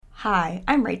Hi,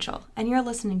 I'm Rachel, and you're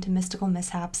listening to Mystical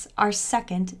Mishaps, our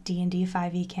second D&D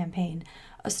 5e campaign,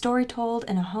 a story told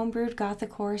in a homebrewed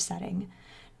gothic horror setting.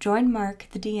 Join Mark,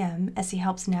 the DM, as he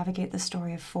helps navigate the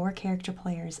story of 4 character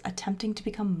players attempting to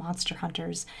become monster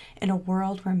hunters in a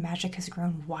world where magic has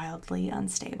grown wildly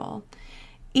unstable.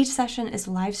 Each session is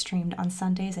live-streamed on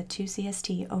Sundays at 2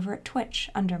 CST over at Twitch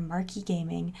under Marquee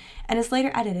Gaming, and is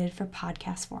later edited for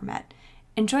podcast format.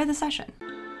 Enjoy the session.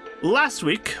 Last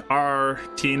week, our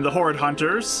team, the Horde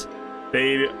Hunters,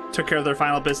 they took care of their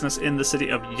final business in the city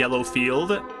of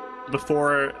Yellowfield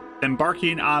before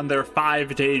embarking on their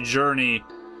 5-day journey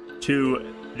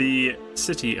to the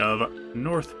city of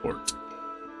Northport.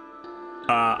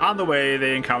 On the way,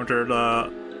 they encountered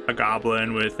a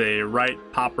goblin with a right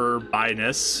popper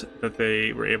binus that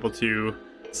they were able to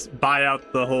buy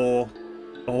out the whole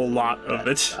lot of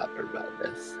it. Popper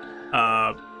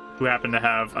binus. Who happened to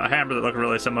have a hammer that looked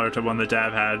really similar to one that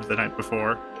Dav had the night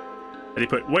before. That he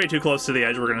put way too close to the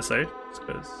edge, we're going to say.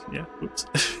 Because, yeah, oops.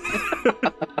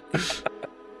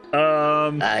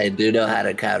 I do know how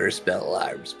to counterspell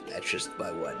alarms, but that's just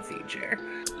my one feature.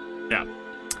 Yeah.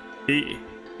 He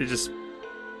just...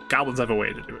 Goblins have a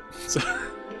way to do it. So,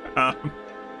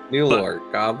 New lore.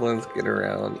 Goblins get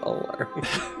around alarms.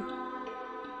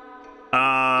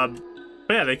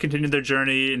 But yeah, they continued their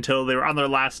journey until they were on their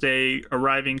last day,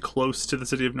 arriving close to the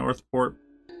city of Northport,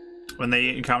 when they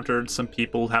encountered some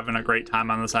people having a great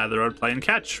time on the side of the road playing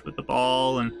catch with the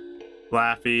ball and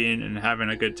laughing and having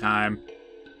a good time.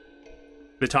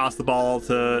 They tossed the ball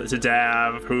to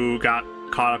Dav, who got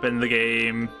caught up in the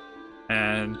game,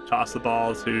 and tossed the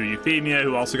ball to Euphemia,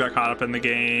 who also got caught up in the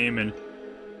game, and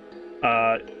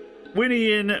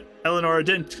Winnie and Eleanor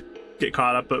didn't get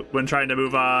caught up, but when trying to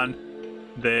move on,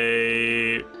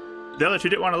 the other two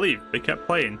didn't want to leave. They kept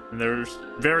playing, and they were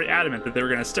very adamant that they were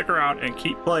going to stick around and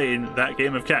keep playing that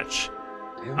game of catch.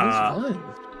 It was fun.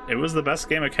 It was the best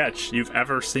game of catch you've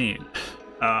ever seen.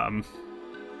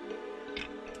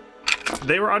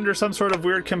 They were under some sort of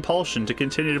weird compulsion to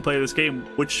continue to play this game,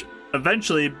 which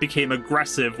eventually became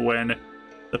aggressive when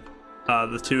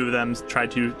the two of them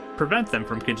tried to prevent them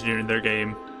from continuing their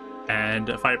game, and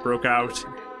a fight broke out.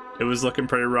 It was looking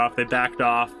pretty rough. They backed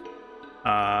off.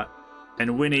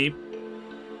 And Winnie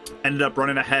ended up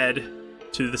running ahead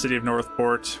to the city of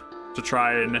Northport to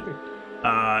try and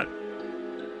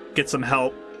get some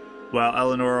help, while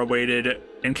Eleanor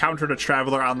encountered a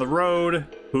traveler on the road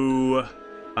who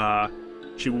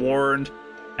she warned,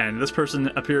 and this person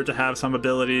appeared to have some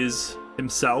abilities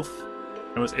himself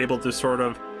and was able to sort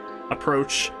of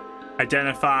approach,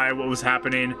 identify what was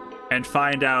happening, and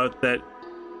find out that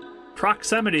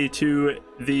proximity to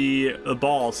the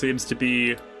ball seems to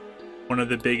be one of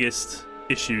the biggest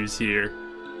issues here.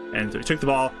 And so he took the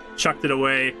ball, chucked it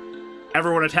away.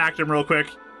 Everyone attacked him real quick.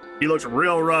 He looked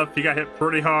real rough. He got hit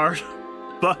pretty hard,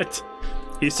 but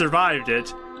he survived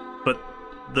it. But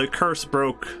the curse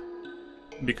broke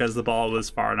because the ball was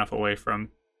far enough away from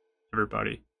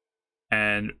everybody.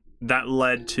 And that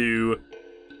led to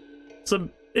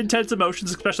some intense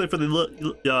emotions, especially for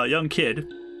the young kid.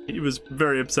 He was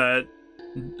very upset.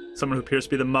 Someone who appears to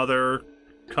be the mother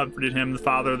comforted him. The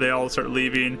father, they all start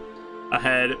leaving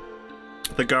ahead.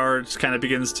 The guards kind of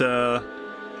begins to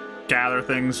gather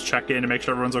things, check in to make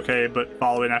sure everyone's okay, but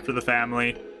following after the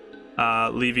family,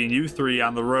 leaving you three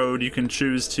on the road. You can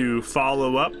choose to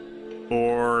follow up,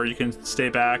 or you can stay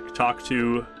back, talk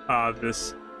to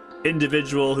this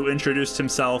individual who introduced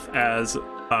himself as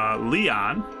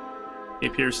Leon. He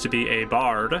appears to be a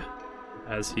bard,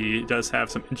 as he does have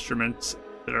some instruments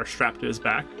that are strapped to his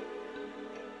back.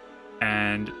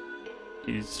 And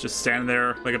he's just standing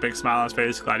there like a big smile on his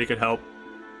face, glad he could help.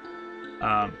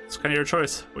 It's kind of your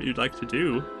choice what you'd like to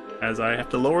do, as I have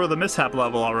to lower the mishap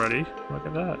level already. Look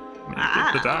at that.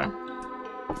 I mean, the time.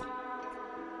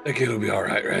 That kid will be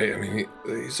alright, right? I mean,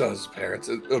 he saw his parents.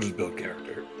 It'll just build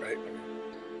character, right?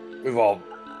 I mean, we've all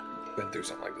been through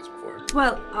something like this before.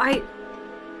 Well,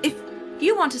 if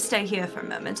you want to stay here for a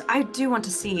moment, I do want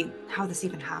to see how this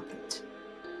even happened.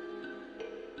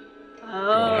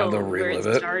 Oh, where it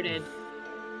started.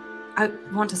 I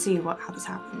want to see how this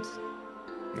happened.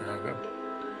 Okay.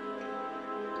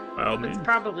 Well, it's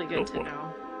probably good to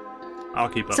know. I'll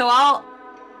keep up. So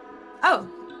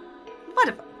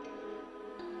whatever.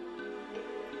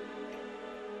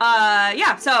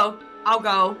 Yeah, so I'll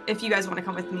go if you guys want to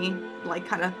come with me, like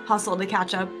kind of hustle to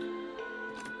catch up.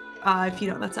 If you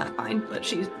don't, that's not fine, but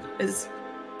she is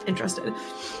interested.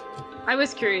 I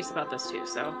was curious about this too,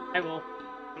 so I will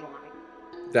come along.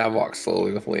 Dad walks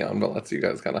slowly with Leon, but lets you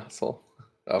guys kind of hustle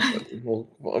up. We'll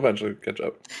eventually catch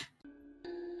up.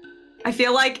 I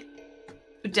feel like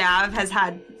Dav has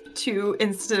had two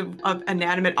instead of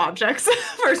inanimate objects.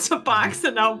 First a box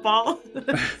and now a ball.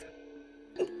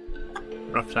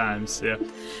 Rough times, yeah.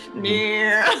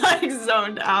 Yeah, like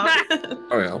zoned out.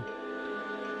 Oh yeah.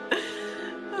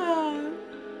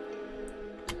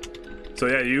 So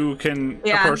yeah, you can.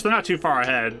 Yeah. Of course, they're not too far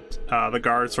ahead. The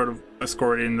guard's sort of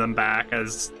escorting them back,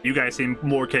 as you guys seem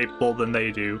more capable than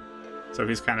they do. So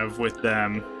he's kind of with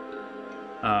them.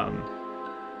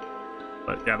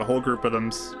 But yeah, the whole group of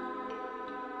them's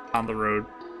on the road.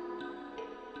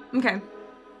 Okay.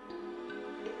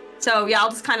 So yeah,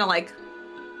 I'll just kind of like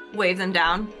wave them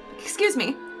down. Excuse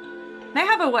me, may I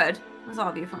have a word with all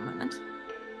of you for a moment?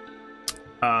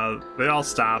 They all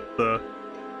stop. The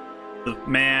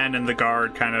man and the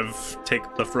guard kind of take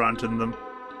the front, and the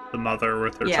mother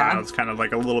with her child's kind of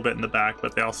like a little bit in the back,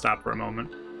 but they all stop for a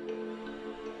moment.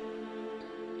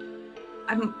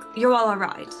 You're all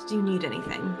alright. Do you need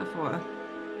anything before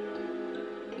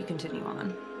you continue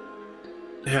on?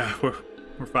 Yeah,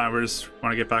 we're fine. We just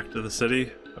want to get back to the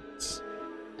city. Of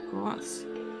course.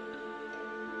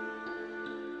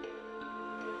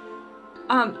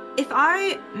 If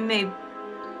I may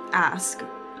ask,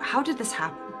 how did this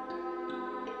happen?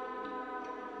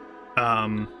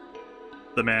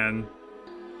 The man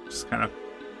just kind of...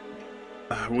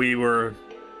 we were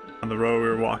on the road, we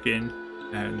were walking,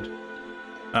 and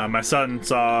my son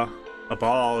saw a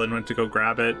ball and went to go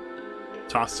grab it,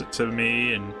 tossed it to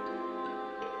me, and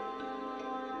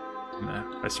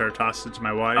I started tossing it to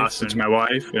my wife.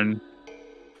 And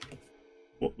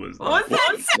what was that? What's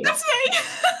that saying?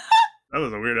 That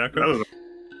was a weird echo.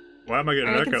 Why am I getting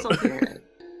an echo?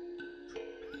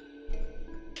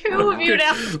 Two of you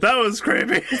now. That was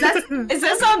creepy. Is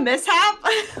this a mishap?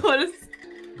 What is?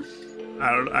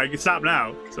 I can stop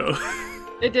now. So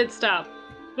It did stop.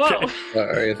 Whoa.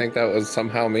 I think that was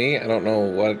somehow me. I don't know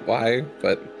why,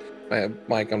 but my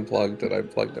mic unplugged and I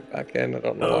plugged it back in. I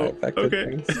don't know why it affected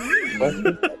things.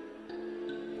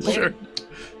 Sure.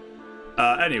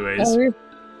 Anyways,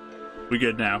 we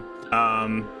good now.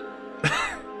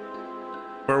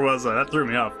 Where was I? That threw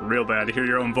me off real bad to hear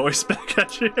your own voice back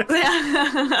at you.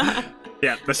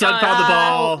 Yeah, my son found the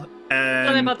ball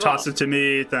and tossed it to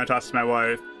me. Then I tossed it to my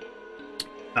wife.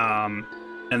 And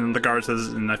then the guard says,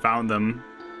 and I found them.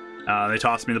 They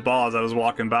tossed me the ball as I was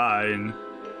walking by, and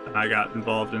I got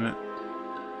involved in it.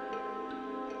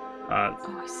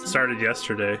 Started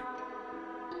yesterday.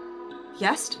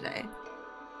 Yesterday?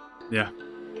 Yeah.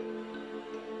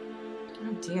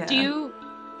 Oh dear.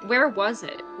 Where was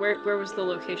it? Where was the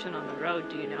location on the road?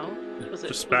 Do you know? Was it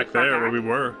just back there where we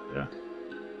were? Yeah.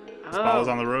 The ball was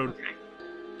on the road. Okay.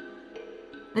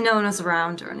 And no one was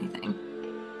around or anything.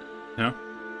 No.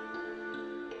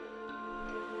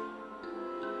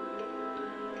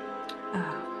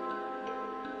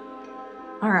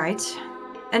 All right.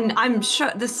 And I'm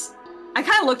sure this... I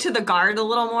kind of look to the guard a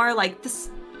little more, like, is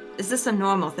this a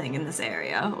normal thing in this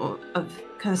area, or of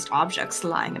cursed objects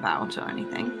lying about or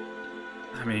anything?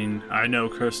 I mean, I know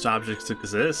cursed objects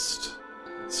exist.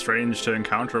 It's strange to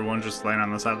encounter one just laying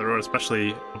on the side of the road,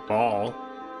 especially a ball.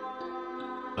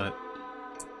 But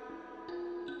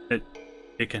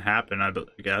it can happen, I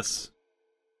guess.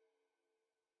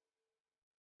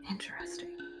 Interesting.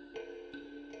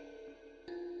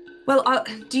 Well,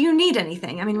 do you need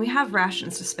anything? I mean, we have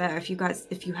rations to spare if you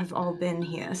have all been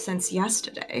here since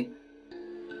yesterday.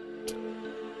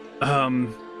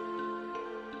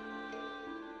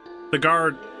 The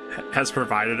guard has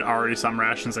provided already some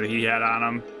rations that he had on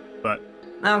him, but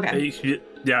okay.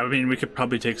 Yeah, I mean, we could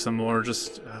probably take some more.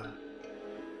 Just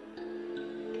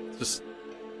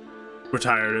we're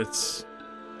tired.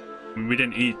 We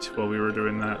didn't eat while we were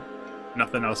doing that.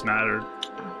 Nothing else mattered.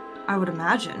 I would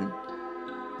imagine.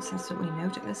 That's what we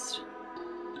noticed.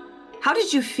 How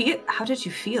did you feel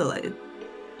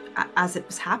as it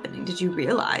was happening? Did you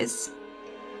realize?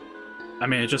 I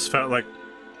mean, it just felt like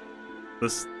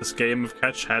this game of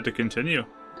catch had to continue,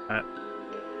 no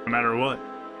matter what.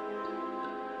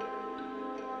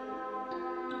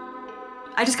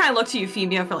 I just kind of looked to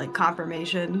Euphemia for like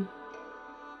confirmation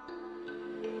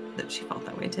that she felt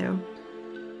that way too.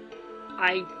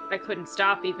 I couldn't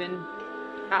stop even.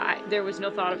 There was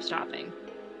no thought of stopping.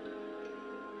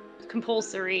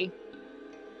 Compulsory.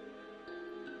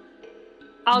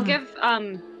 I'm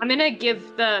gonna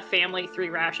give the family 3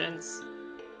 rations.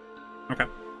 Okay.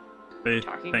 They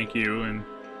thank you and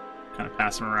kind of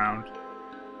pass them around.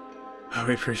 Oh,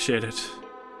 we appreciate it.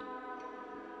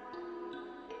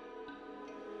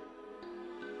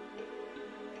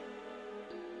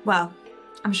 Well,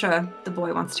 I'm sure the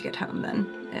boy wants to get home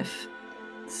then, if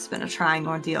this has been a trying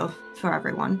ordeal for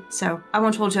everyone. So I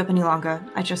won't hold you up any longer.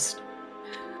 I just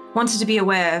wanted to be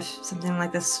aware if something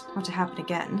like this were to happen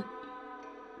again.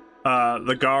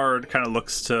 The guard kind of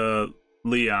looks to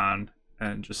Leon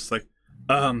and just like,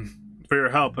 for your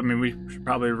help, I mean, we should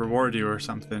probably reward you or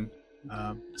something.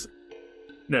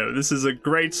 No, this is a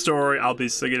great story. I'll be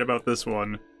singing about this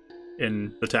one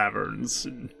in the taverns.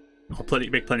 And I'll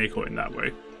make plenty of coin that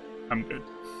way. I'm good.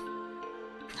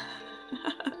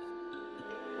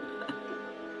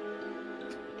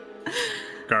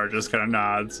 Guard just kind of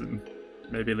nods and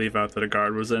maybe leave out that a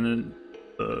guard was in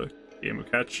the game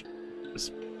of catch.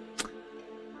 Just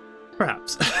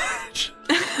perhaps.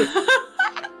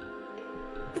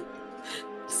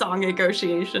 Song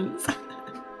negotiations.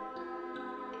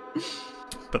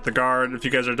 But the guard, if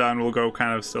you guys are done, will go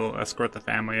kind of still escort the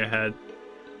family ahead.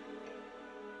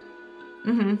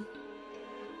 Mm-hmm.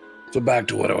 So back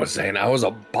to what I was saying. I was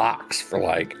a box for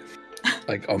like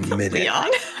a minute.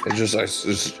 Leon. It's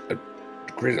just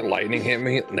crazy lightning hit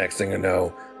me. Next thing I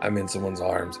know, I'm in someone's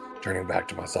arms, turning back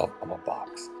to myself. I'm a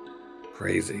box.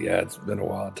 Crazy. Yeah, it's been a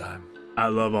wild time. I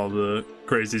love all the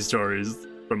crazy stories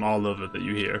from all over that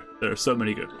you hear. There are so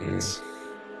many good ones.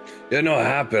 Yeah, no, it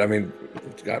happened. I mean,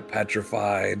 got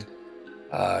petrified.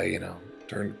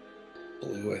 Turned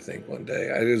blue, I think, one day.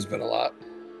 It's been a lot.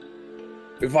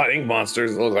 We fought ink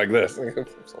monsters that look like this.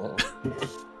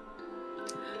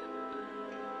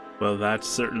 Well, that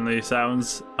certainly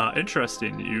sounds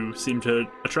interesting. You seem to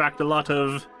attract a lot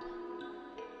of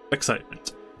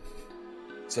excitement.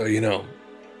 So,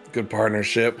 good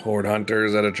partnership, horde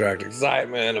hunters that attract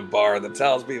excitement, a bar that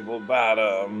tells people about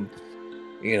them.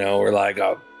 We're like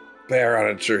a bear on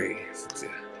a tree.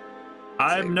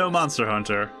 I'm no monster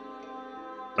hunter,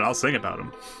 but I'll sing about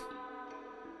them.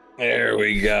 There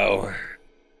we go.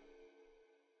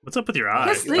 What's up with your eyes,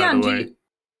 Yes, by Leon, the way?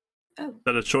 Oh. Is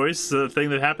that a choice, the thing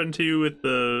that happened to you with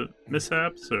the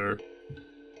mishaps, or?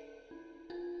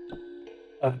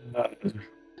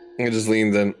 It just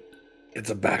leans in. It's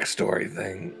a backstory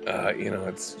thing.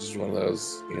 It's just one of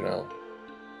those,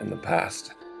 in the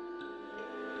past.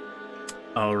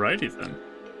 Alrighty then.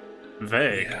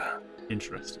 Vague. Yeah.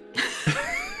 Interesting.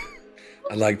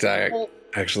 I'd like to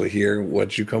actually hear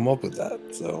what you come up with that.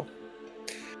 So,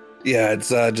 yeah, it's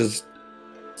just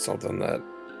something that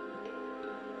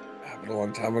happened a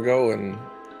long time ago and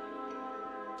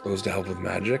supposed to help with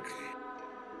magic.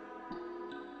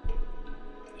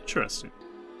 Interesting.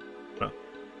 Well,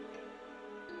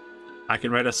 I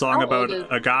can write a song about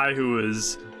a guy who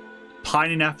is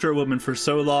pining after a woman for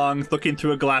so long, looking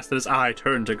through a glass that his eye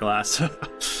turned to glass.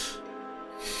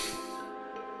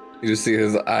 You just see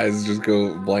his eyes just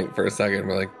go blank for a second.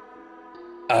 We're like,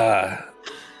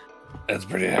 that's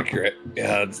pretty accurate.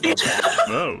 Yeah, it's not bad.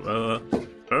 Oh,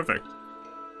 perfect.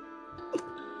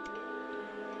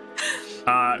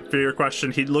 For your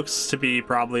question, he looks to be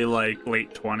probably like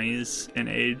late 20s in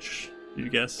age, you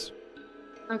guess.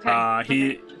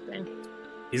 Okay.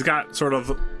 He's got sort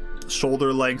of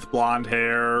shoulder length blonde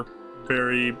hair,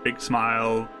 very big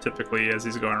smile typically as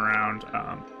he's going around.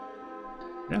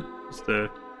 Just a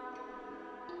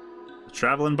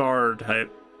traveling bard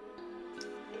type.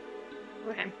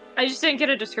 Okay. I just didn't get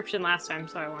a description last time,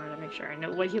 so I wanted to make sure I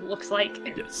know what he looks like.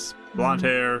 Yes. Blonde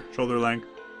hair, shoulder length,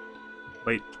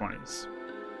 late 20s.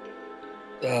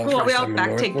 Cool, are we all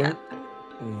back together?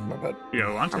 My bad. You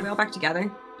want to? Are we all back together?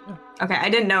 Yeah. Okay, I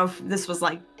didn't know if this was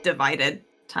like divided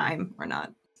time or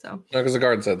not. So No, because the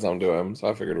guard said something to him, so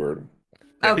I figured we're...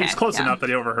 Yeah, okay, he's close yeah. enough that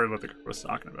he overheard what the girl was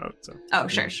talking about. So. Oh,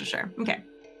 sure. Okay.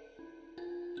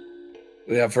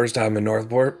 Yeah, first time in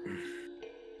Northport.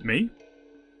 Me?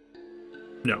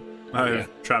 No. I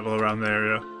travel around the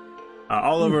area.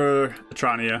 All over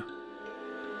Atrania.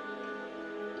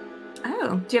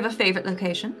 Oh, do you have a favorite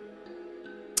location?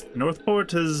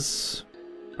 Northport is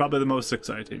probably the most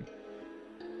exciting.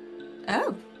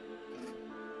 Oh.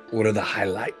 What are the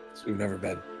highlights? We've never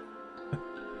been.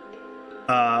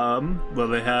 Well,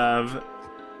 they have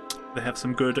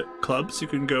some good clubs you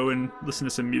can go and listen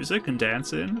to some music and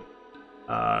dance in.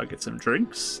 Get some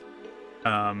drinks.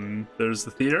 There's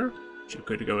the theater, which you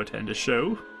could go attend a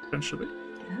show, potentially.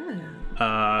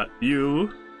 Oh.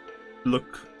 You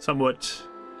look somewhat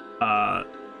to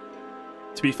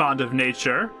be fond of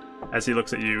nature, as he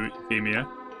looks at you, Euphemia.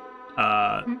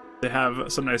 They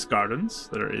have some nice gardens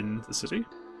that are in the city.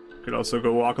 You could also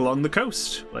go walk along the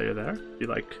coast while you're there, if you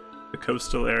like the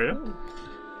coastal area.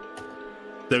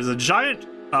 There's a giant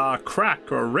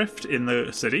crack or rift in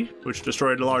the city, which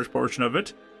destroyed a large portion of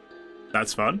it.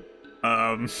 That's fun.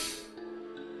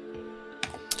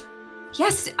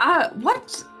 Yes.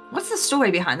 What's the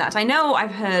story behind that? I know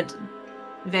I've heard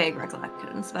vague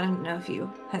recollections, but I don't know if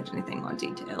you heard anything more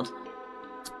detailed.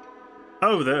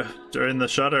 Oh, during the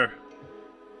Shudder,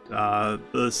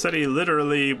 The city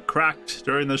literally cracked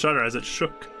during the shudder as it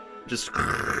shook. Just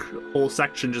whole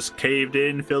section just caved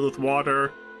in, filled with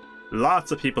water.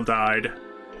 Lots of people died.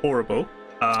 Horrible.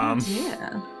 Oh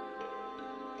dear.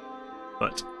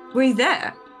 But Were you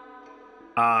there?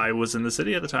 I was in the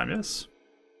city at the time, yes.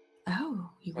 Oh,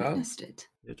 you Wow. witnessed it.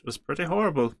 It was pretty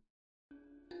horrible.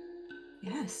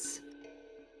 Yes.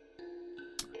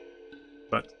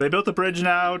 But they built a bridge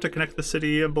now to connect the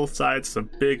city on both sides. It's a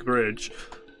big bridge.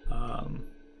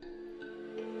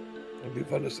 It'd be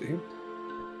fun to see.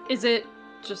 Is it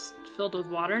just filled with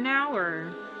water now,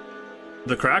 or?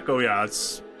 The crack? Oh yeah,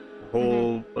 it's a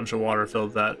whole bunch of water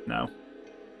filled that now.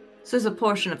 So there's a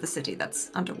portion of the city that's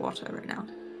underwater right now.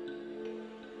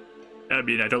 I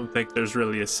mean, I don't think there's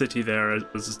really a city there.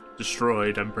 It was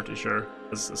destroyed, I'm pretty sure.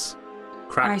 As this I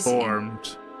crack see.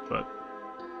 formed. But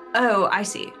Oh, I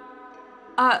see.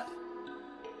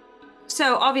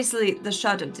 So obviously the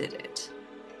shudder did it,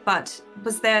 but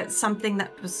was there something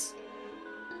that was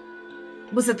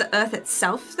it the earth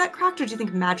itself that cracked, or do you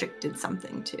think magic did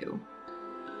something to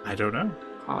I don't know.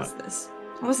 cause this?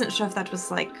 I wasn't sure if that was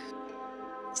like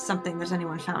something that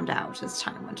anyone found out as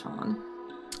time went on.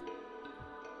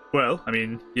 Well, I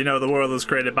mean, you know, the world was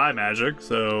created by magic,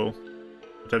 so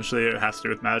potentially it has to do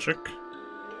with magic.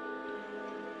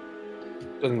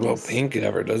 Doesn't glow Yes. pink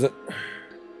ever, does it?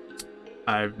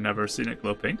 I've never seen it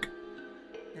glow pink.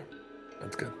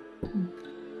 That's good.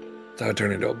 That's how it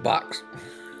turned into a box.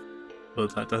 Well,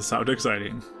 that does sound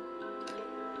exciting.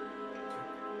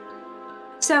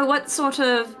 So what sort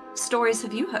of stories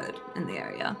have you heard in the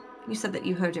area? You said that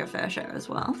you heard your fair share as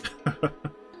well.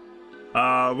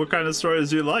 What kind of stories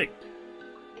do you like?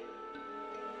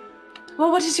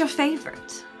 Well, what is your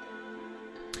favorite?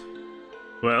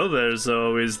 Well, there's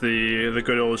always the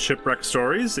good old shipwreck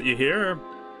stories that you hear.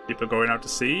 People going out to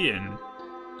sea and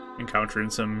encountering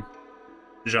some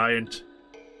giant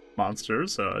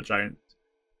monsters, giant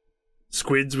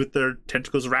squids with their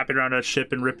tentacles wrapping around a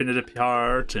ship and ripping it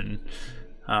apart, and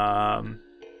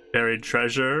buried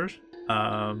treasure.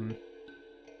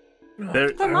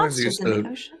 There- The I always monsters used in the to-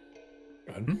 ocean.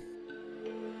 Pardon?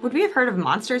 Would we have heard of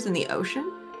monsters in the ocean?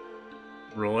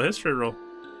 Roll a history roll.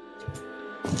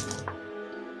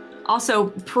 Also,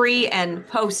 pre and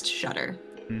post Shudder.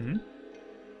 Mm-hmm.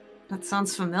 That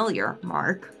sounds familiar,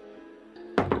 Mark.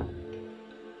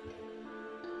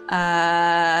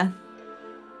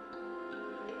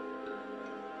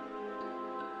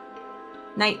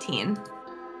 19.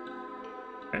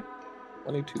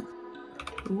 22.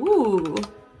 Ooh. Are we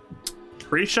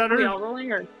Pre-Shutter? all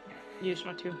rolling, or you just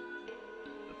want to?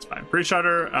 That's fine.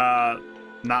 Pre-Shutter,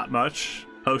 not much.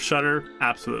 Post-Shutter,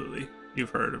 absolutely.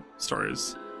 You've heard of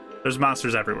stories. There's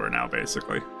monsters everywhere now,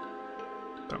 basically.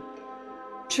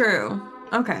 True.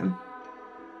 Okay.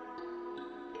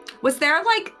 Was there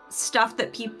like stuff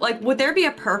that people like? Would there be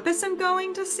a purpose in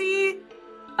going to see,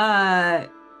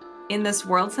 in this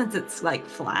world since it's like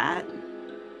flat?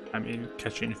 I mean,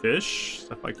 catching fish,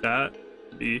 stuff like that.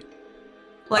 Be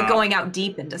Like going out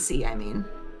deep into sea, I mean.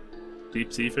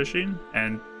 deep sea fishing,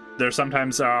 and there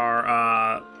sometimes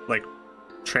are like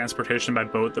transportation by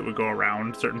boat that would go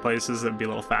around certain places that would be a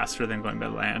little faster than going by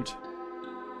land.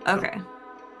 Okay.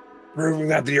 Proving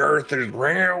that the earth is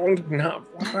round, not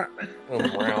flat. Oh,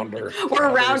 rounder.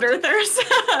 We're round earthers.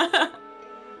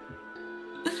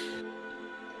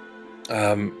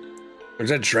 There's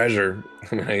that treasure.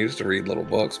 I mean, I used to read little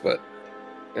books, but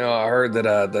you know, I heard that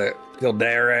the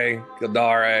Kildare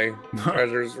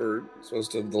treasures were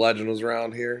supposed to. The legend was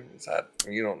around here. Is that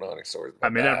you don't know any stories about I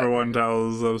mean, that? everyone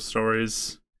tells those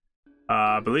stories.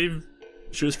 I believe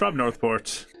she was from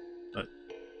Northport.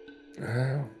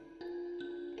 Oh.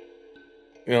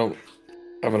 You know,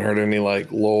 I haven't heard any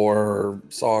like lore or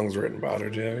songs written about her,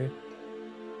 Jamie.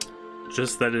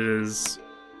 Just that it is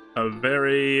a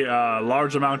very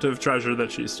large amount of treasure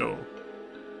that she stole.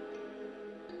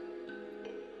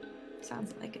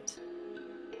 Sounds like it.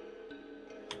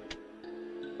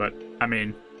 But, I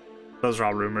mean, those are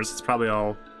all rumors. It's probably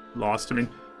all lost. I mean,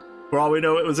 for all we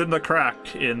know, it was in the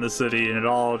crack in the city, and it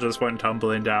all just went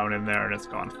tumbling down in there, and it's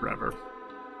gone forever.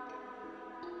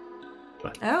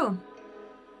 But, Oh.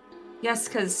 Yes,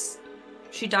 because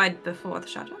she died before the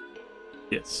Shudder.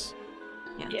 yes.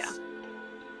 Yes. Yeah.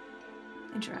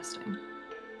 Interesting.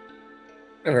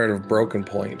 I've heard of Broken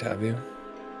Point, have you?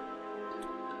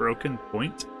 Broken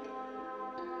Point?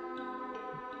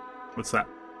 What's that?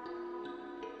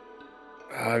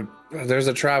 There's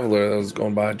a traveler that was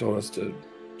going by and told us to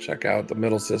check out the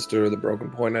Middle Sister, the Broken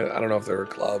Point. I don't know if there were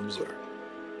clubs or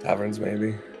taverns,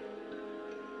 maybe.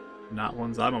 Not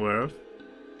ones I'm aware of.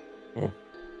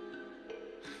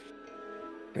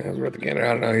 Yeah, it was worth a gander. I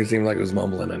don't know. He seemed like he was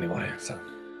mumbling anyway. So.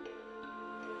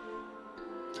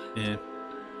 Yeah.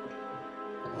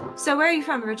 So where are you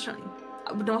from originally?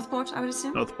 Northport, I would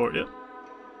assume? Northport, yeah.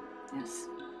 Yes.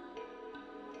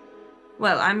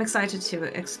 Well, I'm excited to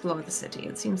explore the city.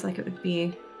 It seems like it would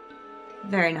be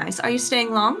very nice. Are you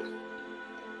staying long?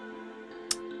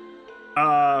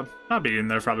 I'll be in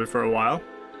there probably for a while.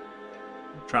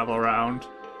 Travel around.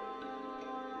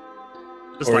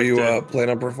 Or are you plan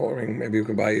on performing? Maybe we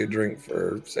can buy you a drink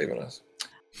for saving us.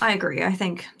 I agree. I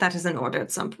think that is in order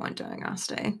at some point during our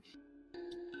stay.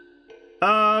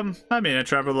 I mean, I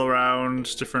travel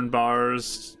around different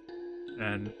bars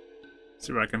and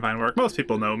see where I can find work. Most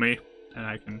people know me, and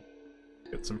I can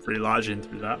get some free lodging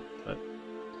through that. But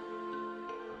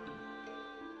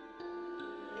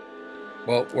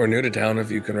well, we're new to town.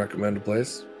 If you can recommend a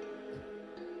place,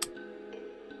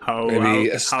 maybe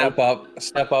a step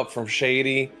up from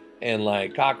shady and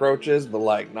like cockroaches, but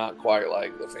like not quite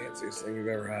like the fanciest thing you've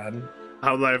ever had.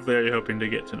 How lively are you hoping to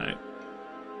get tonight?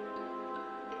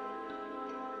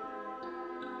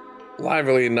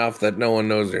 Lively enough that no one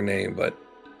knows their name, but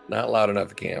not loud enough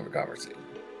you can't have a conversation.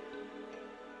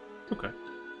 Okay.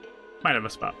 Might have a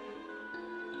spot.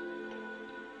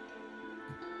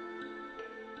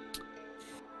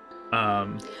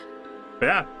 But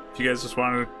yeah, if you guys just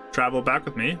want to travel back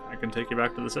with me, I can take you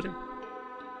back to the city.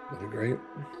 That'd be great.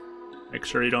 Make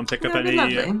sure you don't pick up That'd be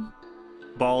any lovely.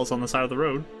 balls on the side of the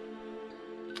road.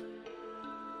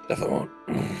 Definitely won't.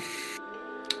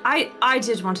 I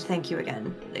did want to thank you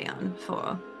again, Leon,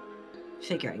 for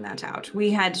figuring that out.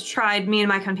 We had tried, me and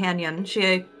my companion,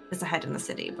 she is ahead in the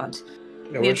city, but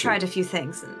we had tried a few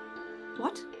things and...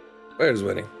 What? Where's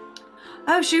Winnie?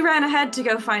 Oh, she ran ahead to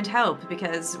go find help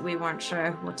because we weren't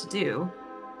sure what to do.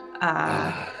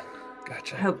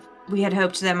 Gotcha. We had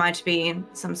hoped there might be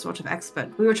some sort of expert.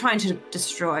 We were trying to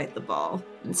destroy the ball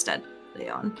instead,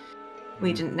 Leon.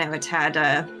 We didn't know it had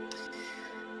a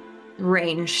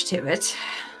range to it.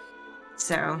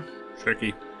 So...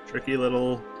 Tricky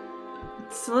little...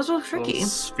 It's a little tricky. Little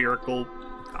spherical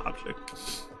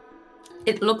object.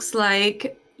 It looks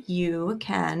like you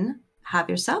can have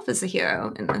yourself as a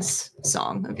hero in this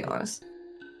song of yours.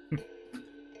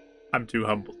 I'm too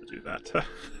humble to do that.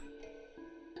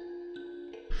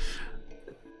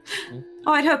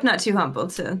 Oh, I'd hope not too humble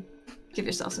to give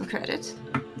yourself some credit.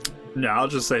 No, I'll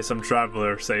just say some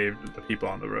traveler saved the people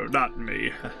on the road, not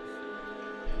me.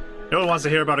 No one wants to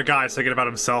hear about a guy thinking about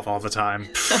himself all the time.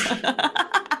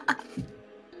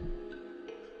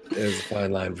 There's a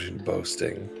fine line between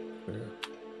boasting.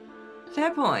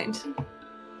 Fair point.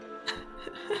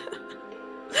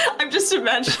 I'm just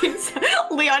imagining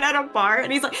Leon at a bar,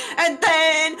 and he's like, and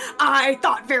then I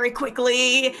thought very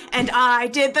quickly, and I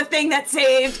did the thing that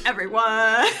saved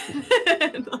everyone.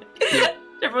 And, like,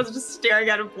 everyone's just staring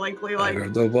at him blankly, like, I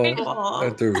grabbed the ball, I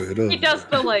threw it up. He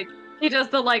does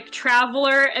the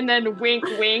traveler and then wink,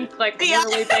 like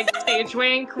really big stage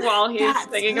wink while he's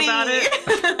thinking about it.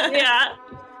 Yeah.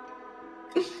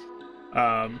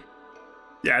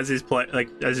 Yeah, as he's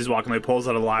walking, he pulls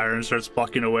out a lyre and starts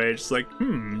plucking away, just like,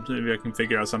 maybe I can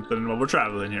figure out something while we're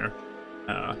traveling here.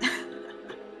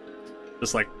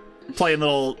 Just like playing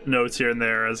little notes here and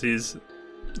there as he's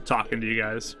talking to you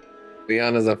guys.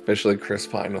 Leon is officially Chris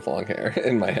Pine with long hair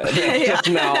in my head.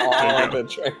 Now all I'm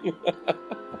picturing.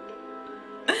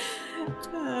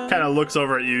 Kind of looks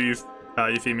over at you,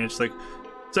 Euphemia, just like,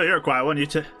 so you're a quiet one. You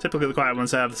typically the quiet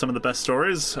ones have some of the best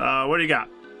stories. What do you got?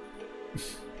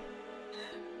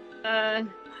 Well,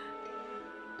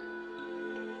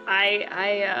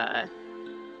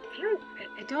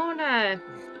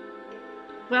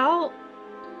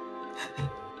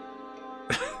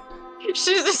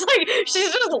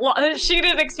 she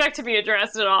didn't expect to be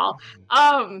addressed at all.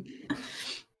 I'll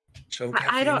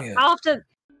have to.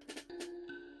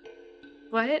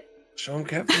 What? Show him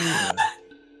Catphobia.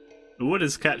 What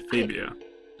is Catphobia?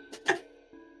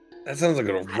 That sounds like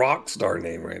a rock star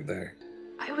name right there.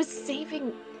 I was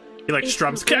saving. He like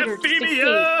strums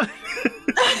Catphobia.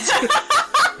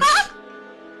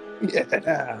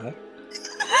 Yeah.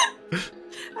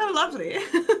 Oh, lovely.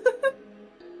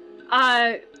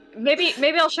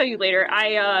 Maybe I'll show you later.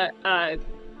 I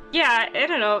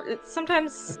don't know.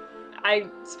 Sometimes I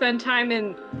spend time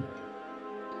in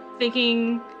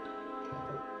thinking.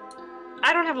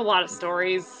 I don't have a lot of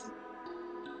stories.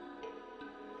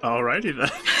 Alrighty then.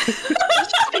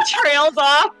 It trails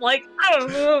off, like, I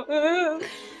don't know.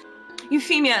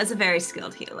 Euphemia is a very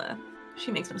skilled healer.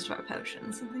 She makes most of our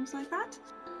potions and things like that.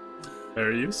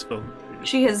 Very useful.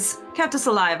 She has kept us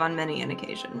alive on many an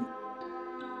occasion.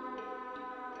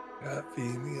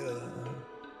 Catphobia.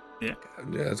 Yeah.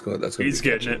 Yeah, that's good. That's good. He's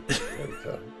getting it.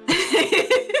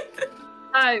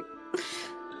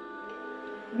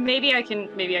 Maybe I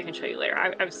can show you later.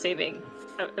 I'm saving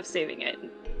it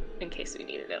in case we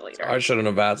needed it later. I shouldn't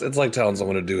have asked. It's like telling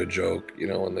someone to do a joke,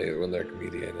 when they're a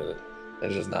comedian, and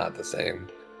it's just not the same.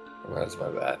 Well, that's my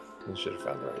bad. I should have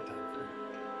found the right time for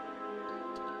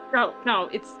it. No,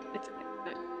 it's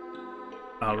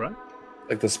All right.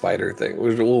 Like the spider thing.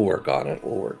 We'll work on it.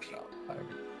 We'll work it out.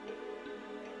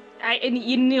 and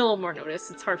you need a little more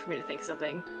notice. It's hard for me to think of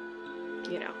something,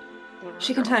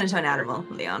 She can turn into an animal,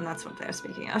 Leon. That's what they're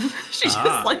speaking of. She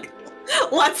just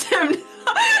lets him.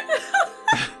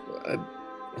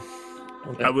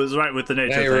 I was right with the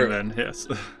nature thing then. Yes.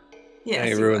 Yes,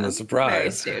 you ruined the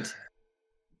surprise. Very astute.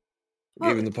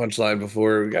 Even the punchline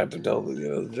before we got to tell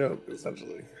the joke,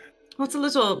 essentially. Well, it's a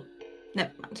little.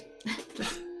 Never mind.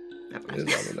 Never It mind.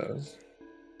 is on the nose.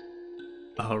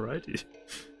 Alrighty.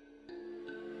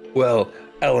 Well,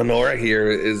 Eleonora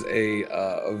here is a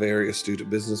very astute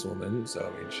businesswoman, so I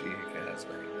mean she has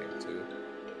many things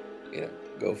to,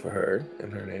 go for her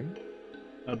and her name.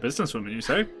 A businesswoman, you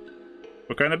say?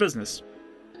 What kind of business?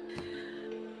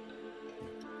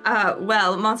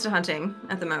 Well, monster hunting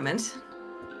at the moment.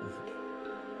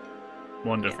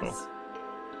 Wonderful. Yes.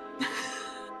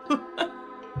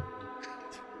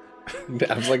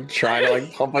 I was like trying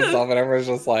to pump myself, and everyone's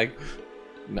just like,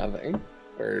 nothing.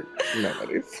 Or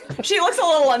nobody. She looks a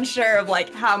little unsure of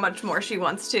how much more she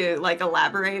wants to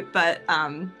elaborate, but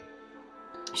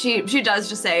she does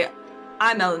just say,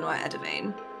 "I'm Eleanor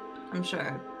Edivane. I'm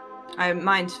sure. I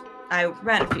ran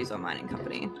a Fusel mining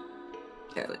company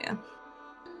earlier."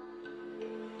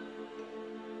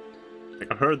 I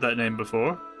think I've heard that name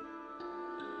before.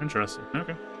 Interesting.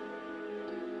 Okay.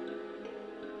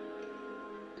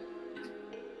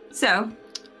 So,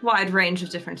 wide range of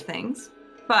different things,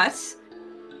 but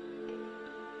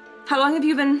how long have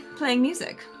you been playing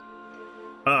music?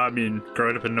 I mean,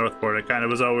 growing up in Northport, it kind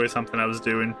of was always something I was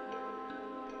doing.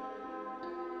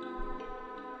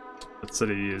 That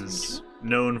city is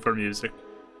known for music.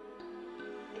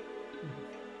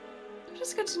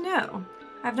 Just good to know.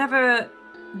 I've never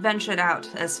ventured out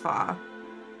as far.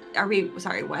 Are we,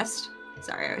 west?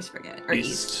 Sorry, I always forget. Or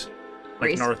east.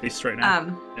 Like East. northeast right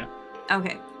now. Yeah.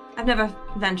 Okay. I've never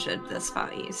ventured this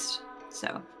far east,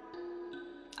 so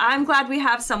I'm glad we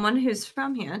have someone who's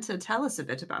from here to tell us a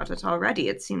bit about it already.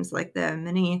 It seems like there are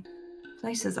many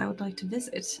places I would like to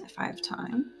visit if I have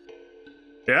time.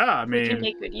 Yeah, I we can mean,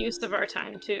 make good use of our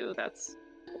time too. That's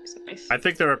always nice. I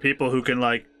think there are people who can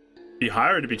be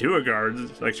hired to be tour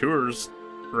guards, tours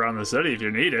around the city if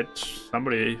you need it.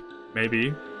 Somebody,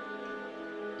 maybe.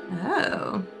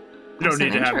 Oh. You don't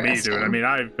need to have me do it. interesting. I mean,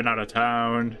 I've been out of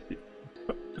town.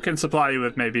 I can supply you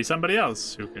with maybe somebody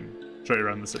else who can show you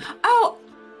around the city. Oh,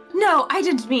 no, I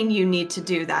didn't mean you need to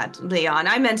do that, Leon.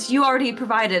 I meant you already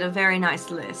provided a very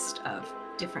nice list of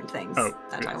different things that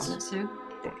I yes. wanted to.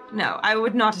 No, I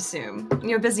would not assume.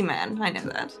 You're a busy man. I know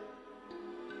that.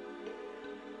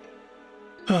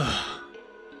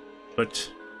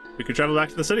 But we could travel back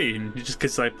to the city and he just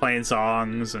gets playing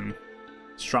songs and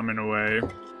strumming away.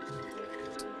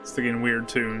 Singing weird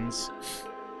tunes.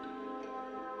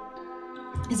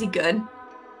 Is he good?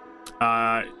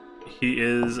 He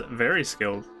is very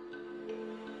skilled.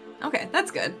 Okay,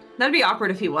 that's good. That'd be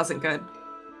awkward if he wasn't good.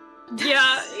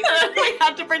 Yeah, We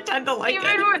had to pretend to like it.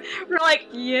 we're like,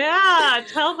 yeah,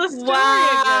 tell the story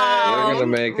Wow. We're gonna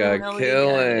make a Really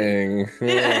killing.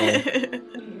 again.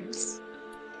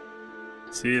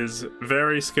 He is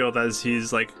very skilled as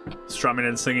he's strumming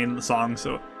and singing the songs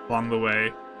along the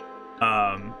way.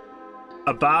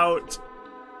 About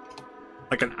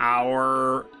an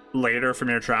hour later from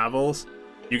your travels,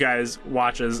 you guys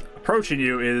watch as approaching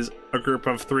you is a group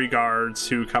of 3 guards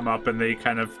who come up and they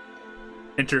kind of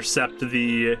intercept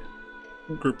the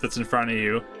group that's in front of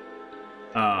you.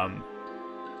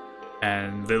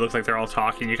 And they look like they're all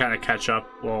talking. You kind of catch up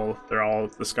while they're all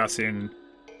discussing.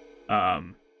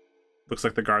 Looks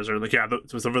like the guards are yeah,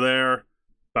 it was over there,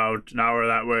 about an hour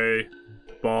that way.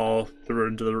 Ball threw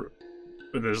into the.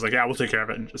 And there's yeah, we'll take care of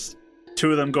it. And just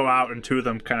 2 of them go out, and 2 of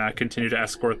them kind of continue to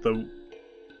escort the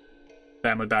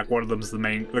family back. One of them's the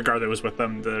guard that was with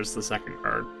them. There's the second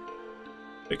guard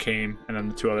that came, and then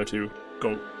the 2 other 2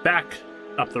 go back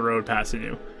up the road, passing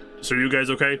you. So are you guys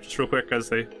okay? Just real quick as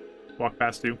they walk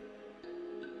past you.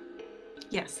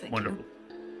 Yes, thank Wonderful. you.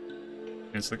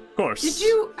 And it's of course. Did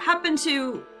you happen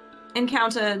to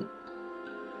encounter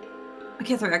a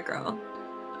Kithorek girl?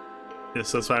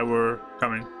 Yes, that's why we're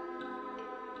coming.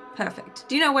 Perfect.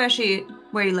 Do you know where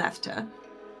you left her?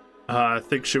 I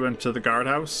think she went to the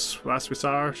guardhouse last we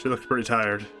saw her. She looked pretty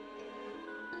tired.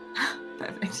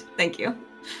 Perfect. Thank you.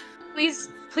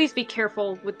 Please be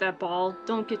careful with that ball.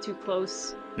 Don't get too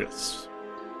close. Yes.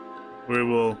 We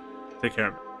will take care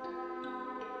of it.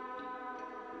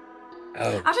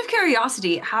 Oh, Out of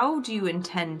curiosity, how do you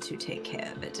intend to take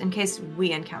care of it in case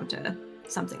we encounter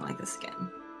something like this again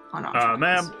on our travels?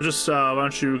 Ma'am, just why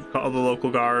don't you call the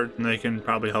local guard and they can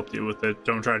probably help you with it.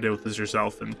 Don't try to deal with this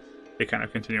yourself, and they kind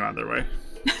of continue on their way.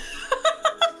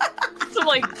 Some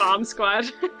like bomb squad.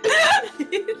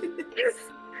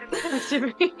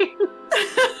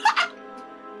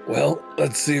 well,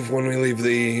 let's see if when we leave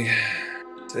the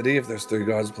city, if there's 3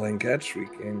 guards playing catch, we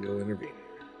can go intervene.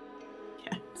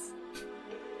 Yes.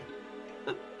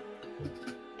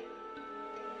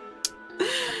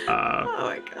 Oh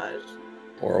my gosh.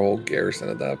 Or old Garrison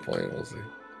at that point, we'll see.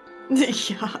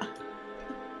 Yeah.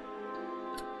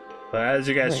 But as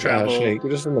you guys Oh my travel, gosh, you're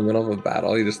just in the middle of a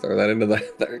battle, you just throw that into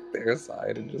their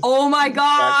side and just Oh my attack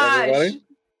gosh. everybody?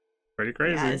 pretty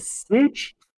crazy. Yes.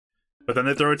 Ooch. But then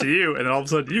they throw it to you, and then all of a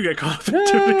sudden you get caught up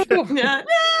into it again. Yeah.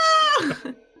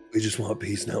 No. We just want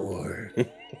peace, not war.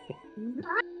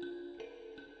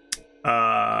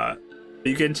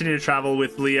 You continue to travel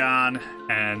with Leon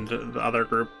and the other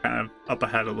group kind of up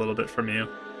ahead a little bit from you.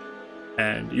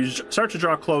 And you start to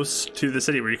draw close to the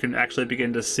city where you can actually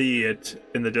begin to see it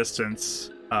in the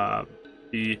distance.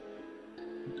 The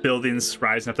buildings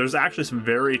rising up. There's actually some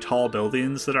very tall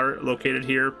buildings that are located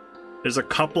here. There's a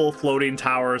couple floating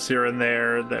towers here and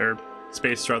there that are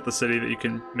spaced throughout the city that you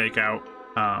can make out.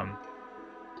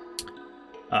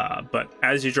 But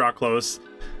as you draw close,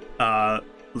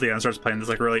 Leon starts playing this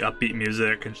like really upbeat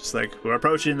music and just like, we're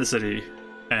approaching the city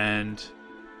and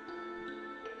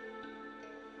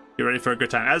get ready for a good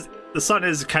time. As the sun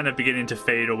is kind of beginning to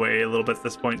fade away a little bit at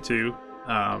this point too.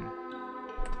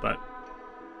 But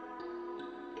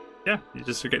yeah, you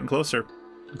just are getting closer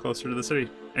and closer to the city.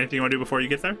 Anything you want to do before you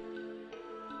get there?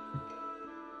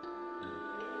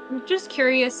 I'm just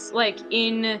curious, like,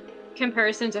 in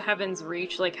comparison to Heaven's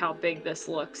Reach, like, how big this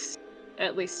looks,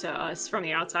 at least to us from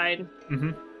the outside.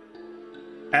 Mm-hmm.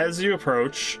 As you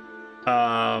approach,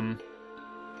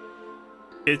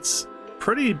 it's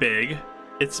pretty big.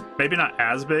 It's maybe not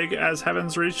as big as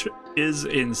Heaven's Reach is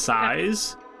in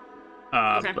size,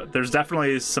 Okay. but there's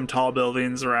definitely some tall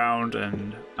buildings around,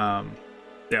 and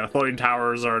yeah, the floating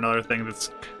towers are another thing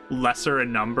that's lesser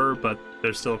in number, but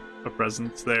there's still a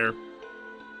presence there.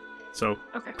 So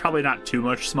Okay. probably not too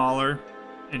much smaller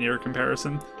in your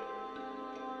comparison.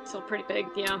 Still pretty big,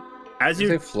 yeah. As You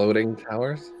you say floating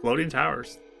towers? floating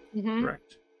towers, Mm-hmm.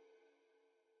 correct.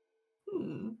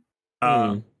 Hmm.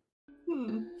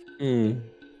 Hmm.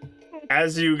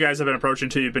 As you guys have been approaching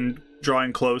too, you've been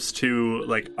drawing close to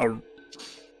like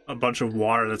a bunch of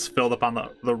water that's filled up on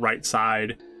the right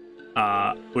side,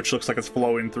 which looks like it's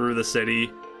flowing through the city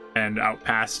and out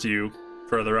past you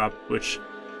further up, which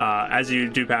as you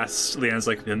do pass, Leon's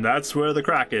like, and that's where the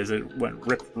crack is. It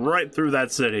ripped right through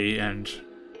that city and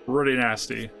pretty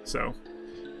nasty. So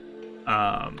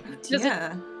Does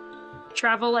it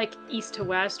travel like east to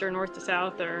west or north to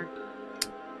south, or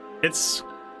it's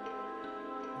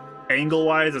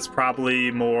angle-wise, it's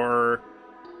probably more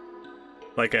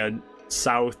like a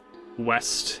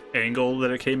southwest angle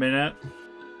that it came in at.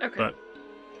 okay? But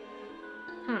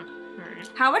All right.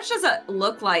 How much does it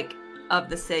look like of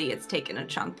the city it's taken a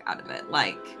chunk out of it?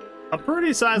 Like a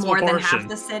pretty sizable more than portion. half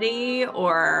the city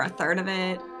or a third of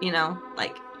it,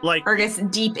 like or I guess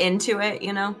deep into it,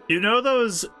 You know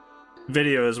those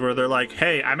videos where they're like,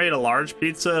 hey, I made a large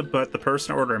pizza, but the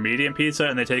person ordered a medium pizza,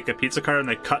 and they take a pizza cutter and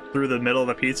they cut through the middle of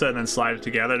the pizza and then slide it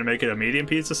together to make it a medium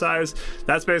pizza size?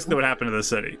 That's basically what happened to the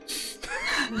city.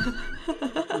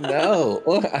 No,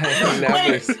 I've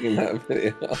never seen that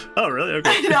video. Oh, really? Okay.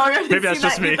 I know, I've Maybe never that's seen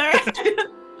just that me. either.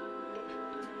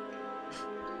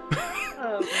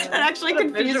 Oh, That actually What a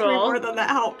confused me visual. more than that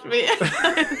helped me.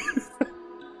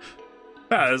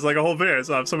 Yeah, there's like a whole video.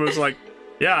 So someone was like,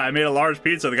 yeah, I made a large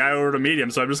pizza. The guy ordered a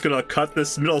medium, so I'm just gonna cut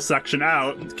this middle section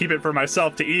out, keep it for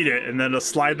myself to eat it, and then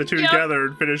slide the two Yep. together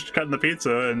and finish cutting the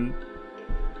pizza. And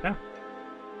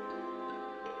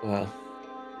Wow.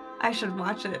 I should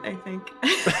watch it, I think.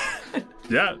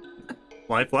 yeah,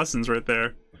 life lessons right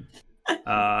there.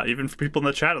 Even for people in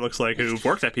the chat, it looks like who've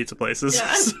worked at pizza places.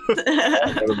 Yeah.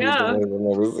 Other people Yeah. have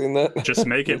never seen that. Just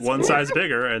make it That's one cool. size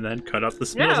bigger and then cut up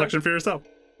this middle Yeah. section for yourself.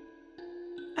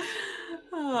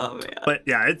 Oh man. But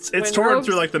yeah, it's When torn rogues-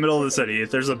 through like the middle of the city.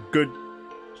 There's a good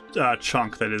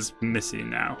chunk that is missing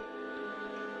now.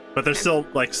 But there's still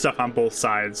like stuff on both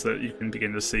sides that you can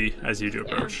begin to see as you do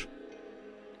approach.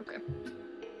 Okay.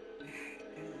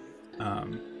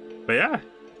 But yeah,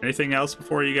 anything else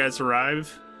before you guys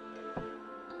arrive?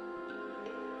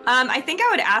 I think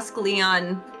I would ask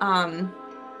Leon,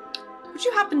 would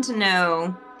you happen to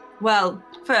know, well,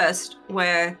 first,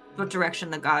 what direction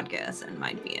the guard garrison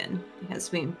might be in?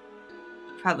 Because we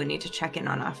probably need to check in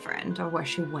on our friend or where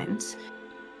she went.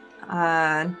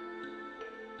 And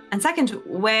second,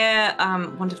 where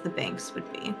one of the banks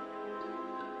would be.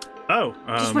 Oh.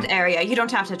 Just what area? You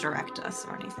don't have to direct us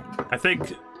or anything. I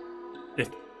think if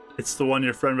it's the one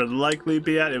your friend would likely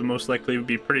be at, it would most likely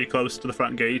be pretty close to the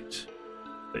front gate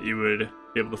that you would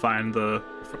be able to find the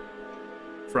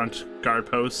front guard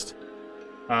post.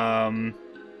 And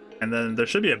then there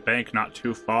should be a bank not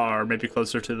too far, maybe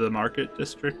closer to the market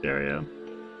district area.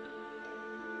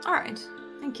 All right.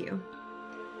 Thank you.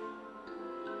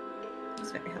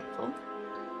 That's very helpful.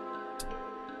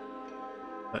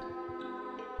 But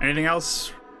anything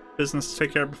else? Business to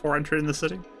take care of before entering the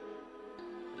city?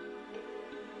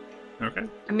 Okay.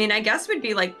 I mean, I guess we'd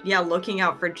be looking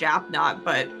out for Japnot,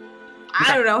 but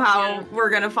I don't know how we're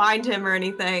gonna find him or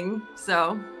anything.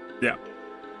 So. Yeah.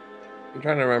 I'm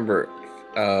trying to remember.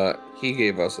 He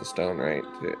gave us a stone, right?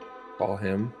 To call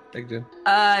him, Igden?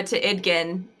 To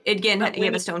Idgin. Idgin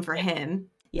gave a stone for him.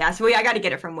 Yeah, so I got to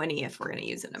get it from Winnie if we're gonna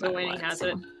use it. No matter Winnie what, has so.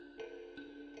 it.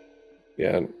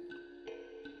 Yeah.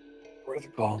 Worth a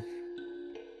call.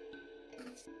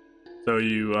 So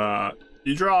you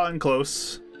draw in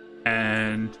close,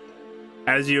 and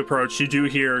as you approach, you do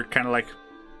hear kind of like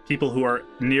people who are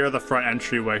near the front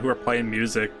entryway who are playing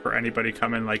music for anybody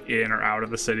coming like in or out of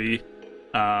the city.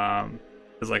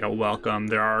 As like a welcome.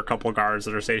 There are a couple guards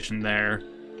that are stationed there.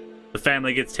 The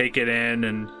family gets taken in,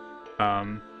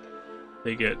 and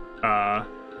they get kind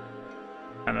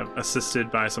of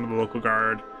assisted by some of the local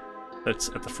guard that's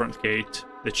at the front gate.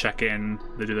 They check in,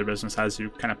 they do their business as you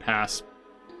kind of pass.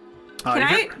 Can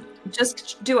I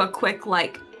just do a quick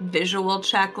visual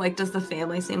check? Does the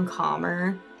family seem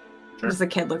calmer? Sure. Does the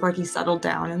kid look like he's settled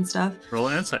down and stuff? Roll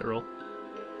an insight roll.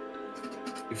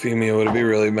 Euphemia, would it be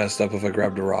really messed up if I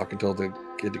grabbed a rock and told the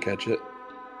kid to catch it?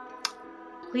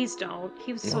 Please don't.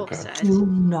 He was so upset. Do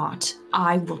not.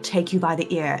 I will take you by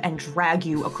the ear and drag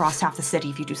you across half the city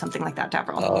if you do something like that,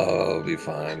 Deborah. Oh, it'll be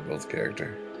fine. Both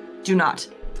character. Do not.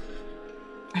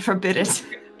 I forbid it.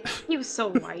 He was so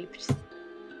wiped.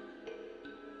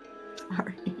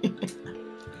 Sorry.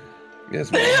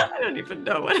 Yes, ma'am. I don't even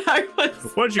know what I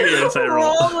was. What'd you get your insight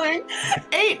roll? Rolling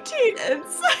 18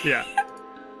 insight. Yeah.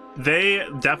 They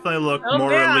definitely look more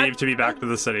relieved to be back to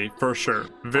the city, for sure.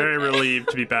 Very relieved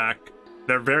to be back.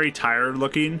 They're very tired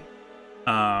looking,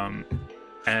 and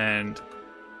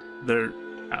they're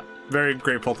very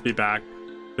grateful to be back.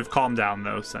 They've calmed down,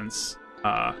 though, since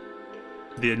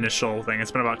the initial thing.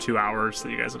 It's been about 2 hours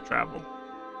that you guys have traveled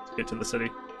to get to the city.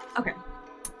 Okay.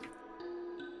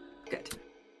 Good.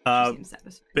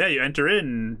 Yeah, you enter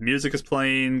in. Music is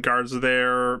playing. Guards are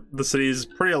there. The city's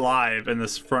pretty alive in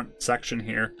this front section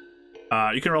here.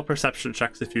 You can roll perception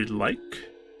checks if you'd like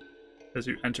as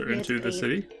you enter into the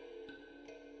city.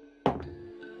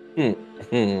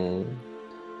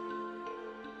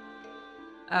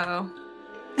 Oh.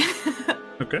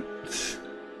 Okay.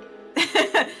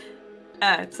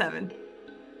 7.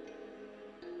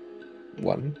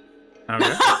 1. Okay.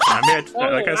 I mean,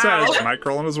 like I said, wow. Mike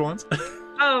rolling his once.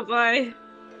 Oh boy.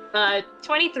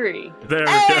 23. There we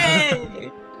go.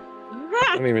 I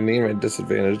don't even need my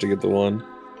disadvantage to get the 1.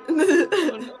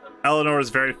 Eleanor is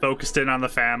very focused in on the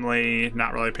family,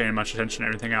 not really paying much attention to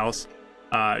everything else.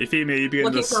 Euphemia, you begin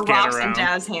Looking to for scan rocks around. in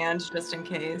Dad's hand just in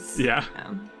case. Yeah.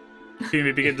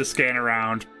 Euphemia begin to scan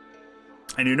around,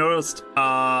 and you noticed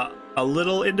a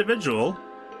little individual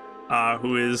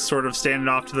who is sort of standing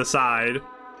off to the side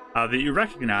that you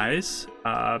recognize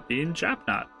being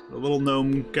Japnot. The little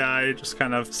gnome guy just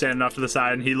kind of standing off to the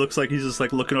side, and he looks like he's just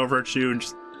looking over at you and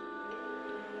just...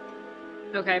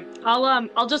 Okay.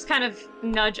 I'll just kind of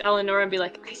nudge Eleanor and be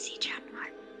like, I see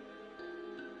Japnot.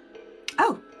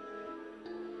 Oh.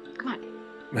 Come on.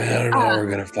 Man, I don't know how we're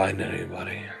gonna find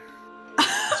anybody.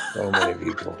 So many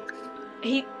people.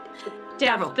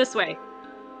 Dad, this way.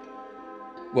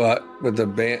 What? With the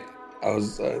band? I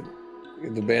was.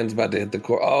 The band's about to hit the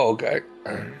core. Oh, okay.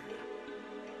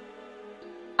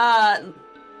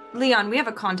 Leon, we have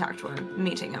a contact we're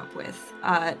meeting up with.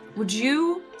 Would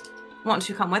you want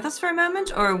to come with us for a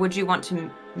moment, or would you want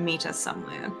to meet us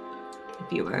somewhere?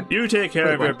 If you were. You take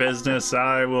care of your business.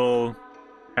 I will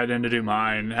head in to do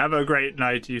mine. Have a great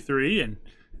night, you three, and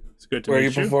it's good to Where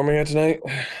meet are you performing at tonight?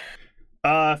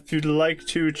 If you'd like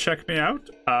to check me out,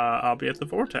 I'll be at the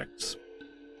Vortex.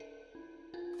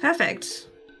 Perfect.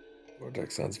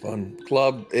 Vortex sounds fun.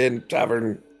 Club, inn,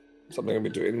 tavern, something in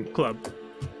between. Club.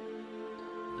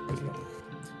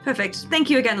 Perfect. Thank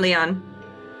you again, Leon.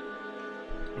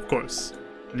 Of course.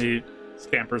 And he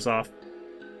scampers off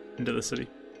into the city,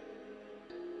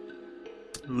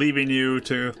 leaving you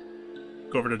to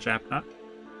go over to Japnut.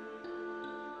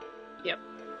 Yep.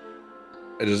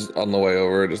 I just, on the way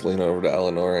over, just lean over to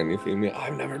Eleanor and Euphemia.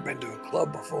 I've never been to a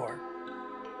club before.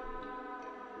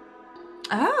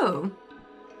 Oh.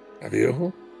 Have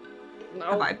you?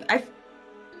 No. I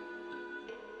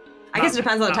guess it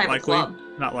depends on the type of club.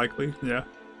 Not likely, yeah.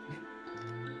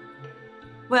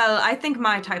 Well, I think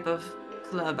my type of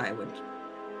club I would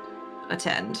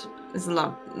attend is a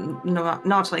lot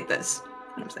not like this,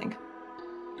 I don't think.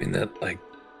 I mean,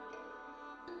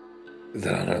 is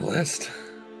that on our list?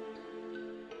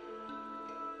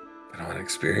 I don't want to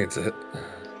experience it.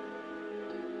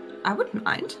 I wouldn't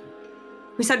mind.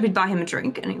 We said we'd buy him a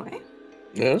drink anyway.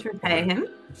 Yeah. To repay him.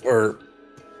 Or,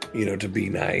 to be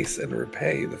nice and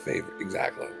repay the favor.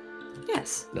 Exactly.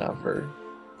 Yes. Not for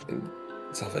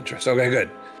self-interest. Okay, good.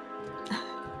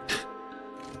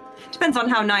 Depends on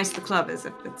how nice the club is,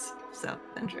 if it's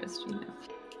self-interest,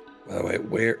 By the way,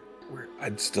 where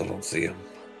I still don't see him.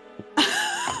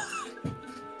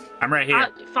 I'm right here.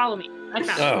 Follow me. I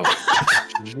found him. Oh,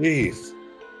 jeez.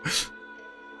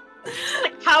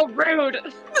 Like, how rude.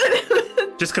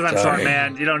 Just because I'm Sorry. short,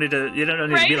 man, you don't need to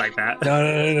be like that.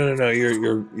 No.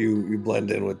 You blend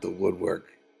in with the woodwork.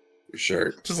 Your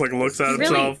shirt. Just like looks at Really?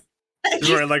 himself. He's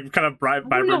wearing like kind of bright,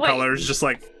 vibrant colors. Just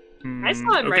like. I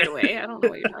saw him right away. I don't know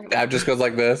what you're talking about. Ab just goes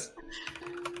like this.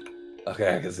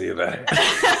 Okay, I can see you better.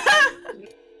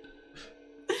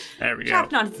 There we go.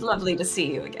 Japnut, it's lovely to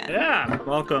see you again. Yeah,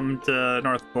 welcome to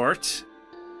Northport.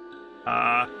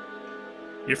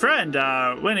 Your friend,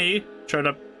 Winnie, showed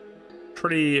up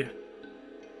pretty,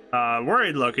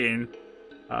 worried looking.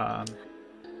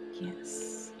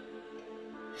 Yes.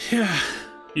 Yeah.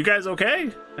 You guys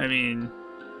okay? I mean...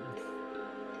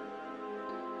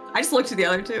 I just looked at the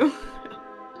other two.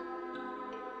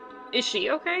 Is she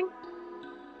okay?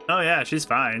 Oh yeah, she's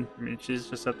fine. I mean, she's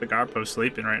just at the guard post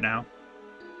sleeping right now.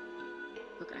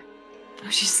 Okay. Oh,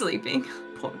 she's sleeping.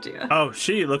 Poor dear. Oh,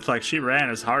 she looked like she ran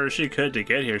as hard as she could to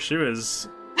get here. She was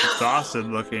exhausted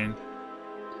looking.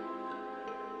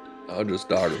 I just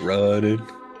started running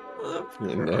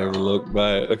and never looked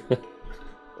back.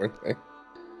 Poor thing.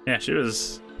 Yeah, she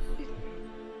was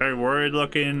very worried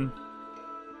looking.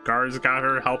 Guards got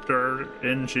her, helped her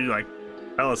in. She like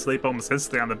fell asleep almost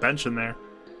instantly on the bench in there.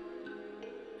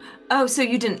 Oh, so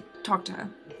you didn't talk to her?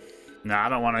 No, I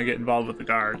don't want to get involved with the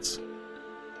guards.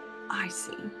 I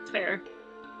see. Fair.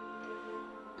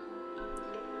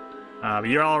 But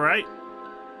you're all right.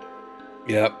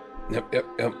 Yep.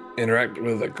 Interact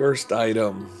with a cursed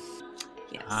item.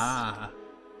 Yes.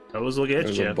 Those will get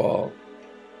There's you. a ball.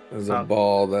 There's a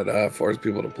ball that forced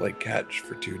people to play catch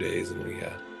for 2 days, and we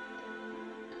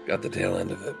got the tail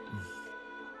end of it.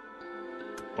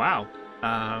 Wow.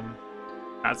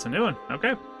 That's a new one.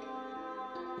 Okay.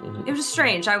 Mhm. It was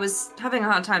strange. I was having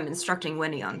a hard time instructing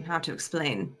Winnie on how to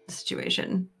explain the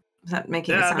situation. Was that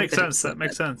making it Yeah, sound that makes a bit sense. That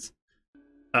makes sense.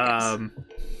 Yes.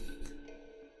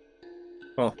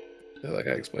 Well, I feel like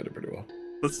I explained it pretty well.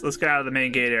 Let's get out of the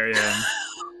main gate area and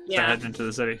Yeah. head into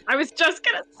the city. I was just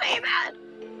gonna say that.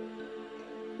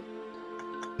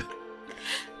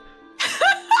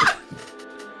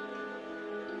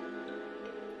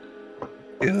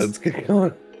 Yeah, let's get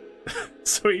going.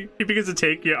 So he begins to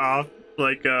take you off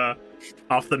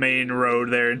off the main road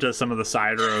there into some of the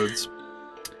side roads.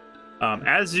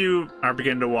 As you are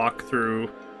beginning to walk through,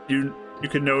 you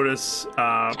can notice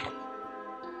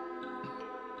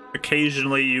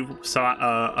occasionally you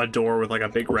saw a door with like a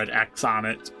big red X on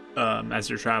it as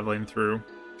you're traveling through.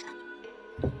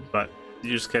 But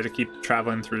you just got to keep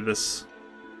traveling through these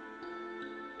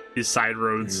side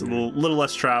roads, a little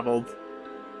less traveled,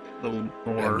 a little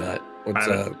more. I'm not.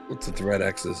 What's with the red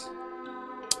X's?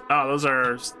 Oh, those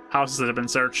are houses that have been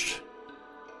searched.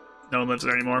 No one lives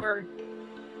there anymore.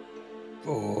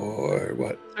 Or For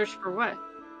what? search for what?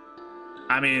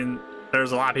 I mean,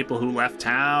 there's a lot of people who left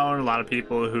town, a lot of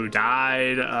people who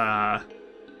died.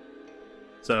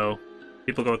 So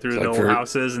people go through It's the like old for-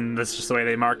 houses, and that's just the way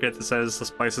they mark it that says this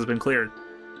place has been cleared.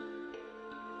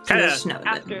 So Kind there's of no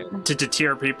After to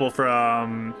deter people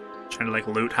from trying to like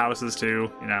loot houses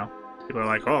too, you know. People are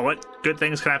like, oh, what good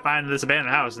things can I find in this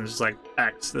abandoned house? And it's just like,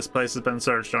 X, this place has been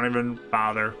searched, don't even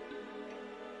bother.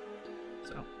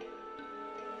 So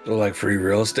like free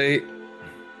real estate?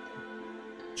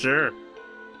 Sure.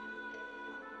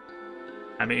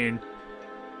 I mean,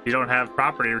 if you don't have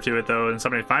property to it though, and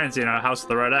somebody finds you in a house with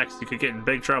the red X, you could get in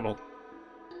big trouble.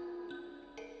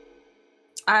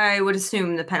 I would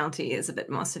assume the penalty is a bit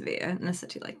more severe in a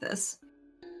city like this.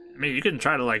 I mean, you can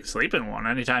try to like sleep in one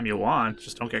anytime you want,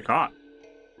 just don't get caught.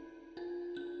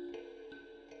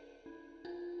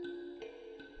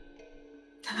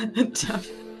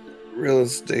 Real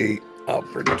estate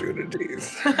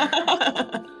opportunities.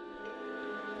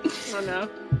 Oh no.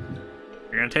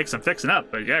 You're gonna take some fixing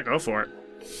up, but yeah, go for it.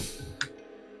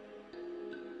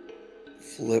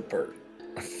 Flip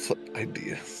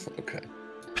ideas. Okay.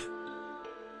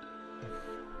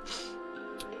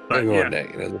 But Maybe yeah, one day,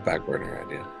 the back burner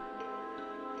idea.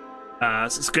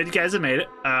 so it's good you guys have made it.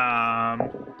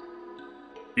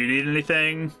 You need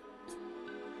anything?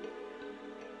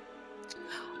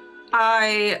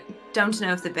 I don't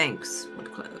know if the banks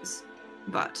would close,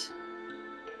 but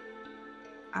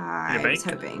I was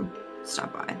hoping to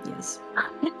stop by. Yes.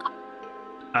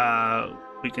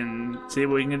 We can see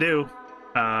what we can do.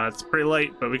 It's pretty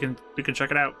late, but we can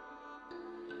check it out.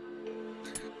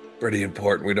 Pretty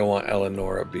important. We don't want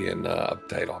Eleonora being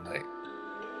uptight all night.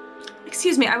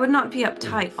 Excuse me, I would not be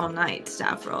uptight all night,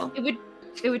 Stavro.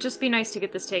 It would just be nice to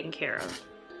get this taken care of.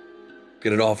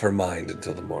 Get it off her mind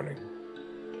until the morning.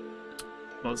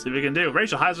 We'll see what we can do.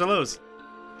 Rachel, highs or lows?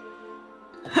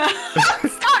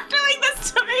 Stop doing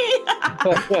this to me!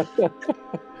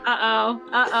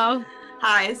 Uh-oh.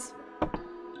 Highs.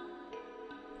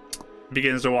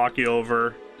 Begins to walk you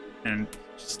over and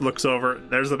just looks over.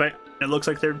 There's the bank. It looks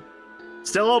like they're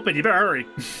still open. You better hurry.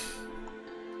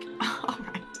 All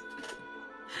right.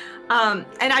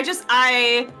 And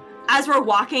as we're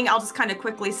walking, I'll just kind of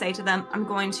quickly say to them, I'm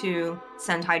going to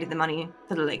send Heidi the money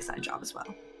for the lakeside job as well.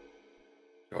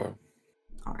 Sure.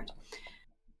 All right.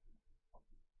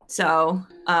 So,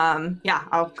 yeah,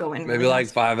 I'll go in. Maybe like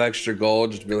 5 extra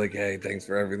gold, just to be like, hey, thanks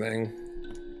for everything.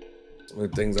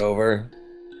 Smooth things over.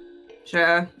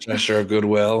 Sure. Gesture of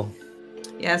goodwill.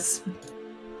 Yes.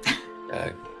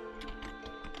 Okay.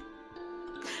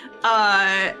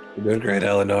 You're doing great,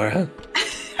 Eleonora.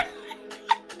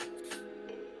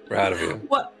 Proud of you.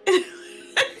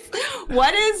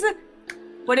 What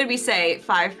did we say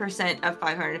 5% of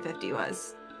 550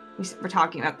 was? We're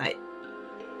talking about that.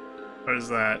 What is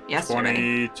that?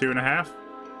 Yesterday. 22 and a half?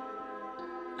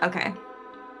 Okay.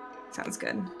 Sounds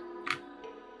good.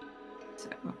 So.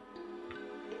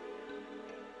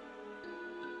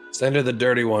 Send her the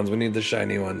dirty ones. We need the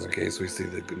shiny ones in case we see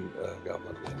the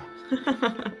goblin again.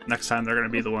 Next time they're going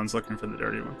to be the ones looking for the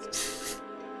dirty ones.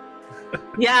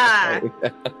 Yeah.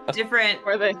 Different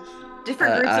Were they?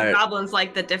 Different groups of goblins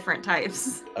like the different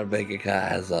types. Our bank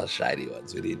account has all shiny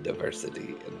ones. We need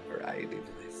diversity and variety,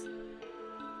 please.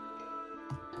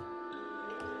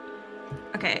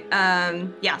 Okay.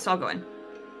 Yeah. So I'll go in.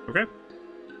 Okay.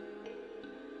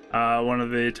 One of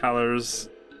the tellers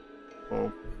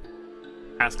will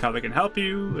ask how they can help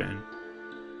you, and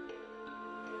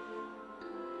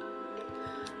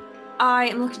I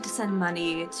am looking to send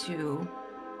money to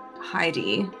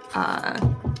Heidi.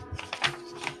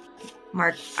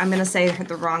 Mark, I'm gonna say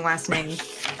the wrong last name.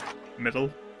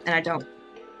 Middle? And I don't.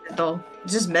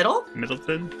 Just Middle?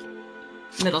 Middleton?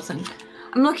 Middleton.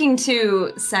 I'm looking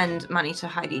to send money to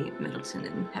Heidi Middleton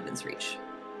in Heaven's Reach.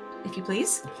 If you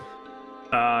please.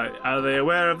 Are they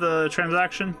aware of the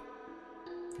transaction?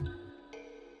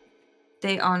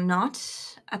 They are not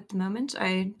at the moment.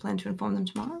 I plan to inform them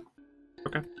tomorrow.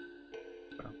 Okay.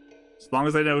 Well, as long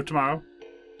as they know tomorrow.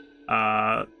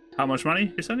 How much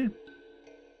money you're sending?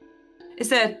 Is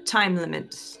there a time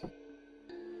limit? It's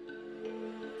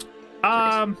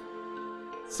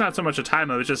not so much a time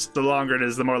limit, just the longer it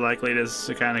is, the more likely it is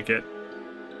to kind of get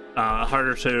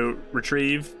harder to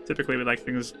retrieve. Typically, we like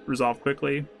things resolved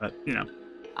quickly, but you know.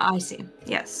 I see.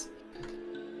 Yes.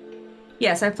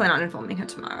 Yes, I plan on informing her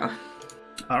tomorrow.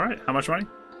 All right. How much money?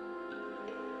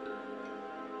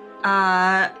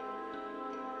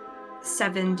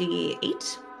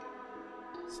 78.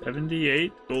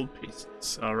 78 gold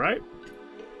pieces. All right.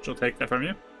 She'll take that from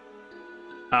you.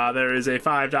 There is a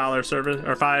 $5 service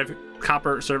or 5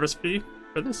 copper service fee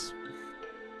for this.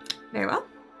 Very well.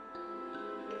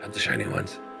 Have the shiny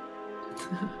ones.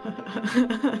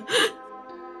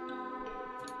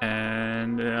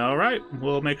 And all right,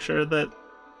 we'll make sure that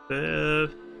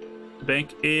the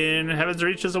bank in Heaven's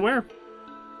Reach is aware.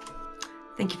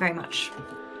 Thank you very much.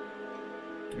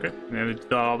 Okay, and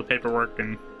it's all the paperwork,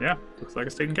 and yeah, looks like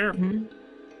it's taken care of. Mm-hmm.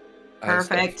 Perfect.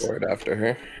 Perfect. For it after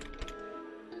her.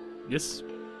 Yes.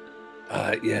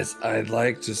 Yes, I'd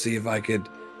like to see if I could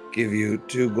give you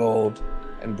 2 gold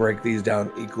and break these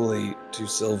down equally to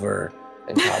silver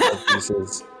and copper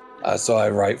pieces, so I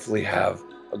rightfully have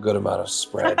a good amount of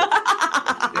spread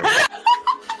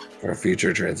for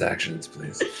future transactions,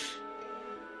 please.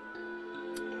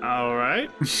 All right.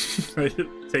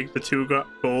 Take the 2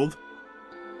 gold.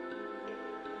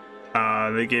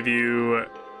 They give you,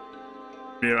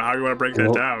 how you want to break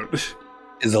that down?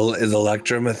 Is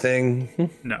Electrum a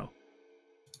thing? No.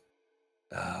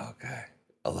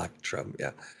 Electrum,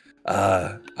 yeah.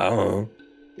 I don't know.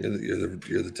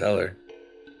 You're the teller.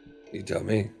 You tell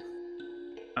me.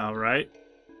 All right.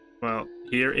 Well,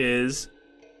 here is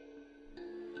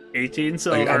 18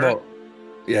 silver. Like, how about,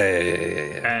 yeah.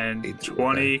 And 18,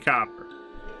 20 copper.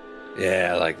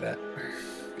 Yeah, I like that.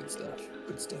 Good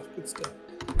stuff.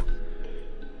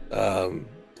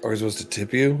 Are we supposed to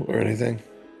tip you or anything?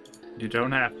 You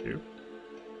don't have to.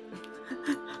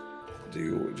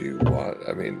 Do you want?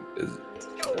 I mean, is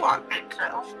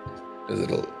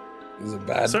it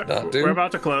bad Sir, not to? we're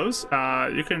about to close.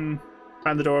 You can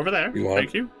find the door over there.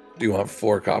 Thank you. Do you want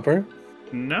 4 copper?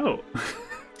 No.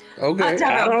 Okay.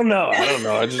 I don't know.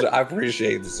 I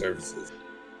appreciate the services.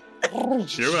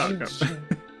 You're welcome.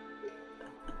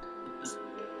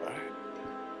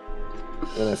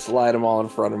 Then I slide them all in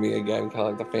front of me again, kind of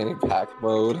like the fanny pack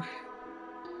mode.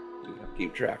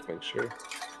 Keep track, make sure.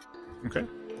 Okay.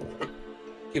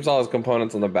 Keeps all his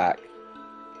components on the back.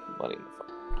 Money in the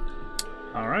front.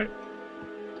 All right.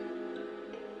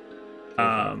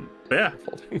 But yeah.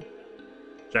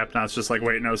 Japnot's just like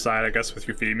waiting outside, I guess, with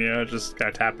Euphemia, just kind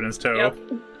of tapping his toe. Yep.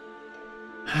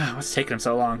 What's taking him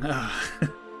so long? I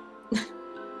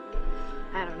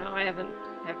don't know. I haven't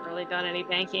really done any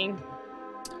banking.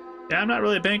 Yeah, I'm not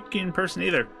really a banking person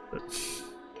either. But...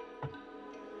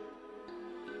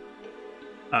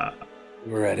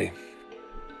 We're ready.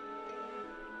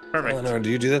 Perfect. Eleanor, do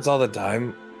you do this all the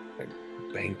time? Like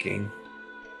banking?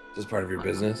 Is this part of your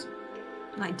business?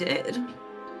 I did.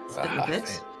 Spend a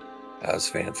bit. That was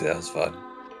fancy. That was fun.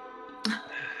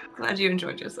 Glad you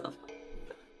enjoyed yourself. I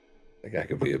think I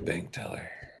could be a bank teller.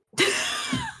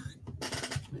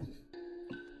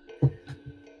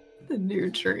 The new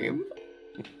dream.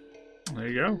 There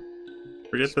you go.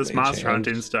 Forget Just this mage monster hand.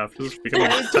 hunting stuff. Just become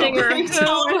a Singer.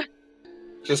 teller.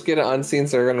 Just get an unseen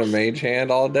servant and a mage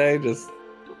hand all day. Just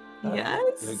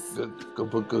Yes. go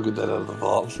get that out of the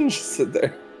vault. Just sit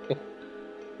there.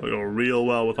 It'll go real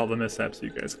well with all the mishaps you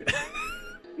guys get.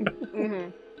 Mm-hmm.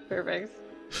 Perfect.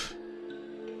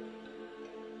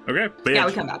 Okay, but Yeah,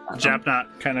 we come back.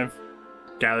 Japnot kind of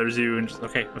gathers you and just,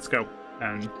 okay, let's go.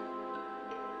 And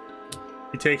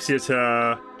he takes you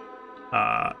to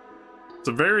it's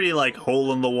a very like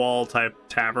hole in the wall type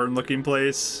tavern looking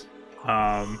place.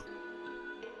 And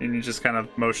he just kind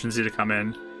of motions you to come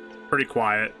in. Pretty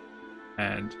quiet.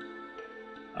 And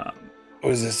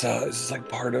Is this like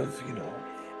part of,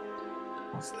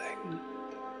 what's the thing?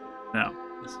 no,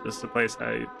 it's just a place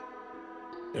I'm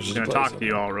It's just gonna a place, talk to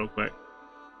you all real quick.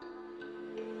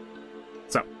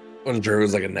 So I'm sure it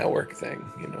was like a network thing,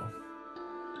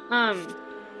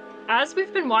 As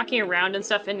we've been walking around and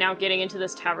stuff and now getting into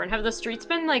this tavern, have the streets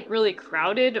been like really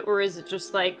crowded, or is it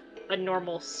just like a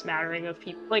normal smattering of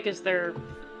people? Like, is there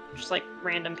just like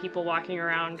random people walking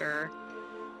around, or?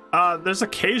 there's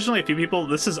occasionally a few people.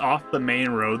 This is off the main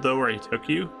road though, where he took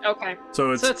you. Okay.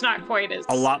 So it's not quite as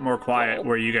a lot more quiet full.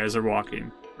 where you guys are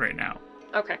walking right now.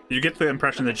 Okay. You get the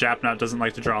impression that Japnot doesn't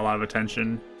like to draw a lot of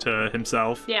attention to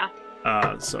himself. Yeah.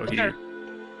 So he Sure.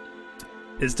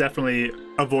 is definitely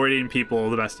avoiding people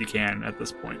the best he can at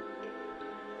this point.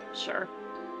 Sure.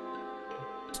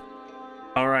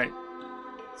 All right.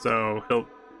 So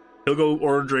he'll go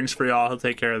order drinks for y'all. He'll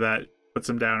take care of that. Puts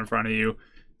them down in front of you.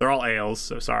 They're all ales,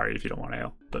 so sorry if you don't want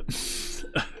ale. But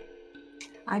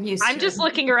I'm just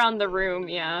looking around the room,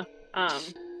 yeah. To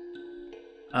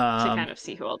um, kind of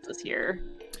see who else is here.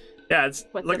 yeah, it's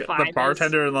what like the the vibe is.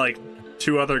 bartender and like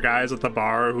 2 other guys at the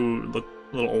bar who look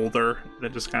a little older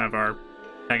that just kind of are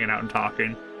hanging out and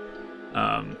talking.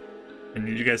 And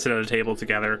you guys sit at a table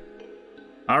together.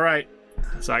 All right,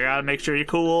 so I gotta make sure you're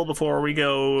cool before we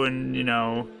go and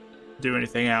do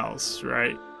anything else,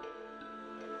 right?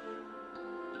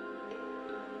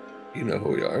 You know who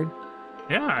we are.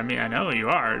 Yeah, I mean I know you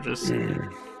are. Just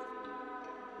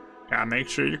gotta make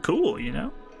sure you're cool.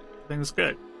 Everything's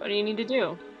good. What do you need to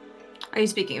do? Are you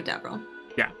speaking of Deborah?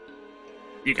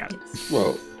 You got it.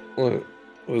 Well, what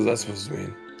was that supposed to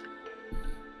mean?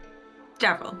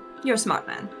 Deborah, you're a smart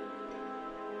man.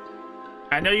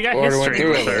 I know you got Already went history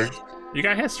through with it. her. You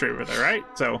got history with her, right?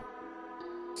 So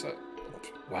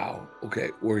Wow.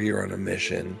 Okay, we're here on a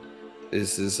mission.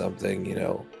 This is something,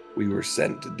 we were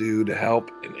sent to do to help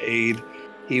and aid.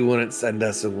 He wouldn't send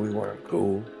us if we weren't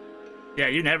cool. yeah,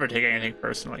 you never take anything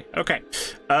personally. Okay.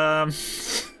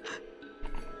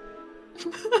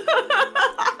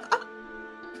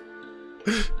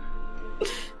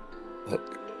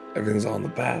 Look, everything's all in the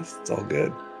past. It's all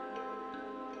good.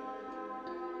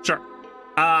 Sure.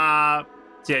 Yeah,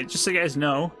 just so you guys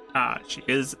know, she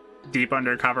is deep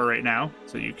undercover right now,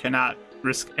 so you cannot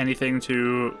risk anything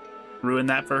to ruin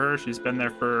that for her. She's been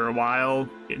there for a while,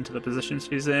 getting to the position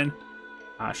she's in.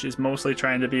 She's mostly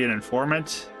trying to be an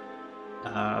informant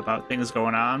about things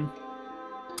going on.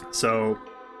 So,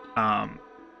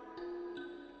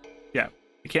 yeah,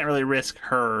 we can't really risk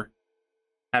her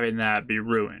having that be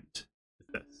ruined with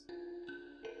this.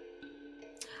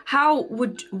 How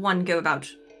would one go about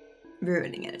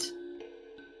ruining it?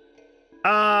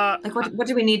 Like, what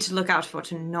do we need to look out for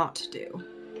to not do?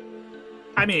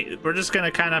 I mean, we're just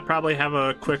gonna kind of probably have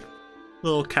a quick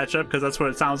little catch up because that's what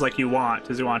it sounds like you want.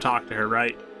 Is you want to talk to her,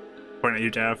 right? Point at you,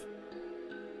 Jeff.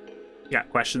 You got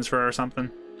questions for her or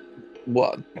something?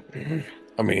 What?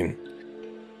 I mean,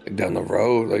 like down the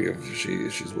road, like if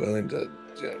she's willing to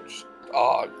just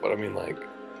talk, but I mean, like,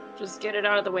 Just get it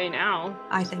out of the way now.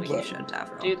 I think We you should,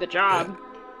 Avril. do the job.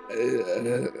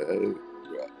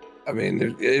 I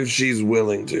mean, if she's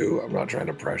willing to, I'm not trying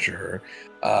to pressure her.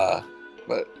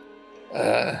 But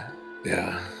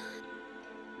yeah.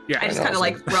 Yeah, I just know, kind of so-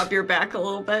 like rub your back a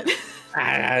little bit.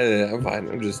 I'm fine.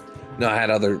 I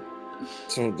had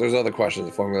there's other questions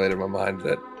that formulated in my mind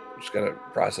that I'm just kind of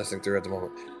processing through at the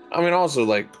moment. I mean, also,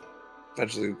 like,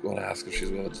 eventually want to ask if she's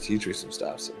willing to teach me some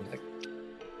stuff. Something like,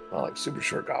 not like super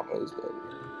short combos, but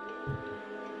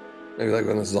maybe like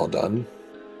when this is all done.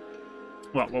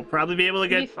 Well, we'll probably be able to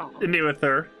get Default. to meet with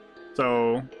her,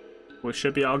 so we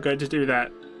should be all good to do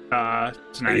that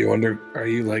tonight. Are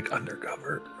you like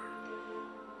undercover?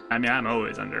 I mean, I'm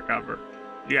always undercover.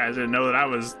 You guys didn't know that I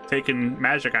was taking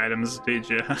magic items, did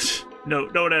you? No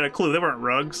one had a clue. They weren't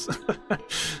rugs.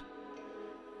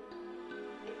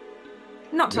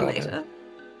 Not till Yeah. later.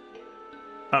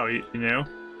 Oh, you knew?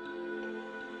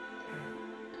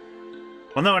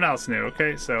 Well, no one else knew,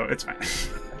 okay? So it's fine.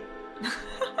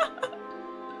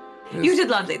 You did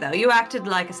lovely, though. You acted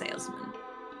like a salesman.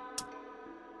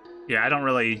 Yeah, I don't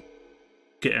really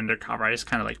get undercover. I just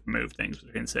kind of like move things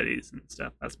between cities and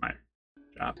stuff. That's my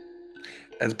job.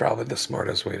 That's probably the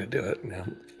smartest way to do it. Yeah.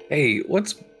 Hey,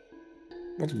 what's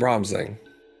Brahms thing?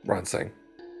 Bronze thing?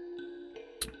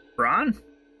 Braun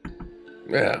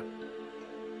Yeah.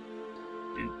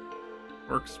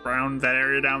 works around that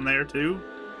area down there too.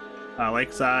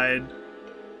 Lakeside.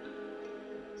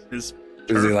 Is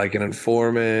he like an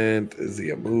informant? Is he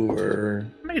a mover?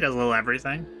 I mean, he does a little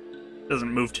everything.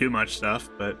 Doesn't move too much stuff,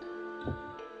 but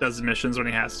does missions when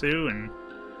he has to, and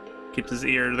keeps his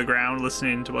ear to the ground,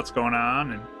 listening to what's going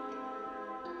on, and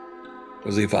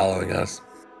Was he following us?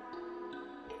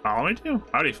 follow me too.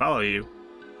 How do he follow you?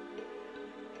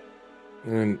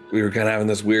 And we were kind of having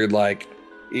this weird, like,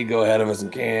 he'd go ahead of us in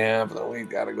camp, and then we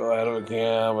got to go ahead of a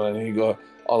camp, and then he'd go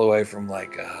all the way from,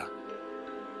 like,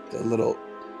 the little,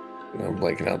 I'm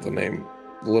blanking out the name,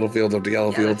 the little fields up to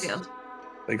yellow fields. Field.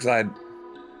 Lakeside.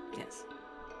 Yes.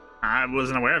 I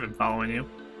wasn't aware of him following you.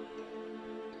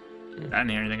 I didn't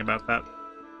hear anything about that.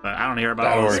 But I don't hear about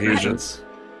all Or his he was missions.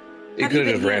 He Have you could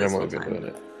have been just here this randomly whole been time? doing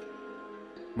it.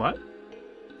 What?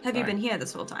 Have you Sorry. been here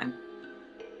this whole time?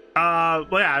 Well,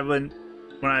 yeah, when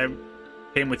I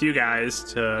came with you guys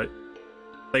to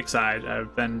Lakeside,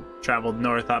 I've then traveled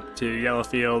north up to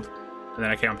Yellowfield, and then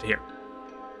I came up to here.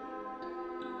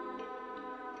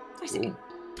 I see. Cool.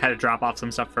 Had to drop off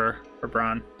some stuff for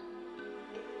Braun.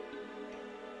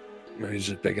 Maybe he's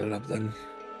just picking it up then.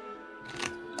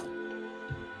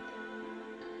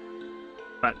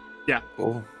 But yeah,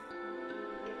 Cool.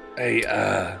 Hey,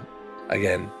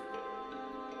 again,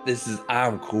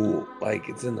 I'm cool. Like,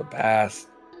 it's in the past,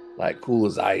 like, cool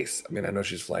as ice. I mean, I know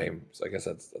she's flame, so I guess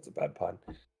that's a bad pun.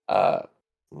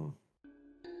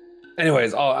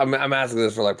 Anyways, I'm asking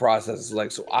this for, like, processes,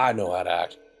 like, so I know how to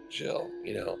act chill,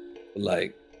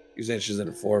 like, you saying she's an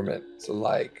informant, so,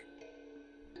 like,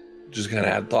 just kind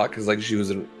of had thought, because, like, she was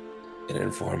an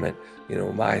informant,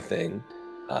 my thing,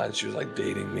 and she was, like,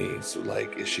 dating me, so,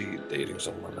 like, is she dating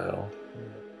someone now?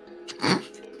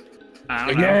 I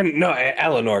don't know. Again, no,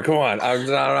 Eleanor, come on. I'm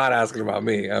not asking about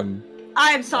me. I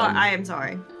am sorry. I am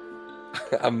sorry.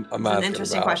 I'm It's an asking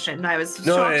interesting about. question. I was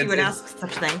No, shocked you it's- would it's- ask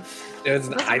such a thing. It's,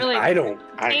 Doesn't I, really I don't.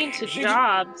 Pertain to she-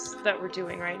 jobs that we're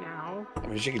doing right now. I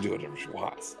mean, she can do whatever she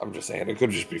wants. I'm just saying it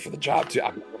could just be for the job too.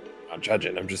 I'm not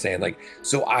judging. I'm just saying, like,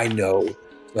 so I know,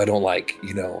 so I don't, like,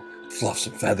 fluff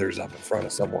some feathers up in front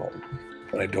of someone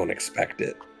when I don't expect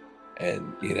it,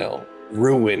 and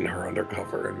ruin her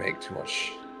undercover and make too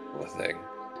much of a thing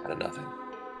out of nothing.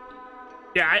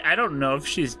 Yeah, I don't know if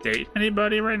she's dating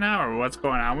anybody right now or what's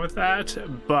going on with that,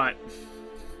 but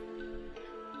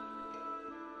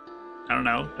I don't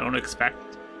know. Don't expect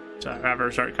to have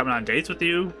her start coming on dates with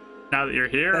you now that you're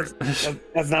here.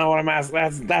 That's not what I'm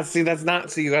asking. That's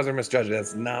not. See, you guys are misjudging.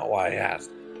 That's not why I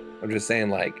asked. I'm just saying,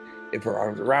 like, if her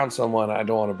arms around someone, I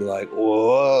don't want to be like,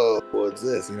 whoa, what's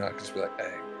this? I can just be like,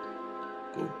 hey,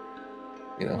 cool.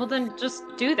 you know. Well, then just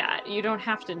do that. You don't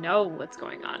have to know what's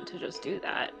going on to just do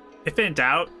that. If in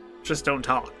doubt, just don't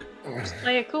talk. Just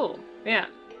play it cool. Yeah.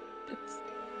 It's...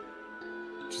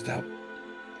 Just that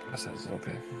process,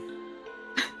 okay.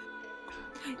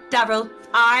 Davril,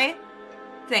 I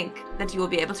think that you will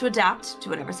be able to adapt to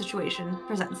whatever situation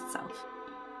presents itself.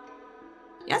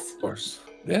 Yes? Of course.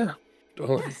 Yeah.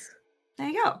 Totally. Yes. There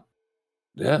you go.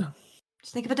 Yeah.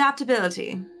 Just think of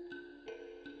adaptability.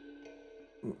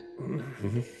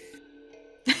 Mm-hmm.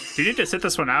 Do you need to sit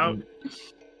this one out?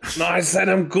 No, I said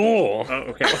I'm cool. Oh,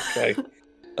 okay. Okay. I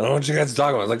don't know what you guys are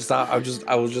talking about. Like, stop.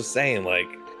 I was just saying, like,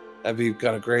 that'd be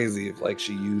kind of crazy if, like,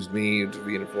 she used me to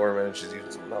be an informant and she's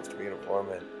using someone else to be an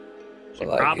informant. She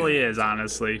probably is,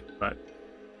 honestly, but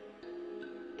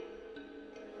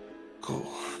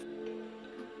cool.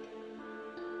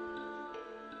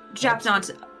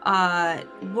 Japnot,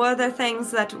 were there things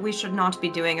that we should not be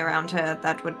doing around her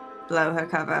that would blow her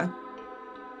cover?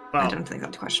 well, I don't think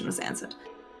that question was answered.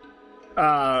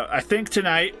 I think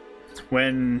tonight,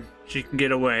 when she can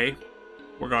get away,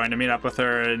 we're going to meet up with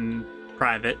her in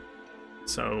private.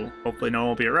 So hopefully no one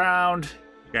will be around.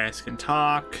 You guys can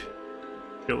talk,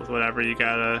 deal with whatever you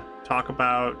gotta talk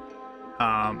about.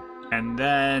 And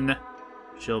then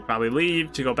she'll probably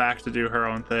leave to go back to do her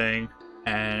own thing.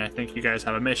 And I think you guys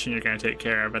have a mission you're gonna take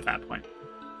care of at that point.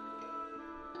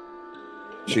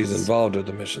 She's involved with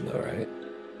the mission, though, right?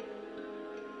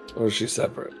 Or is she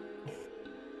separate?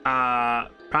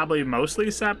 Probably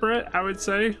mostly separate, I would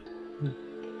say.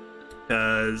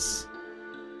 Because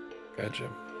Gotcha.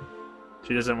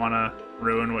 she doesn't want to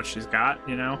ruin what she's got,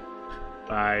 you know?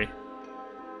 By...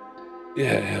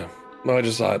 Yeah. No, I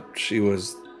just thought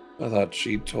I thought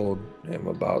she told him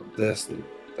about this, and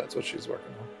that's what she's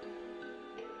working on.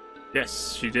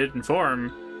 Yes, she did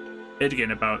inform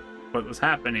Idgan about what was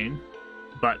happening,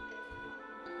 but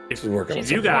if She's working on you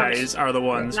something guys are the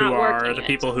ones Not who are working the it.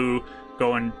 people who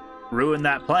go and ruin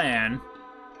that plan,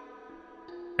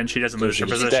 and she doesn't So lose her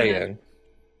she's position. staying.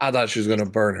 I thought she was going to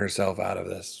burn herself out of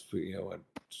this. You know what?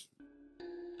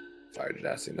 Fire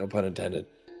Jadassy, no pun intended.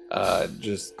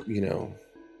 Just, you know,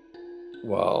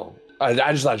 well, I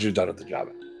just thought she was done with the job.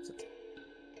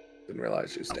 Didn't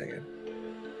realize she was staying in.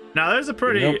 Now, there's a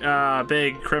pretty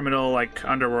big criminal like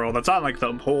underworld that's on like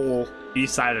the whole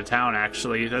east side of town.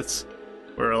 Actually, that's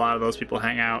where a lot of those people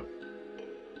hang out.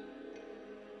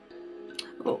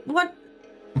 What?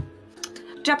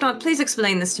 Japnot, please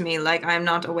explain this to me. Like, I'm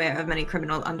not aware of many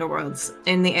criminal underworlds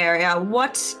in the area.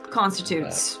 What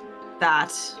constitutes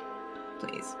that,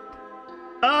 please?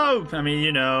 Oh, I mean,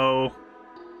 you know,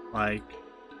 like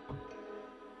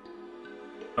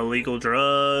illegal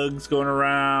drugs going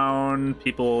around,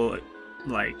 people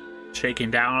like shaking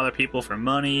down other people for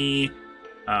money.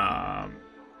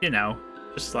 You know,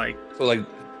 just like So, like,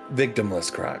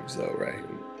 victimless crimes, though, right?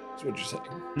 That's what you're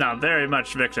saying. no, very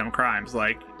much victim crimes,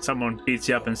 like someone beats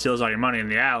you up and steals all your money in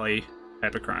the alley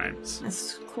type of crimes.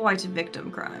 It's quite a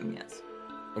victim crime, yes.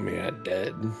 I mean, I had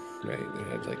dead, right? They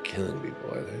had, like, killing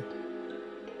people, I think.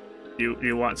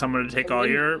 You want someone to take all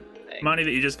your money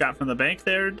that you just got from the bank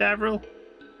there, Davril?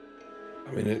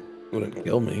 I mean, it wouldn't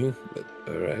kill me, but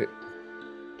all right.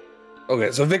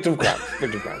 Okay, so victim crime.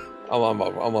 Victim crime. I'm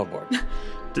on board.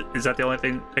 Is that the only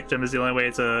thing? Victim is the only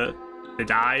way to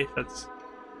die? That's...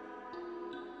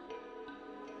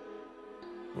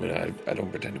 I mean, I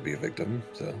don't pretend to be a victim,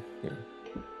 so. Yeah.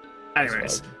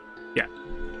 Anyways, yeah.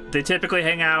 They typically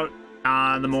hang out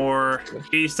on the more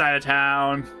east side of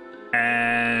town,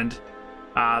 and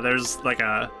there's like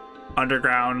a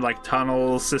underground like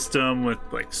tunnel system with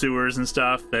like sewers and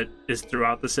stuff that is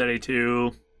throughout the city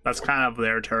too. That's kind of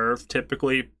their turf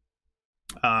typically.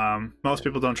 Most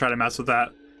people don't try to mess with that.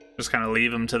 Just kind of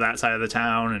leave them to that side of the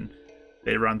town, and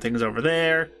they run things over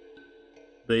there.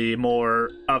 The more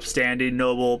upstanding,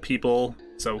 noble people,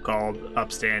 so-called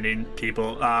upstanding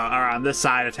people, are on this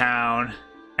side of town,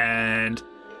 and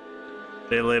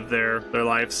they live their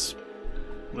lives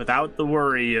without the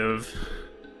worry of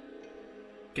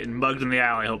getting mugged in the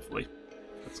alley, hopefully.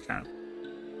 That's kind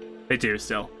of... They do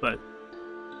still, but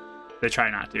they try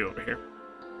not to over here.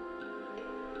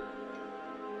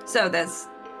 So there's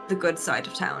the good side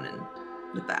of town and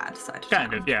the bad side of town.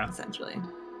 Kind of, yeah. Essentially.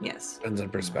 Yes. Depends on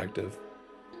perspective.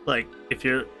 Like, if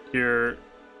you're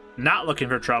not looking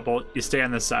for trouble, you stay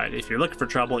on this side. If you're looking for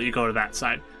trouble, you go to that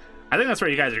side. I think that's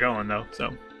where you guys are going, though,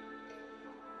 so...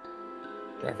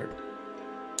 Perfect.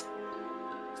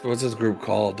 So what's this group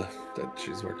called that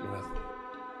she's working with?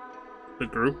 The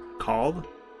group called?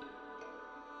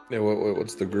 Yeah,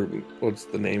 what's the group? What's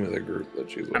the name of the group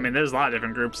that she's with? I mean, there's a lot of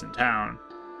different groups in town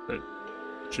that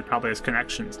she probably has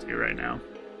connections to right now.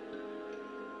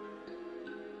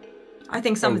 I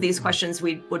think some of these questions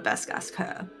we would best ask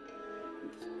her.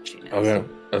 She knows. Okay,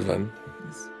 that's fine.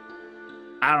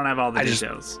 I don't have all the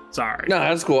details. Sorry. No,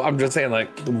 that's cool. I'm just saying,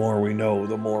 like, the more we know,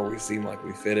 the more we seem like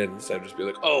we fit in, instead of just be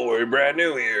like, oh, we're brand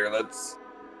new here. Let's,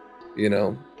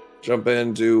 jump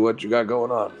into what you got going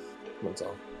on. That's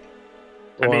all.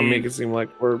 I want to make it seem like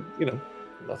we're,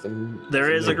 nothing.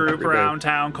 There is a group around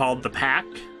town called the Pack.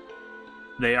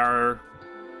 They are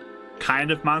kind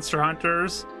of monster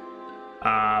hunters,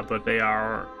 but they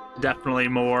are definitely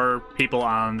more people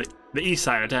on the east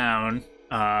side of town,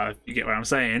 if you get what I'm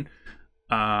saying.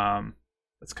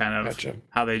 That's kind of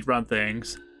how they run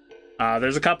things.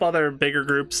 There's a couple other bigger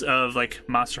groups of like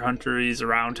monster hunteries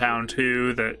around town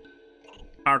too that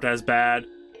aren't as bad.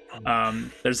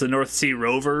 There's the North Sea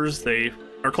Rovers. They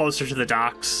are closer to the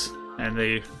docks, and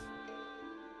they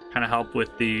kind of help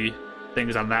with the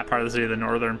things on that part of the city, the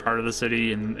northern part of the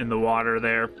city, and in the water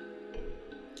there.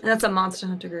 And that's a monster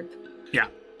hunter group. Yeah.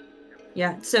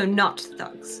 Yeah, so not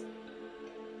thugs.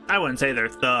 I wouldn't say they're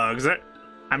thugs.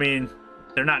 I mean,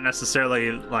 they're not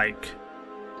necessarily like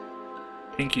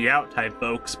pinky out type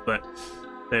folks, but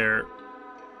they're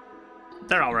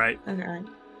all right. Okay.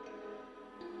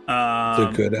 It's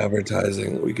a good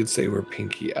advertising. We could say we're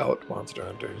pinky out monster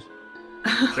hunters.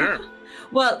 Sure.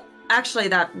 Well, actually,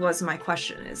 that was my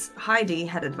question. Is Heidi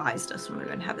had advised us when we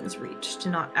were in Heaven's Reach to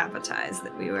not advertise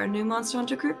that we were a new monster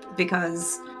hunter group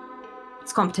because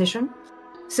it's competition.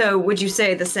 So, would you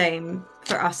say the same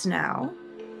for us now?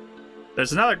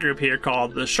 There's another group here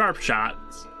called the Sharp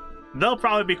Shots. They'll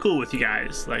probably be cool with you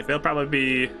guys. Like, they'll probably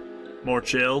be more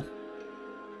chill.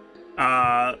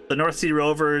 The North Sea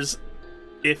Rovers,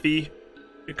 iffy.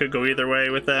 It could go either way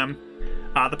with them.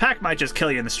 The Pack might just kill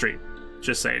you in the street.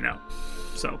 Just so you know.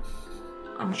 So.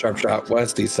 Sharp Shot,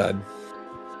 west, east side.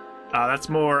 That's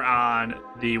more on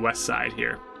the west side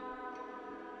here.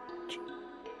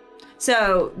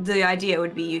 So the idea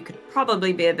would be you could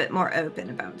probably be a bit more open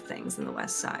about things in the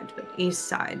west side, but east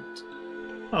side.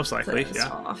 Most likely, closed yeah.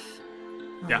 Off.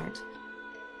 Yeah.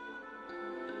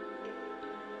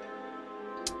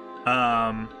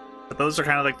 Right. But those are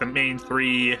kind of like the main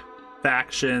three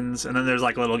factions, and then there's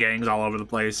like little gangs all over the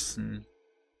place, and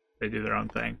they do their own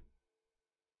thing.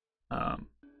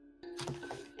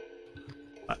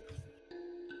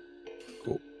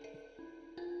 Cool.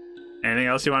 Anything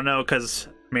else you want to know? Because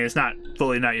I mean, it's not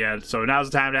fully nut yet, so now's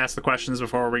the time to ask the questions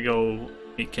before we go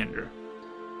meet Kendra.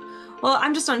 Well,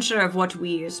 I'm just unsure of what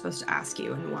we are supposed to ask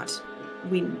you and what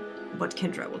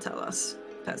Kendra will tell us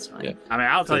personally. Yeah. I mean,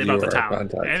 I'll tell you about the town.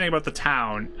 Contact. Anything about the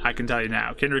town, I can tell you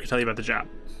now. Kendra can tell you about the job.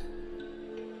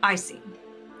 I see.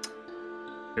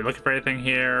 If you're looking for anything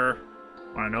here,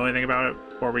 want to know anything about it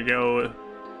before we go?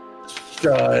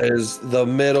 Does the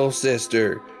middle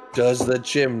sister, does the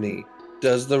chimney,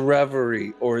 does the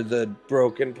reverie, or the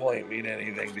broken point mean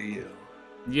anything to you?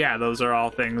 Yeah, those are all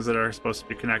things that are supposed to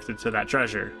be connected to that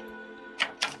treasure.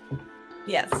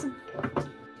 Yes.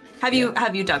 Have you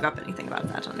dug up anything about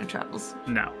that on your travels?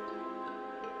 No.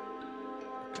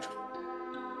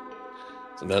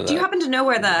 So none of Do you that. happen to know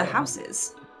where the house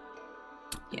is?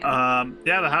 Yeah,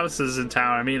 the house is in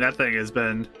town. I mean, that thing has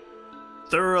been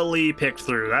thoroughly picked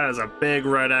through. That is a big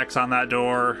red X on that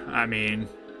door. I mean,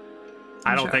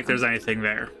 I don't think there's anything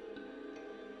there.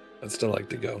 I'd still like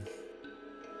to go.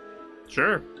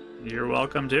 Sure. You're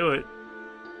welcome to it.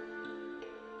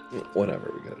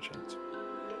 Whenever we get a chance.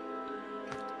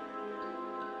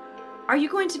 Are you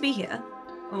going to be here,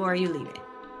 or are you leaving?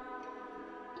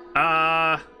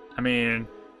 I mean,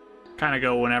 kind of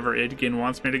go whenever Idkin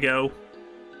wants me to go.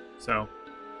 So,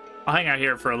 I'll hang out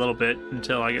here for a little bit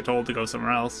until I get told to go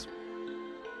somewhere else.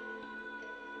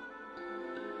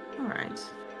 All right.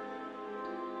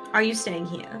 Are you staying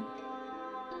here?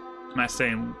 Am I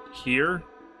staying here?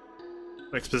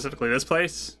 Like, specifically this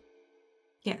place?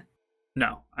 Yeah.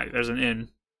 No, there's an inn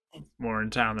more in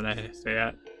town than I stay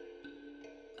at.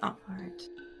 Oh, all right.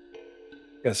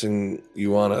 Guessing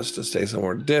you want us to stay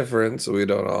somewhere different so we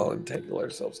don't all entangle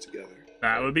ourselves together.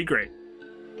 That would be great.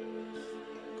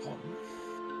 Cool.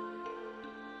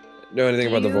 Know anything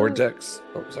about the vortex?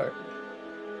 Oh, sorry.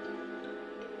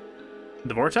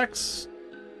 The Vortex?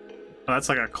 Oh, that's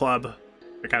like a club.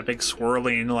 Like a big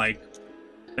swirling, like,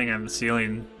 thing on the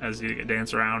ceiling as you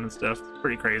dance around and stuff. It's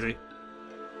pretty crazy.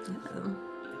 Uh-oh.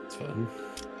 It's fun.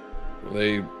 Are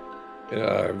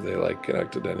they like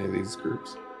connected to any of these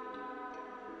groups?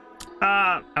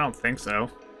 I don't think so.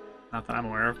 Not that I'm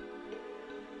aware of.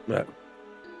 No.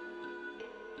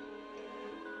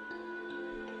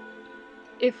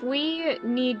 If we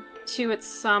need to at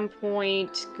some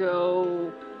point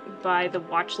go by the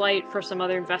Watchlight for some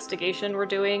other investigation we're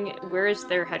doing, where is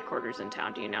their headquarters in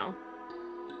town, do you know?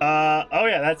 Oh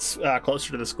yeah, that's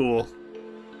closer to the school.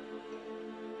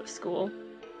 The school.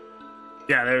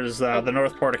 Yeah, there's the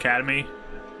Northport Academy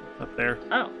up there.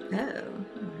 Oh. Oh.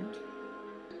 Alright.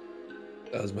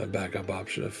 That was my backup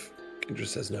option if Kendra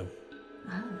says no.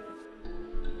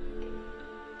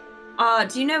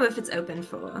 Do you know if it's open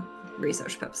for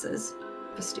research purposes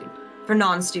for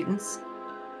non-students?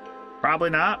 Probably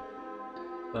not,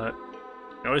 but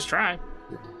you always try.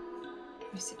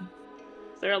 I see.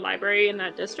 Is there a library in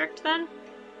that district then?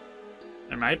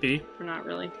 There might be. Or not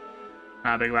really?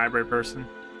 Not a big library person.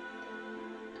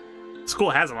 School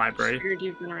has a library. Figured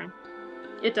you've been around.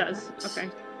 It does. Right. Okay.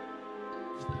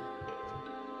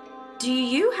 Do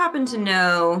you happen to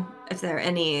know if there are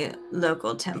any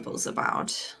local temples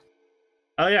about?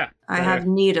 Oh yeah. I have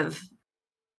need of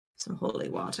some holy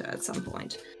water at some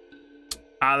point.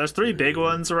 There's 3 big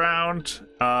ones around.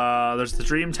 There's the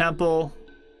Dream Temple,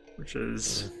 which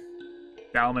is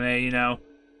Dalmanet, you know.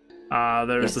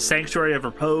 There's the Sanctuary of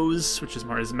Repose, which is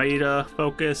more Ismaida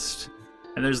focused.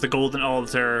 And there's the Golden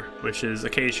Altar, which is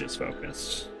Acacia's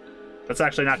focused. That's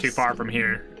actually not too far from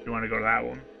here, if you want to go to that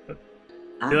one. But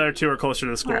the other 2 are closer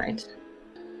to the school. Alright.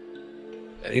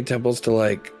 Any temples to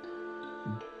like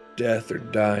death or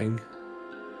dying?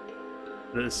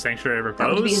 The Sanctuary of Repose?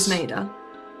 That would be Ismaida.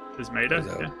 Ismaida? Is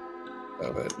that- Yeah.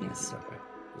 Oh, but Yes. okay.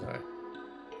 Sorry.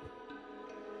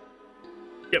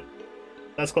 Yep.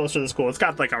 That's close to the school. It's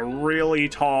got like a really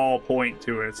tall point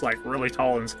to it. It's like really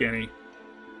tall and skinny.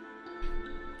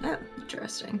 Oh,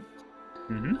 interesting.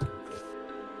 Mm-hmm.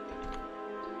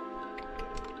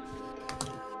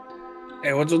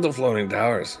 Hey, what's with the floating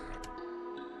towers?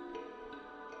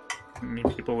 I mean,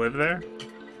 people live there.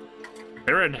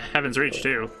 They were in Heaven's Reach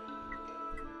too.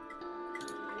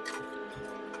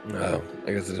 No,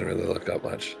 I guess I didn't really look up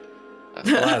much. A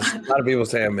lot of people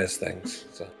say I miss things.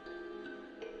 So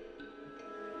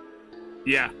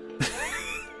Yeah.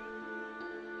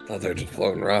 thought they're just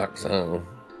floating rocks. I don't know.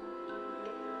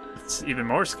 It's even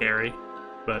more scary.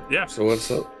 But yeah. So what's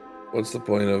the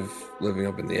point of living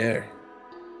up in the air?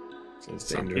 Sounds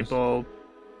Some dangerous. people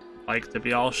like to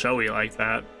be all showy like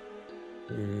that.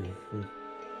 Mhm.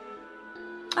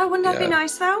 Oh, wouldn't that be Yeah.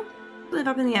 nice though? Live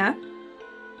up in the air.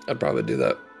 I'd probably do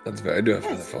that. That's very. I do have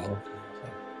Yes. feather fall.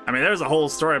 I mean, there's a whole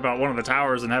story about one of the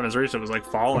towers in Heaven's Reach that was like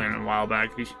falling a while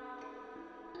back. I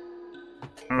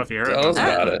don't know if you heard Tell us about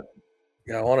that. about it.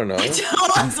 Yeah, I want to know.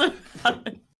 Tell us about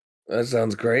it. That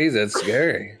sounds crazy. That's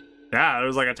scary. Yeah, there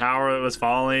was like a tower that was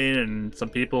falling, and some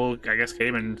people, I guess,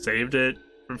 came and saved it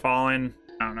from falling.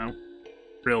 I don't know.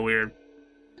 Real weird.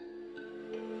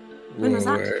 When was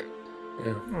that?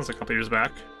 Yeah, It was a couple years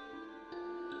back.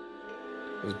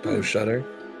 it was post shutter.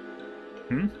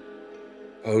 Hmm?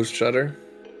 Post shutter.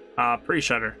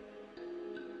 Pre-shutter.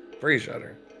 Pre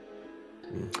shutter.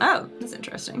 Oh, that's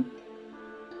interesting.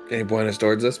 Can you point us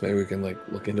towards this? Maybe we can like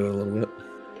look into it a little bit.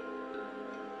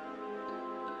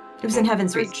 It was in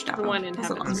Heaven's There's Reach. the Darryl. one in That's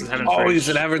a Heaven's long This is reach. Heaven's Oh, you Reach.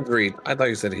 said Heaven's Reach. I thought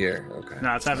you said here. Okay.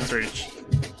 No, it's Heaven's Reach.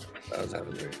 That was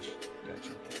Heaven's Reach. Gotcha.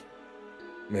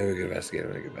 Maybe we could investigate it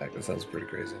when we get back. That sounds pretty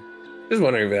crazy. Just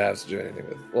wondering if it has to do anything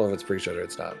with. Well, if it's pre-shutter,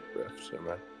 it's not rift. So never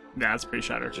mind. Yeah, it's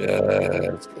pre-shutter.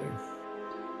 Just kidding.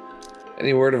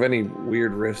 Any word of any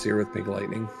weird rifts here with pink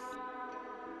lightning?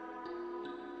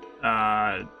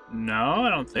 No, I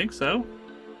don't think so.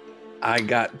 I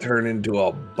got turned into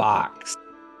a box.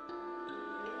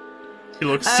 He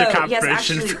looks Oh, to yes,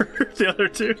 confirmation actually- for the other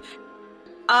 2.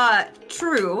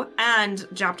 True. And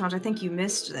Japnot, I think you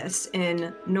missed this.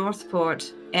 In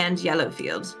Northport and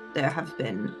Yellowfield, there have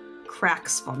been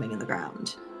cracks forming in the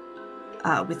ground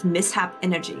with mishap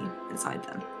energy inside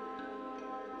them.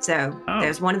 So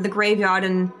there's one in the graveyard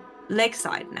in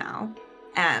Lakeside now,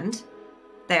 and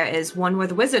there is one where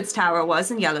the Wizard's Tower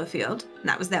was in Yellowfield, and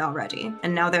that was there already.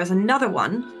 And now there's another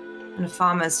one in a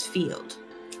farmer's field.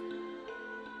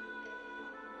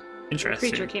 Interesting.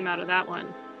 Creature came out of that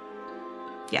one.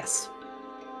 Yes.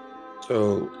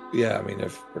 So yeah, I mean,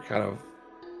 if we're kind of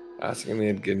asking me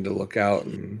and getting to look out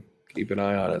and keep an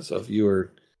eye on it. So if you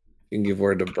can give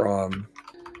word to Braun,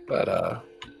 but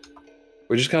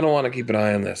we just kind of want to keep an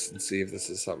eye on this and see if this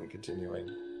is something continuing.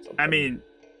 I mean,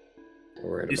 we're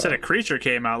worried you said a about. creature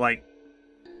came out. Like,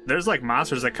 there's like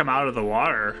monsters that come out of the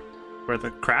water where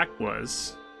the crack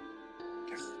was.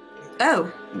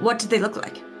 Oh, what did they look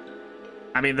like?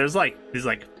 I mean, there's like these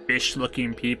like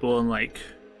fish-looking people, and like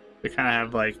they kind of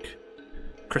have like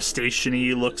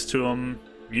crustacean-y looks to them.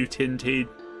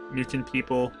 Mutant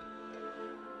people.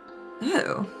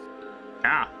 Oh.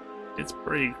 Yeah, it's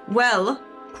pretty Well,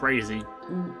 crazy.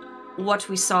 what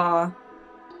we saw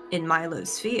in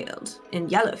Milo's field, in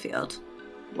Yellowfield,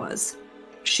 was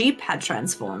sheep had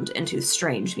transformed into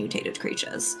strange mutated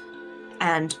creatures.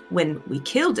 And when we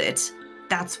killed it,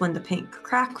 that's when the pink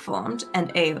crack formed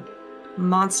and a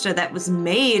monster that was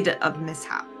made of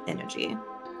mishap energy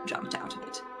jumped out of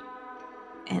it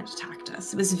and attacked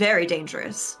us. It was very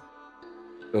dangerous.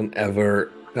 Don't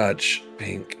ever touch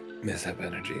pink mishap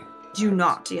energy. Do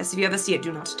not. Yes, if you ever see it,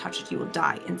 do not touch it. You will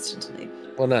die instantly.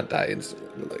 Well, not die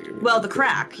instantly, but Well, the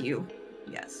crack,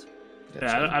 yes.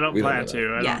 Yeah, I don't plan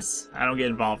to. Yes. I don't get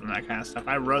involved in that kind of stuff.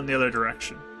 I run the other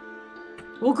direction.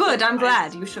 Well, good. I'm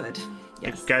glad. You should. If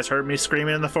Yes. you guys heard me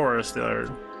screaming in the forest the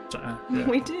other time. Yeah.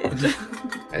 We did.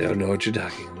 I don't know what you're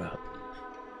talking about.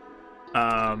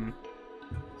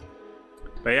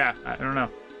 But yeah, I don't know.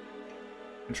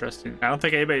 Interesting. I don't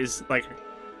think anybody's like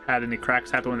had any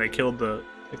cracks happen when they killed the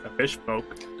fish folk.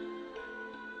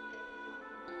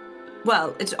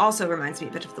 Well, it also reminds me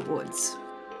a bit of the woods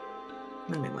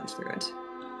when we went through it.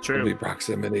 True. It'll be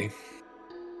proximity.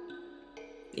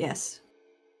 Yes.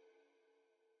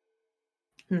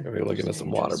 Maybe look into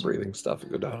some water breathing stuff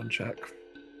and go down and check.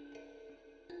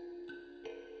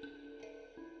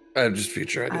 I have just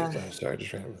future ideas. I'm sorry, I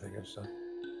just ran everything of stuff.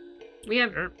 We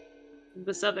have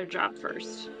this other job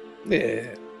first. Yeah.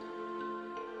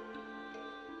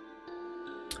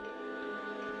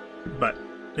 But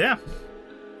yeah.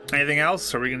 Anything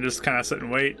else? Or we can just kind of sit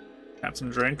and wait, have some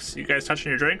drinks. You guys touching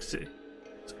your drinks?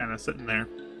 Just kind of sitting there.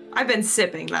 I've been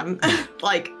sipping them,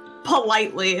 like,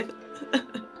 politely. I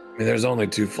mean, there's only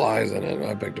 2 flies in it.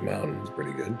 I picked them out and it was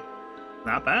pretty good.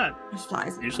 Not bad. There's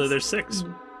flies in Usually this. there's 6.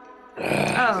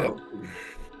 Oh.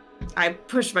 I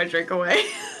pushed my drink away.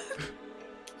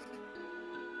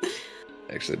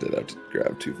 I actually did have to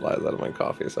grab 2 flies out of my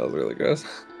coffee, so that was really gross.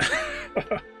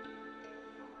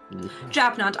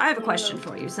 Japnut, I have a question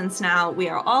for you, since now we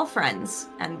are all friends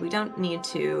and we don't need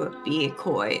to be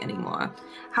coy anymore.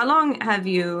 How long have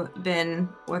you been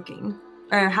working?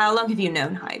 Or how long have you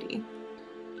known Heidi?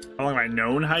 How long have I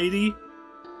known Heidi?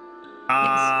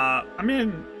 I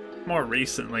mean, more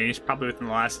recently, probably within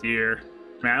the last year.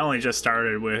 I mean, I only just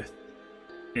started with,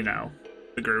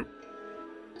 the group.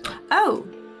 Oh,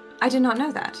 I did not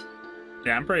know that.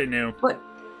 Yeah, I'm pretty new.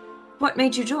 What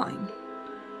made you join?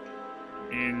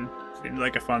 I mean, seemed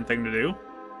like a fun thing to do.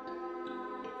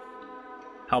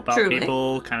 Help out Truly.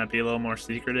 people, kind of be a little more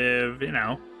secretive,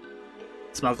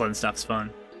 Smuggling stuff's fun.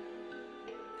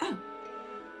 Oh,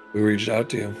 We reached out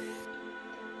to you.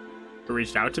 Who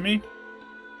reached out to me?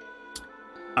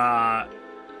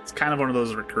 It's kind of one of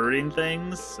those recruiting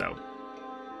things, so.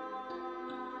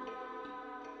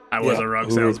 I was a rug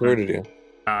Who salesman. recruited you?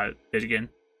 It again.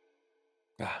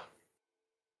 Ah,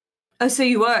 oh, so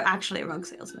you were actually a rug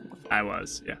salesman before. I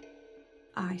was, yeah.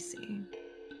 I see.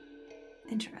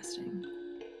 Interesting.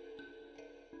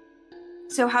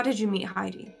 So how did you meet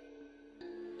Heidi?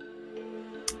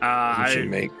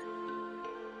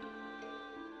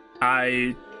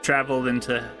 I traveled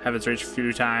into Heaven's Reach a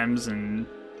few times, and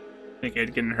I think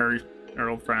I'd gotten her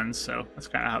old friends, so that's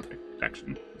kind of how the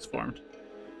connection was formed.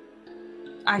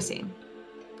 I see.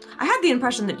 I had the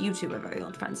impression that you two were very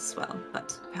old friends as well,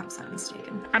 but perhaps I'm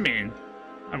mistaken. I mean,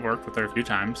 I've worked with her a few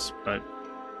times, but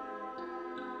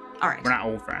All right. we're not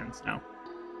old friends, no.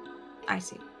 I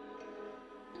see.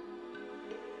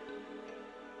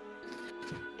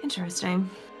 Interesting.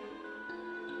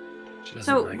 she doesn't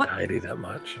So, like what- Heidi that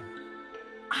much.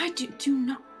 I do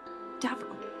not,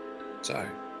 Davro. Sorry.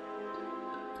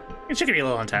 She can be a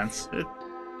little intense.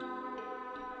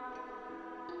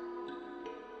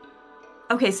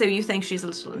 Okay, so you think she's a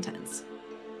little intense?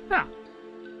 Yeah.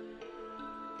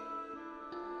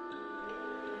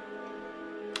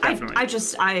 Definitely.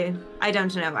 I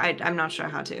don't know. I'm not sure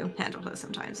how to handle her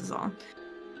sometimes is all.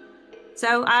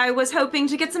 So I was hoping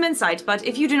to get some insight, but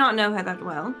if you do not know her that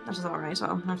well, that is all right.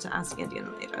 I'll have to ask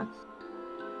Indian later.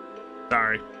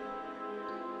 Sorry.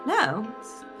 No,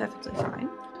 it's perfectly fine.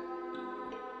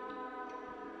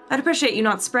 I'd appreciate you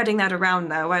not spreading that around,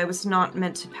 though. I was not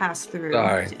meant to pass through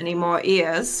Sorry. to any more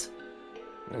ears.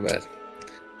 My bad.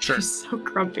 Sure. She's so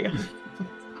grumpy. I'm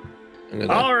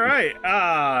gonna- All right.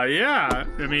 Yeah.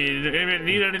 I mean, if you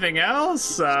need anything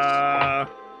else, you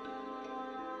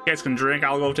guys can drink.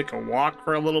 I'll go take a walk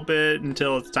for a little bit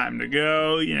until it's time to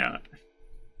go.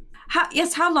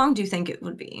 How long do you think it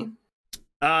would be?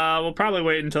 We'll probably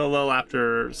wait until a little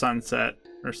after sunset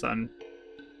or the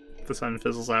sun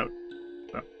fizzles out.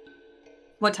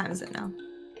 What time is it now?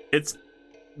 It's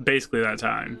basically that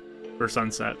time for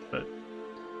sunset, but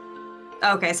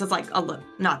Okay, so it's like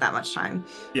not that much time.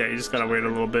 yeah, you just gotta wait a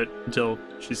little bit until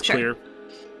she's Sure. clear.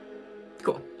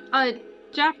 Cool.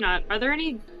 Jaffnut, are there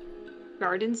any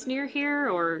gardens near here,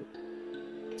 or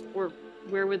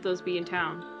where would those be in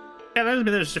town? Yeah,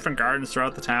 there's different gardens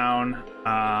throughout the town.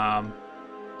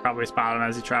 Probably spot them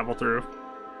as you travel through.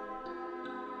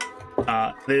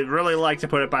 They really like to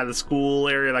put it by the school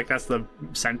area, like that's the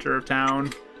center of town.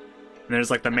 And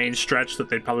there's like the main stretch that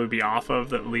they'd probably be off of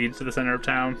that leads to the center of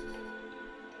town.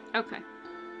 Okay.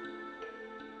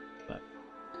 But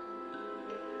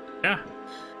yeah.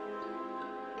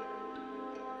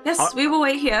 Yes, we will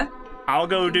wait here. I'll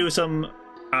go do some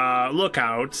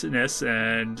lookoutness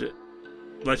and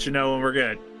let you know when we're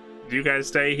good. You guys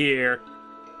stay here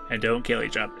and don't kill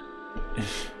each other.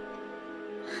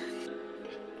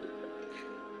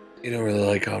 You don't really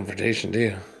like confrontation, do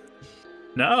you?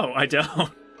 No, I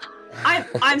don't.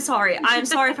 I'm sorry. I'm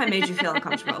sorry if I made you feel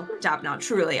uncomfortable, Dabnot.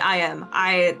 Truly, I am.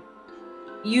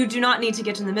 You do not need to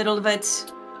get in the middle of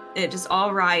it. It is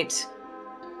all right.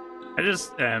 I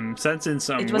just am sensing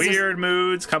some It was weird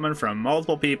moods coming from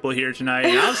multiple people here tonight.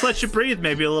 I'll just let you breathe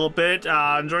maybe a little bit.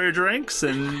 Enjoy your drinks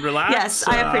and relax. Yes,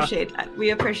 I appreciate that.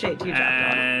 We appreciate you,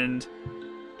 Dabnot. And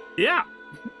yeah,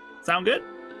 sound good?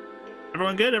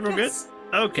 Everyone good? Everyone Yes. good?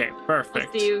 Okay, perfect.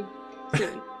 I'll see you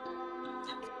soon.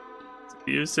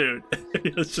 See you soon.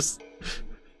 Let's just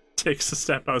takes a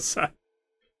step outside.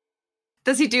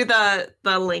 Does he do the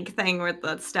link thing with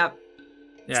the step?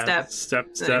 Yeah, Step.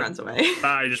 step. Then he runs away.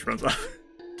 He just runs off.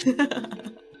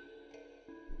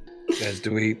 Guys,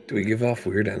 do we give off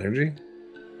weird energy?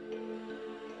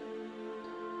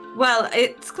 Well,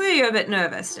 it's clear you're a bit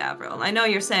nervous, Davril. I know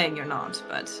you're saying you're not,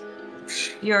 but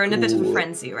you're in a bit of a Cool.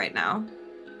 frenzy right now.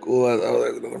 Cool as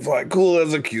there's another fly. Cool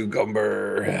as a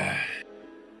cucumber.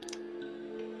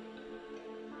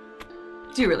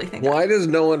 Do you really think that? Why does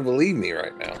no one believe me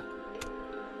right now?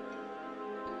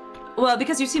 Well,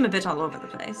 because you seem a bit all over the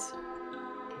place.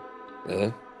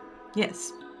 Really?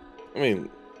 Yes. I mean,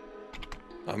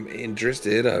 I'm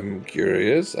interested. I'm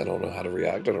curious. I don't know how to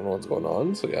react. I don't know what's going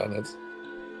on. So yeah, that's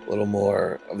a little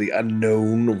more of the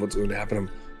unknown of what's going to happen. I'm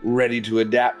ready to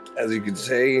adapt, as you could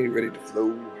say, ready to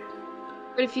flow.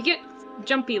 But if you get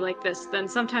jumpy like this, then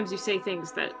sometimes you say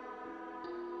things that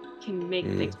can make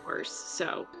things worse.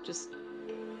 So just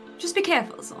be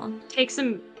careful, Zon. take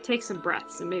some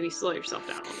breaths and maybe slow yourself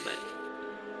down a little bit.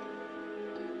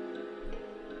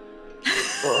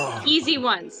 Ugh. Easy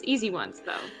ones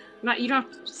though. You don't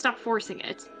have to stop forcing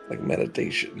it. Like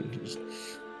meditation. Just-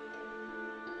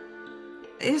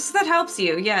 Yes, that helps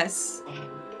you, yes.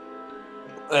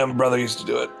 My brother used to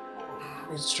do it.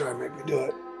 He used to try and make me do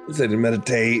it. He said to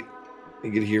meditate.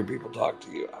 You could hear people talk to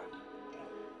you.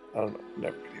 I don't know.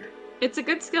 Never could hear it. It's a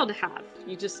good skill to have.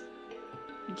 You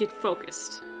get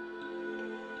focused.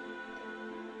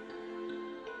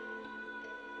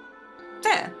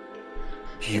 There.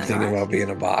 Keep Yeah, thinking alright. about being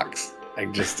a box. I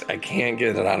can't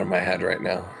get it out of my head right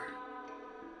now.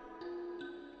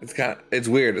 It's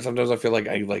weird. Sometimes I feel like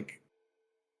I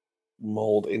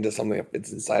mold into something.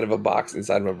 It's inside of a box,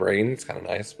 inside my brain. It's kind of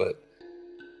nice, but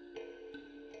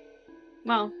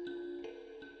Well,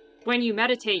 when you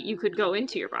meditate, you could go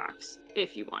into your box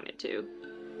if you wanted to.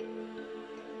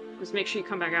 Just make sure you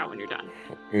come back out when you're done.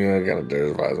 yeah, I gotta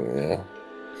terrify them. Yeah.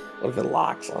 What if it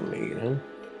locks on me? You know?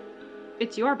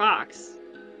 It's your box.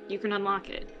 You can unlock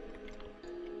it.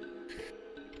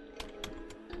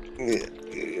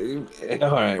 Yeah.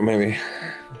 All right, maybe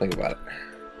think about it.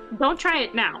 Don't try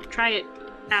it now. Try it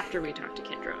after we talk to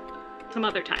Kendra. Some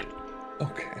other time.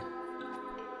 Okay.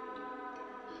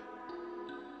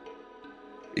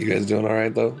 You guys doing all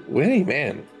right though? Winnie,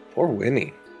 man, poor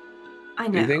Winnie. I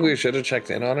know. Do you think we should have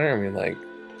checked in on her? I mean, like,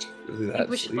 really I that think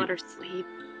we should sleep? let her sleep.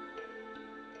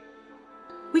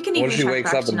 We can What even if she check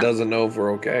wakes back up and tonight. doesn't know if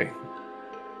we're okay?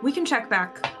 We can check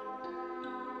back.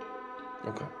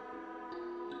 Okay.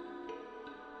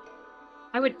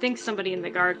 I would think somebody in the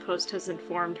guard post has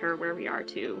informed her where we are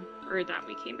too, or that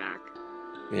we came back.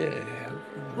 Yeah.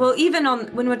 Well, even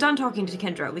when we're done talking to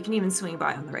Kendra, we can even swing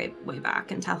by on the way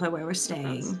back and tell her where we're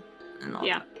staying and all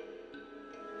Yeah. that.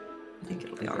 I think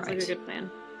it'll be all Sounds right. like a good plan.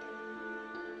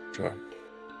 Sure.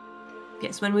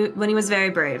 Yes, when he was very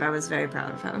brave, I was very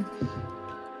proud of her.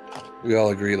 We all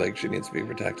agree, like, she needs to be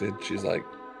protected. She's, like,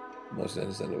 most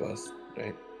innocent of us,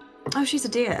 right? Oh, she's a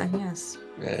dear, yes.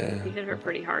 Yeah. We hit her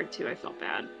pretty hard too. I felt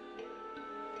bad.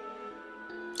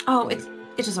 Oh, it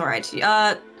is all right.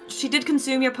 She did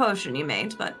consume your potion you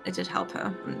made, but it did help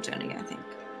her on the journey, I think.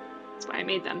 That's why I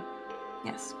made them.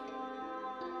 Yes.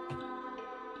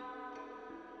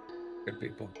 Good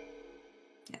people.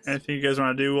 Yes. Anything you guys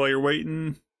want to do while you're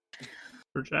waiting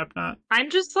for Japnot? I'm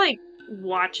just like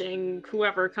watching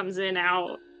whoever comes in,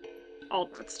 out, all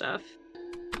that stuff.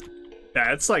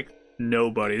 Yeah, it's like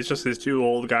nobody. It's just these two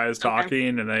old guys Okay.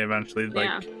 talking, and they eventually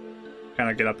Yeah. kind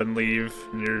of get up and leave,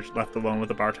 and you're left alone with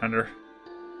the bartender.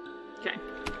 Okay.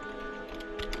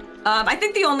 I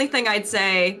think the only thing I'd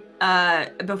say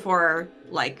before,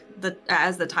 like,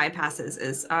 as the time passes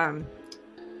is,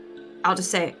 I'll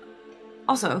just say,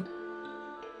 also,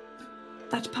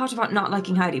 that part about not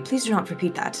liking Heidi, please do not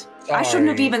repeat that. Sorry. I shouldn't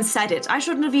have even said it.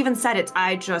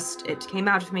 It came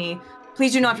out of me.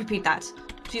 Please do not repeat that.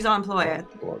 She's our employer.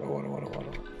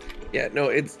 Yeah,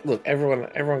 no, look,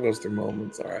 everyone goes through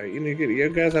moments, all right? You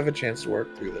guys have a chance to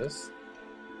work through this.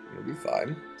 It'll be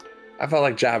fine. I felt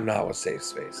like Job Not was safe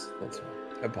space. That's fine.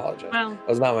 I apologize. Well, it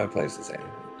was not my place to say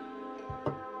anything.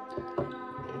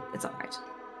 It's all right.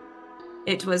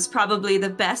 It was probably the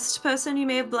best person you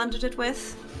may have blended it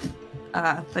with.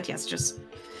 But yes,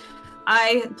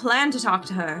 I plan to talk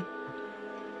to her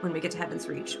when we get to Heaven's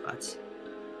Reach, but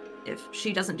if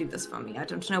she doesn't do this for me, I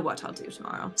don't know what I'll do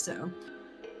tomorrow, so.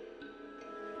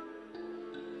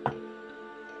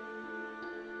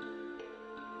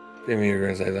 Jimmy, you're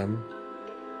gonna say something?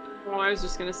 well, I was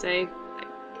just gonna say,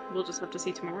 we'll just have to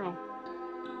see tomorrow.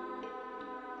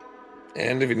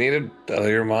 And if you need to tell her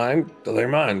your mind, tell her your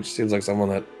mind. She seems like someone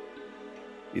that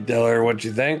you tell her what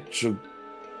you think, she'll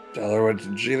tell her what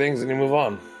she thinks, and you move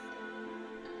on.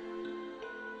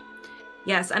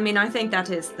 Yes, I mean, I think that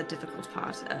is the difficult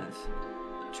part of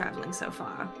traveling so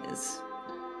far, is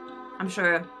I'm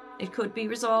sure it could be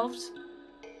resolved.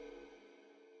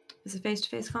 It's a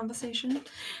face-to-face conversation.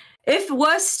 If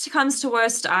worst comes to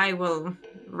worst, I will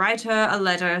write her a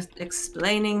letter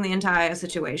explaining the entire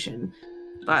situation,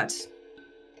 but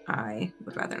I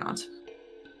would rather not.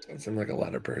 I seem like a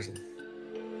letter person.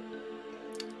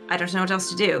 I don't know what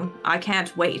else to do. I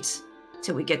can't wait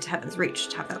till we get to Heaven's Reach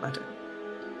to have that letter.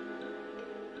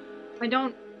 I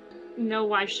don't know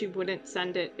why she wouldn't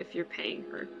send it if you're paying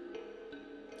her.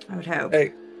 I would hope.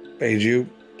 Hey, paid you,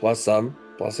 plus some,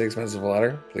 plus the expensive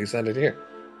letter. Please send it here.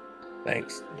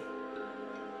 Thanks.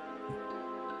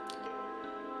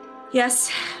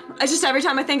 Yes, I just every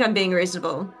time I think I'm being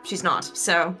reasonable, she's not.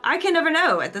 So I can never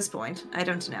know at this point. I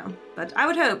don't know. But I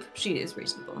would hope she is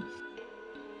reasonable.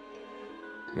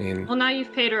 I mean, Well, now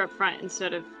you've paid her up front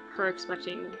instead of her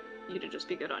expecting you to just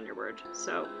be good on your word.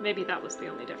 So maybe that was the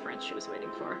only difference she was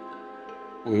waiting for.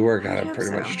 we were I kind of hope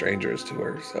pretty so. much strangers to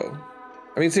her, so.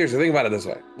 I mean, seriously, think about it this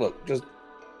way. Look,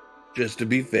 just to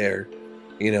be fair,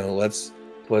 let's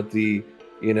put the,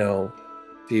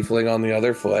 tiefling on the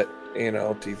other foot,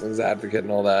 tiefling's advocate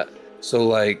and all that. So,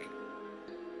 like,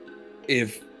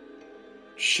 if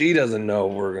she doesn't know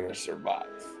we're going to survive,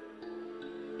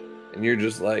 and you're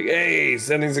just like, hey,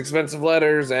 send these expensive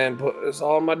letters and put us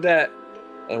all in my debt,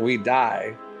 and we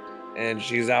die, and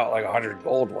she's out like 100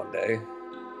 gold one day,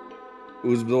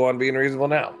 who's the one being reasonable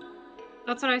now?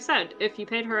 That's what I said. If you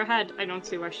paid her ahead, I don't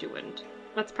see why she wouldn't.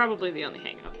 That's probably the only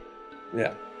hang-up.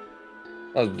 Yeah.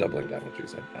 I was doubling down what you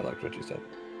said. I liked what you said.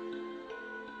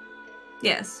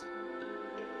 Yes.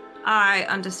 I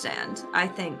understand. I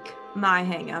think my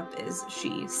hang-up is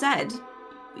she said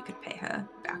we could pay her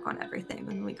back on everything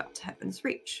when we got to Heaven's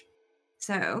Reach.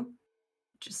 So,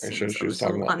 it just Are you seems sure she was a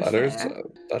talking little about letters? unfair.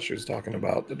 I thought she was talking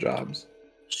about the jobs.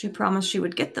 She promised she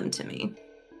would get them to me.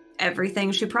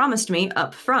 Everything she promised me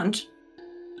up front,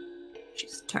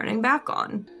 she's turning back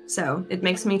on. So it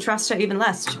makes me trust her even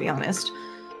less, to be honest.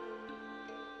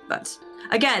 But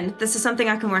again, this is something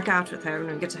I can work out with her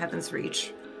when we get to Heaven's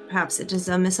Reach. Perhaps it is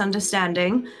a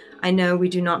misunderstanding. I know we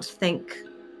do not think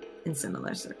in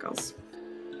similar circles.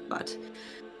 But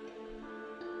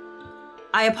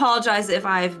I apologize if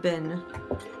I've been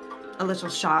a little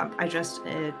sharp. I just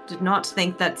did not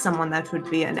think that someone that would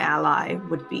be an ally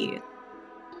would be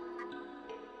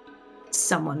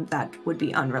someone that would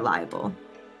be unreliable.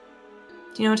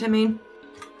 Do you know what I mean?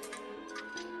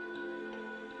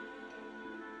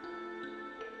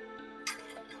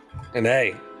 And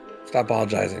hey, stop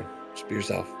apologizing. Just be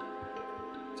yourself.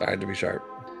 Sorry to be sharp.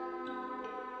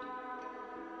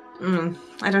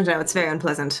 I don't know. It's very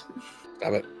unpleasant.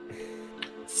 Stop it.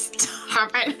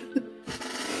 Stop it.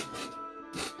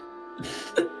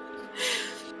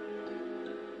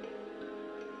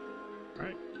 All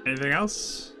right. Anything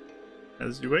else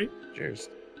as you wait? Cheers.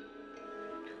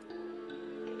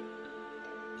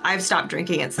 I've stopped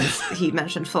drinking it since he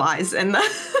mentioned flies in the...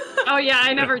 Oh yeah,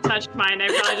 I never touched mine. I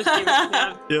probably just gave it to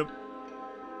Nav. Yep.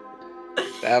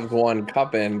 Have 1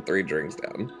 cup in, 3 drinks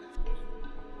down.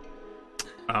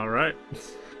 All right.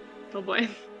 Oh boy.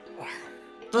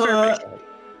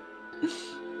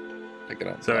 Pick it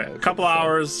up. So a couple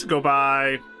hours go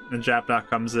by, and Japnock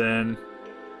comes in.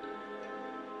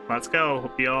 Let's go.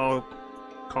 Hope you all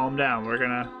calm down. We're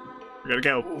gonna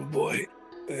go. Oh boy.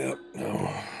 Yep.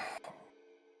 No.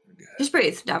 Just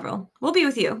breathe, Davril. We'll be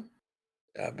with you.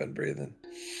 Yeah, I've been breathing.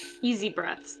 Easy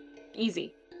breaths.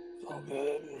 Easy. all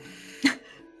good.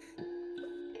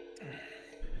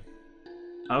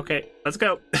 Okay, let's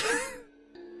go.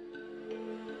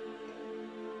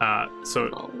 So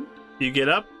Oh, you get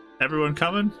up. Everyone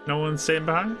coming? No one's staying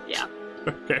behind? yeah.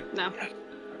 Okay. No.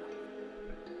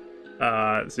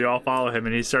 So you all follow him,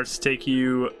 and he starts to take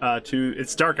you to.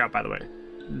 It's dark out, by the way.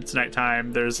 It's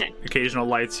nighttime. There's Okay. occasional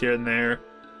lights here and there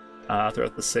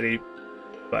throughout the city,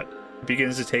 but it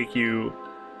begins to take you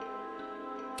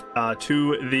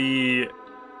to the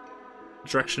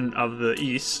direction of the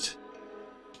east,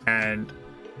 and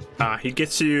he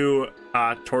gets you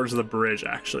towards the bridge.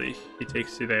 Actually, he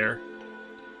takes you there,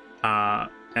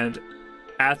 and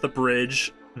at the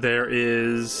bridge there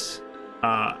is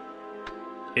a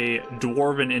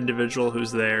dwarven individual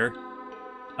who's there,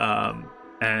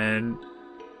 and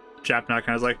Japnot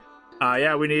kind of like,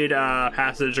 yeah, we need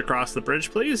passage across the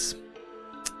bridge, please.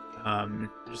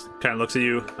 Just kind of looks at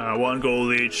you. 1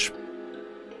 gold each.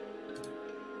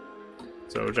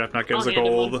 So Japnot gives I'll a hand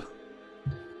him gold. one.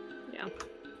 Yeah.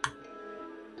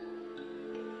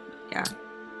 Yeah.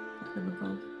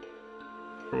 Typical.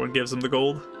 Everyone gives him the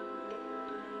gold.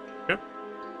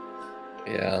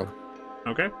 Yeah.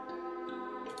 Okay.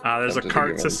 There's a Tempted to give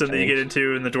cart him system that you get change.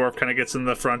 into, and the dwarf kind of gets in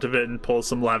the front of it and pulls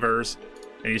some levers,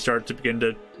 and you start to begin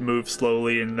to move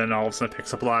slowly, and then all of a sudden it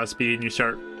picks up a lot of speed, and you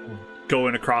start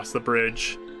going across the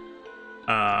bridge.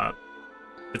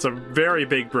 It's a very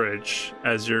big bridge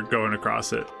as you're going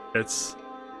across it. It's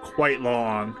quite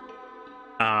long,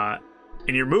 and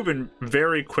you're moving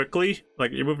very quickly.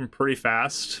 Like, you're moving pretty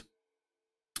fast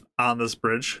on this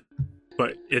bridge,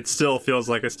 but it still feels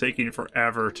like it's taking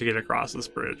forever to get across this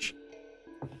bridge.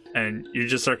 And you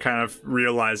just are kind of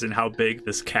realizing how big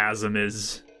this chasm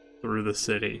is through the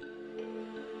city.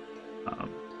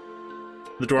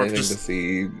 The dwarf Anything to just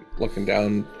see looking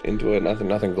down into it.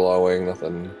 Nothing glowing.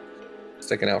 Nothing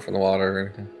sticking out from the water or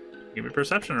anything. give me a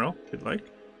perception roll if you'd like.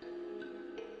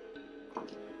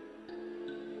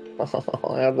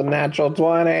 Oh, I have the natural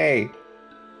 20.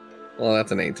 Well,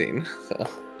 that's an 18. So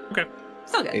Okay.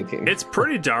 Still good. 18. It's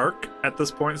pretty dark at this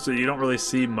point, so you don't really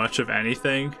see much of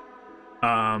anything.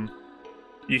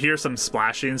 You hear some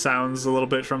splashing sounds a little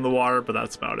bit from the water, but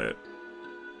that's about it.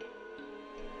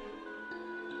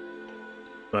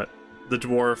 But the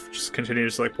dwarf just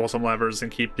continues to like pull some levers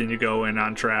and keeping you going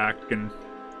on track, and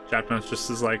Japnot just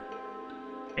is like,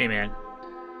 "Hey man,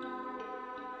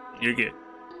 you're good."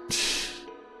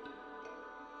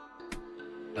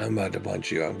 I'm about to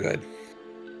punch you. I'm good.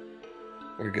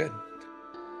 We're good.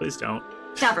 Please don't.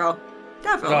 Davro.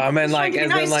 Davro. No, I meant like, Be as in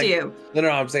nice like, to you. no,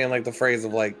 I'm saying like the phrase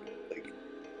of like,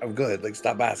 I'm good. Like,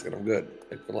 stop asking. I'm good.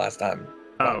 Like for the last time.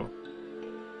 Oh,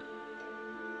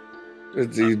 You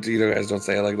guys don't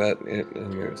say it like that? Maybe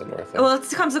it's a North thing. Well, it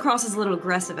comes across as a little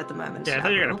aggressive at the moment. yeah. I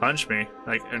thought you were gonna Davro. punch me,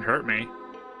 like, and hurt me.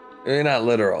 You're not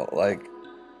literal. Like,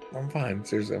 I'm fine.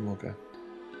 Seriously, I'm okay.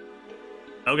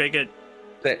 Okay, good.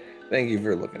 Thank you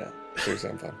for looking out.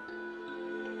 Seriously, I'm fine.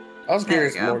 I was There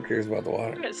curious, you go. more curious about the I'm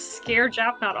water. gonna scare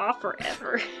Japnot off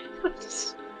forever.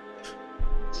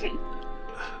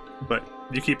 But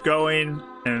you keep going,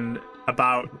 and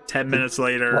about 10 minutes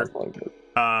later,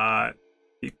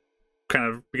 he kind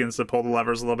of begins to pull the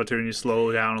levers a little bit too, and you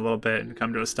slow down a little bit and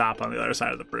come to a stop on the other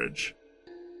side of the bridge.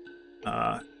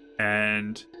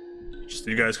 And just,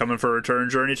 you guys coming for a return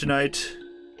journey tonight?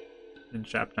 And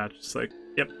Japnot just like,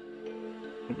 yep,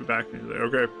 we'll be back. And he's like,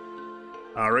 okay,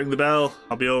 ring the bell.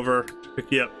 I'll be over to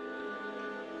pick you up.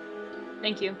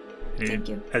 Thank you. And Thank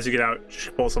you. As you get out,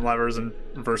 you pull some levers and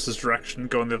reverse his direction,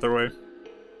 going the other way.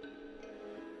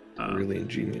 Really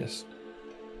ingenious.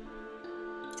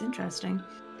 It's interesting.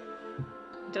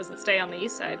 It doesn't stay on the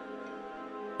east side.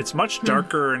 It's much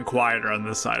darker and quieter on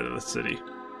this side of the city.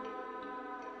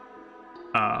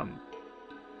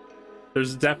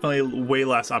 There's definitely way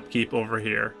less upkeep over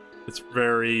here. It's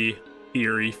very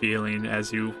eerie feeling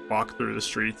as you walk through the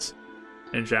streets,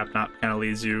 and Japnot kind of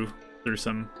leads you through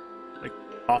some, like,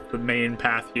 off the main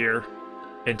path here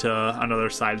into another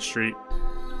side street,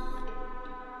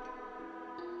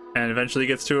 and eventually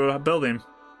gets to a building.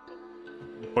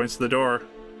 Points to the door.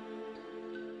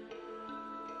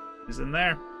 He's in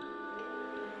there.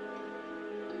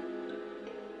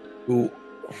 Ooh.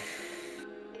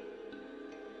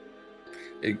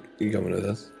 You coming with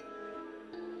us?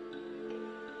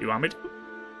 You want me to?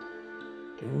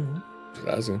 Mm-hmm. Just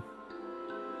asking.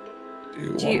 Do you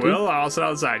Do want you- Well, I'll sit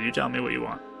outside. You tell me what you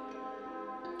want.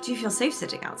 Do you feel safe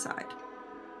sitting outside?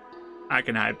 I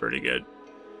can hide pretty good.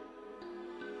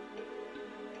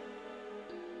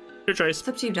 Your choice. It's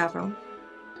up to you, Davro.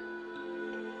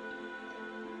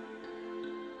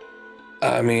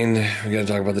 I mean, we gotta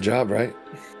talk about the job, right?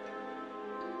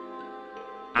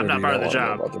 I'm not part of the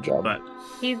job, about the job. but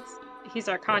He's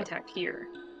our contact here.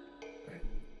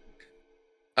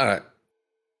 All right.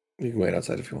 You can wait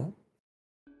outside if you want.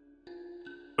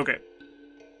 okay.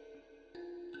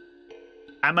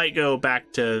 I might go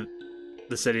back to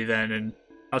the city then, and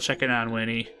I'll check in on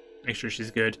Winnie, make sure she's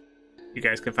good. You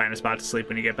guys can find a spot to sleep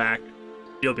when you get back.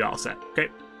 You'll be all set, okay?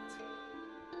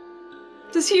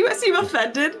 Does he seem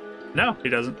offended? No, he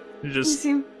doesn't. He He just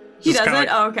seem. just He kinda doesn't. like,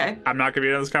 Oh, okay. I'm not gonna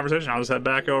be in this conversation. I'll just head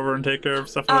back over and take care of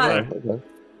stuff over there. Okay.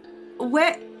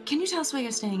 Where? Can you tell us where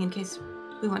you're staying in case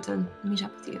we want to meet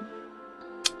up with you?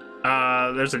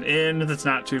 There's an inn that's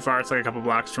not too far. It's like a couple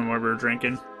blocks from where we were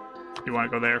drinking. If you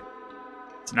want to go there.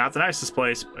 It's not the nicest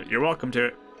place, but you're welcome to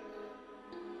it.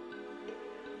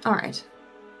 All right.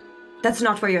 That's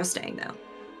not where you're staying, though.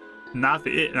 Not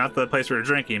the place we were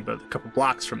drinking, but a couple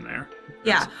blocks from there.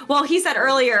 Yeah. Well, he said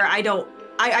earlier, I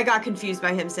got confused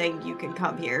by him saying you can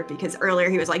come here because earlier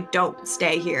he was like, don't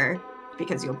stay here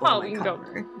because you'll blow Well, my you can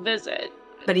cover. go visit.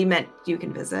 But he meant you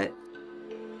can visit.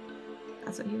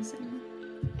 That's what he was saying.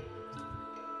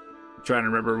 I'm trying to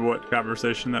remember what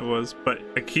conversation that was, but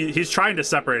like, he's trying to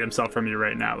separate himself from you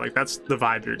right now. Like that's the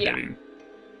vibe you're getting.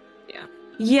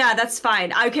 Yeah, that's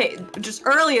fine. Okay, just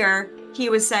earlier he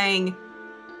was saying,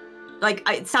 like,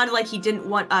 it sounded like he didn't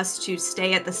want us to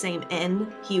stay at the same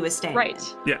inn he was staying Right.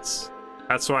 in. Yes,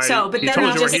 that's why But he then told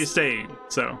he you where just- he's staying.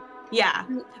 So Yeah.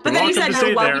 you're But then he welcome said to you're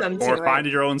stay welcome there or to find it.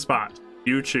 your own spot.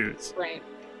 You choose. Right.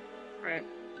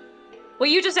 Well,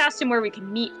 you just asked him where we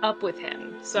can meet up with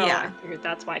him, so Yeah. I figured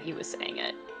that's why he was saying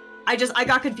it. I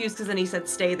got confused because then he said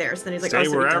stay there. So then he's like, Stay oh,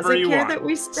 so he wherever doesn't you care want. that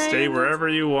we stay. Stay wherever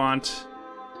you want.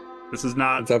 This is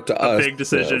not It's up to a us. big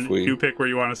decision. If we... You pick where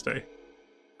you want to stay.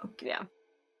 Okay. Yeah.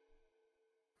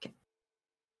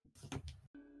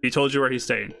 He told you where he's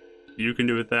staying. You can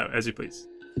do with that as you please.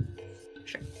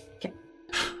 Sure. Okay.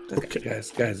 Okay.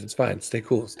 Guys, it's fine. Stay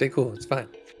cool. It's fine.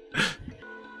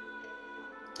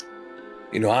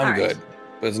 I'm All right. good,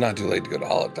 but it's not too late to go to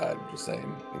Holotide. I'm just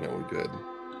saying, we're good.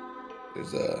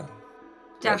 There's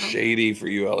Definitely. shady for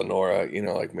you, Eleonora.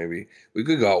 Like maybe we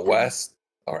could go out west.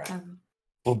 All right.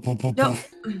 No.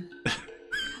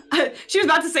 She was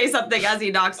about to say something as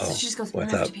he knocks. Oh, She just goes, what's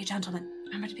remember up? to be a gentleman.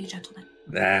 Remember to be a gentleman.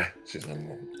 Nah, she's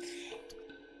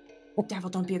Devil,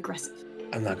 don't be aggressive.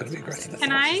 I'm not gonna be aggressive. That's Can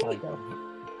not- I- she's like,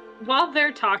 While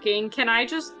they're talking, can I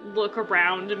just look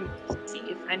around and see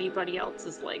if anybody else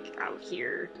is like out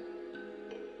here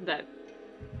that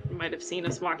might have seen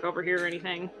us walk over here or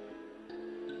anything?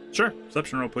 Sure.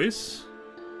 Perception roll, please.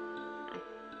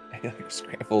 He like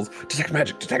scrambles. Detect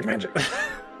magic.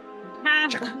 Ah,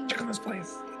 Check on this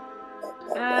place.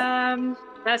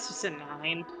 that's just a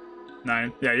 9.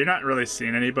 9. Yeah, you're not really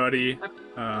seeing anybody.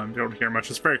 You don't hear much.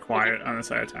 It's very quiet on the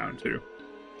side of town too.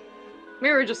 We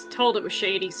were just told it was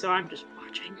shady, so I'm just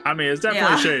watching. I mean, it's definitely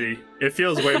Yeah. shady. It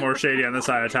feels way more shady on this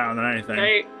side of town than anything.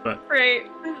 Right. But Right.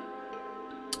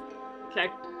 Okay.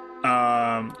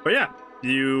 but yeah,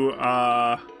 you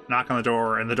knock on the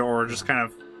door, and the door just kind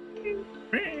of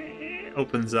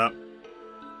opens up.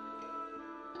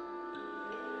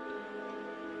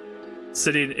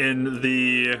 Sitting in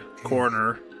the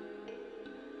corner,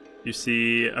 you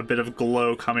see a bit of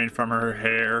glow coming from her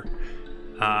hair.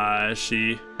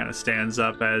 She kind of stands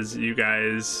up as you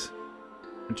guys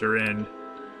enter in.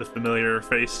 The familiar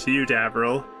face to you,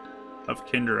 Davril, of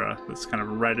Kindra. This kind of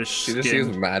reddish She skin. just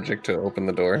used magic to open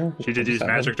the door. She did use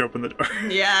magic to open the door.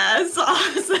 Yes,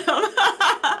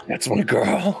 awesome. That's my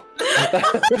girl.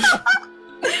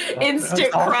 Instant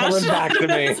It's all crush. coming back to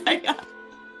me. It's like,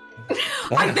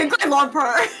 I think I love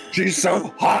her. She's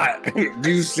so hot. Do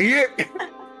you see it?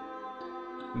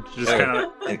 She just kind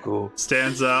of Stay cool.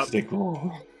 stands up. Stay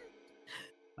cool.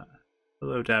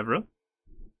 Hello, Davril.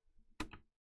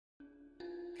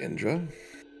 Kendra.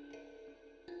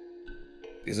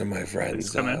 These are my friends. Please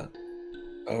come in.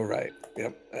 Oh, right.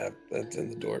 Yep. That's in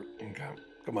the door. Okay.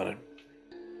 Come on in.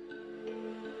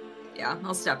 Yeah,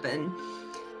 I'll step in.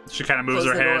 She kind of moves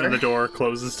Close her the hand door. and the door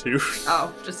closes too.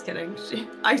 Oh, just kidding.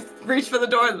 I reach for the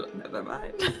door. Never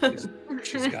mind.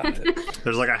 She's got it.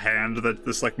 There's like a hand that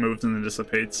just like moves and then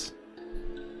dissipates.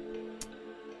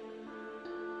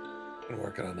 Been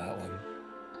working on that one.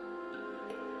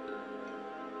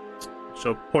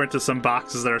 She'll point to some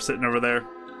boxes that are sitting over there.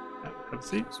 Have a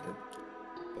seat.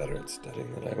 Better at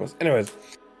studying than I was. Anyways,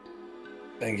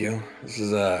 thank you. This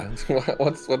is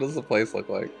what does the place look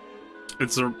like?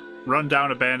 It's a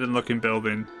run-down, abandoned-looking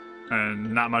building,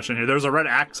 and not much in here. There's a red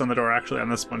axe on the door actually on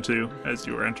this one too, as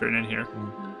you were entering in here.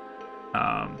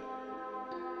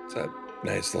 It's that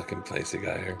nice looking place you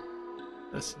got here.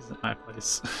 This isn't my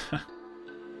place.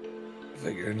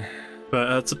 Figured.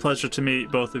 But it's a pleasure to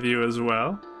meet both of you as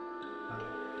well.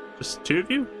 Just two of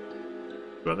you?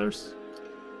 Two others?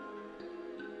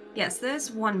 Yes, there's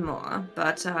one more,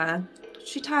 but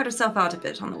she tired herself out a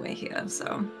bit on the way here,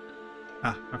 so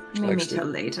Okay. we may likes meet her to-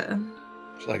 later.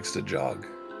 She likes to jog.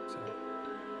 So.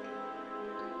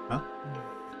 Well,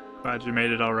 glad you made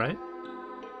it all right.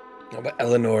 How about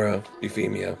Eleonora,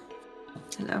 Euphemia?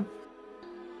 Hello.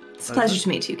 It's a pleasure to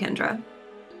meet you, Kendra.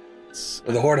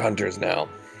 We're the Horde Hunters now.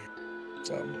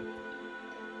 So,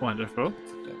 Wonderful.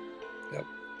 yep.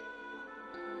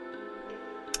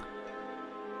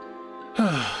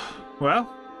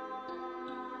 Well,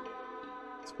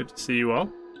 it's good to see you all.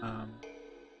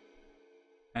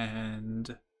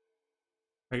 And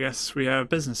I guess we have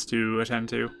business to attend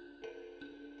to.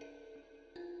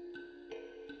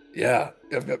 Yeah.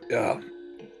 Yep. Yeah.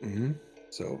 Mm-hmm.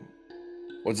 So,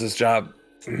 what's this job?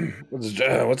 What's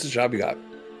this job you got?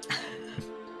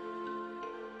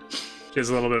 She has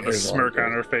a little bit of a Here's smirk one.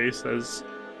 on her face as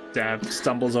Dab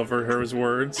stumbles over her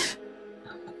words.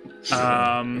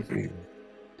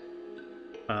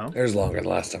 Well, There's longer than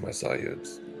last time I saw you.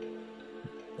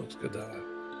 It looks good that way.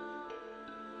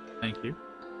 thank you.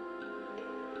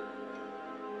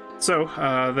 So,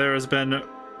 there has been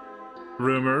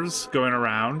rumors going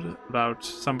around about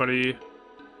somebody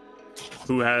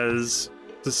who has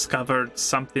discovered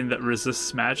something that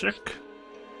resists magic.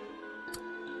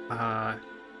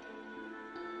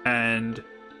 And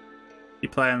he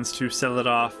plans to sell it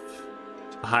off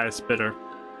to the highest bidder.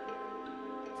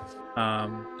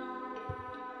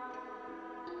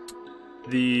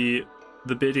 The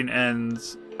bidding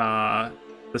ends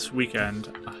this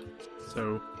weekend.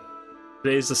 So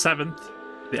today's the 7th.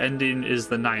 The ending is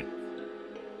the 9th.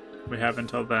 We have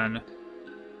until then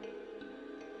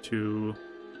to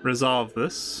resolve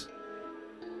this.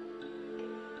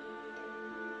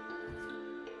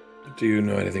 Do you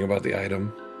know anything about the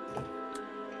item?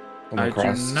 Come I do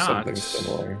across not. something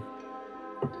similar.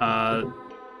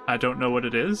 I don't know what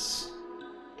it is.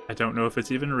 I don't know if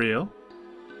it's even real.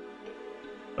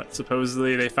 But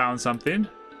supposedly they found something,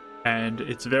 and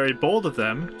it's very bold of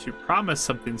them to promise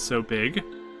something so big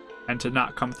and to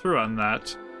not come through on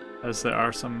that, as there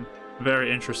are some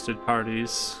very interested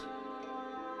parties,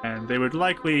 and they would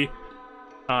likely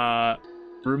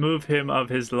remove him of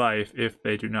his life if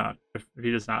he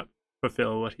does not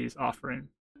fulfill what he's offering.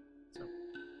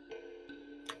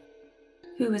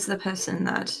 Who is the person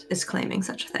that is claiming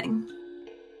such a thing?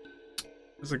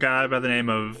 There's a guy by the name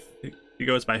of, he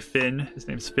goes by Finn. His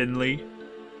name's Finley.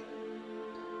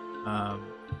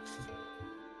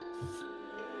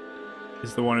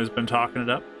 He's the one who's been talking it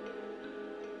up.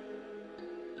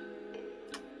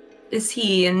 Is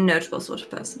he a notable sort of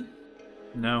person?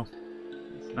 No,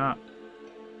 it's not.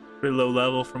 Pretty low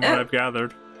level from what I've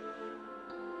gathered.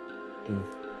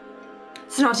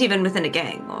 It's not even within a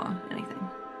gang or anything.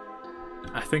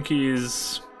 I think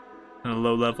he's in a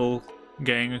low level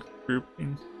gang group.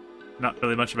 Not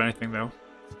really much of anything, though.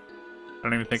 I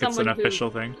don't even think it's an Someone who-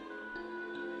 official thing.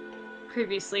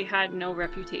 Previously had no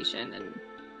reputation and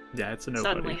Yeah, it's a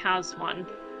suddenly nobody. has one.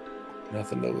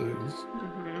 Nothing to lose.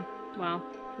 Well,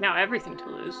 now everything to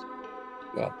lose.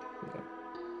 Well, yeah.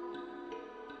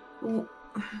 W-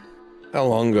 How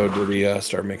long ago did he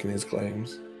start making these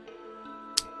claims?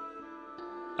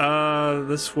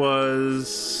 This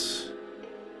was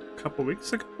a couple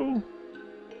weeks ago.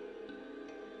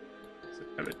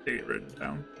 I have a date written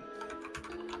down.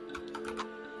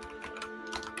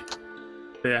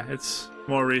 But yeah, it's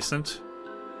more recent.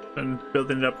 Been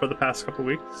building it up for the past couple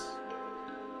weeks.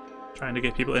 Trying to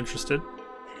get people interested.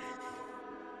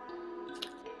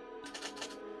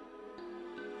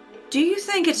 Do you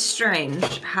think it's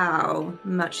strange how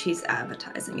much he's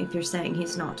advertising if you're saying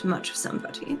he's not much of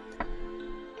somebody?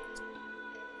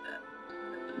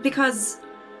 Because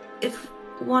if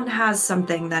one has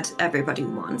something that everybody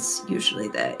wants, usually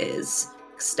there is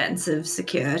extensive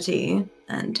security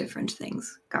and different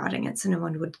things guarding it so no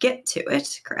one would get to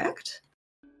it, correct?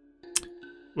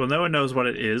 Well, no one knows what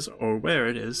it is or where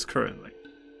it is currently.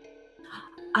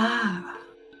 Ah,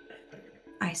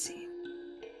 I see.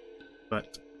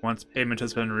 But once payment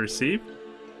has been received,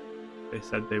 they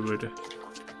said they would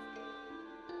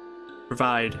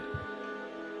provide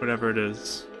whatever it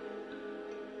is.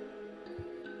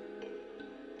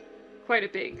 Quite a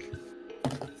big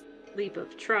leap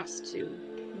of trust to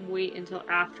wait until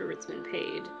after it's been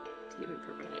paid to even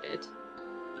provide it.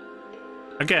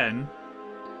 Again,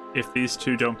 if these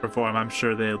two don't perform, I'm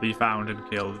sure they'll be found and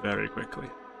killed very quickly.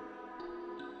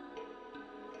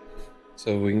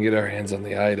 So we can get our hands on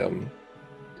the item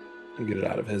and get it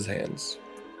out of his hands.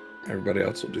 Everybody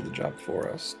else will do the job for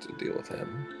us to deal with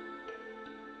him.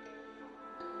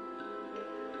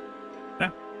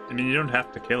 I mean, you don't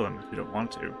have to kill him if you don't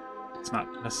want to. It's not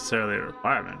necessarily a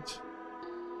requirement.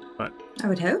 But I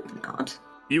would hope not.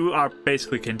 you are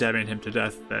basically condemning him to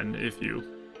death then if you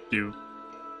do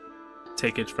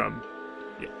take it from...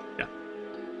 Yeah.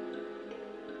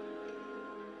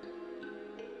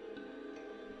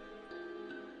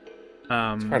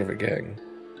 It's part of a gang.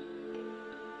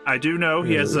 I do know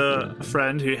he has a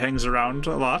friend who hangs around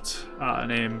a lot,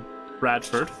 named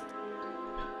Bradford.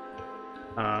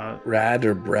 Rad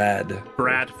or Brad?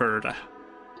 Bradford.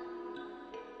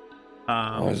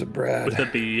 Oh, is it Brad? With a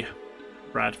B.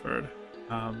 Bradford.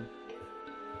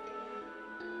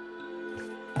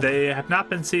 They have not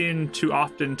been seen too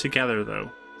often together,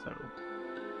 though. So,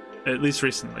 at least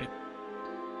recently.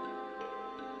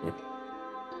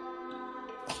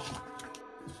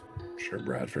 I'm sure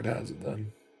Bradford has it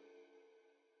then.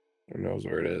 Who knows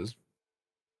where it is?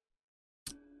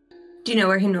 Do you know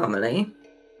where he normally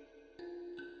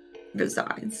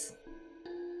resides?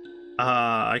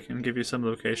 I can give you some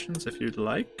locations if you'd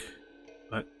like,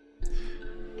 but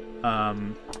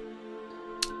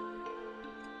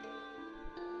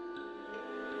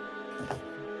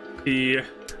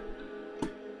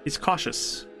he's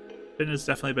cautious. Finn has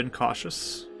definitely been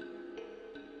cautious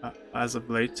as of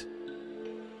late.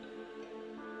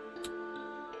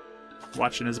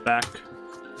 Watching his back.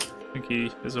 I think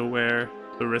he is aware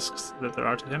of the risks that there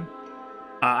are to him.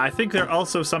 I think there are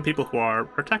also some people who are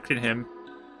protecting him,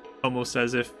 almost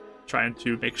as if trying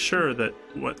to make sure that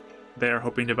what they're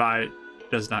hoping to buy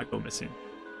does not go missing.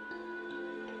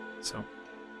 So,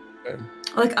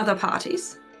 Like other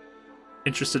parties?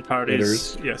 interested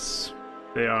parties, yes,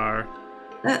 they are.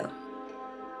 Oh.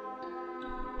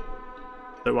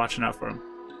 They're watching out for him.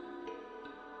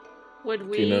 Would Do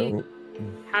we you know?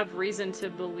 have reason to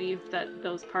believe that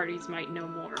those parties might know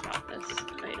more about this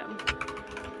item?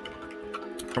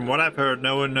 From what I've heard,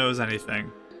 no one knows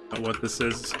anything about what this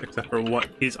is except for what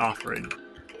he's offering.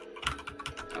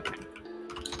 Okay.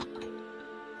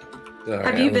 Sorry,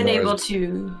 Have you been able Eleanor's-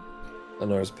 to...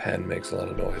 Eleanor's pen makes a lot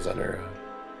of noise on her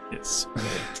Yes.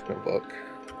 notebook.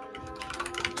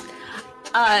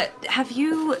 have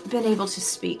you been able to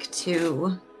speak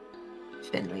to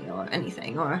Finley or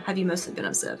anything, or have you mostly been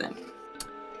observant?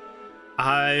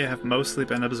 I have mostly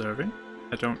been observing.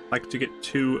 I don't like to get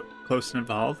too close and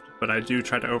involved, but I do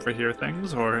try to overhear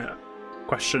things or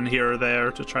question here or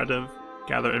there to try to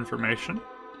gather information.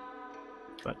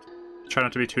 But try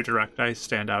not to be too direct. I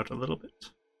stand out a little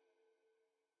bit.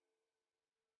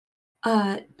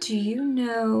 Do you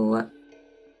know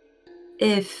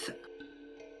if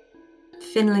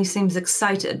Finley seems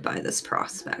excited by this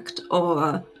prospect, or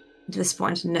at this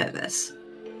point nervous?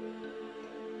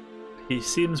 He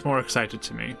seems more excited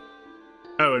to me.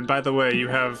 Oh, and by the way, you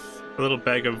have a little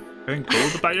bag of, I think,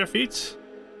 gold by your feet?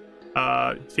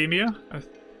 Femia?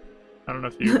 I don't know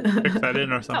if you picked that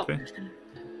in or something.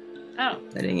 Oh,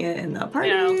 Putting it in the party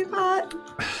Yeah. pot.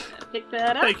 pick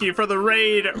that up. Thank you for the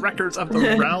raid, Records of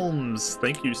the Realms.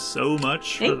 Thank you so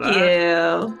much for Thank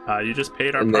that. you. You just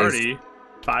paid our And party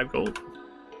 5 gold.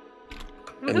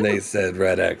 And they said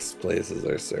Red X places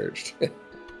are searched.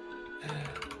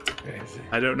 Crazy.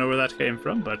 I don't know where that came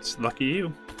from, but lucky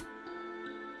you.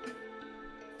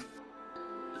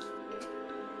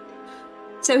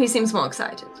 So he seems more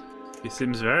excited. He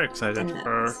seems very excited than for...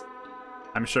 nervous.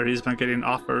 I'm sure he's been getting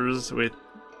offers with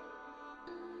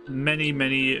many,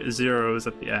 many zeros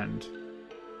at the end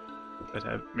that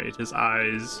have made his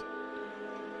eyes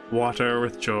water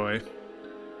with joy.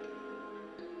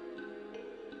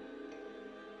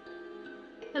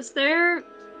 Has there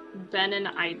been an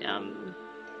item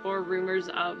or rumors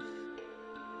of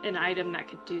an item that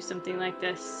could do something like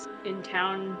this in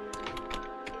town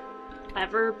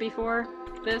ever before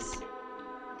this?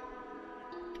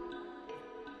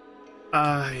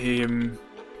 I am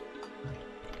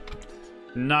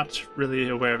not really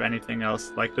aware of anything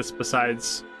else like this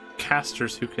besides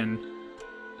casters who can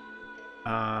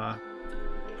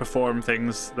perform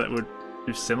things that would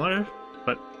do similar,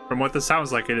 but from what this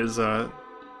sounds like, it is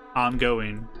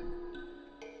ongoing.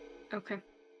 Okay.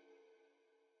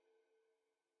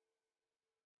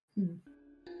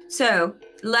 So,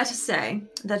 let us say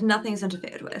that nothing's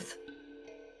interfered with.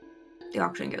 The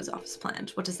auction goes off as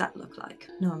planned. What does that look like,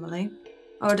 normally?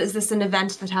 Or is this an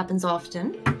event that happens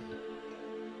often?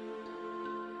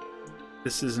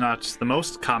 This is not the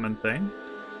most common thing.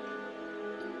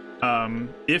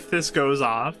 If this goes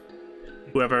off,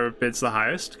 whoever bids the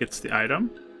highest gets the item,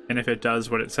 and if it does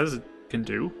what it says it can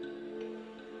do,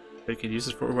 they can use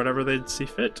it for whatever they see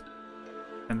fit.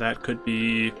 And that could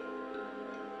be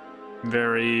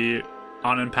very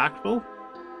unimpactful,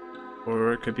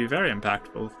 or it could be very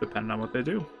impactful, depending on what they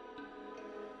do.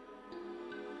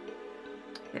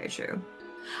 Very true.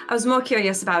 I was more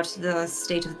curious about the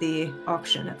state of the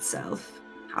auction itself,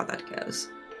 how that goes.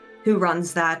 Who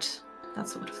runs that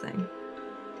sort of thing.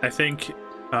 I think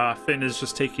Finn is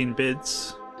just taking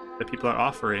bids that people are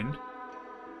offering,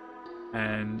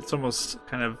 and it's almost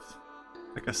kind of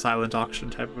like a silent auction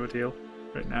type of a deal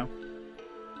right now.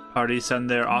 Parties send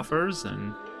their offers,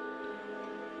 and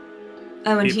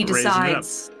and he keep raising it up.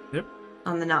 decides Yep.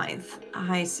 on the 9th.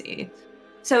 I see.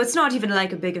 So it's not even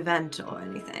like a big event or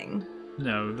anything.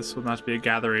 No, this will not be a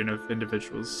gathering of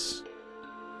individuals.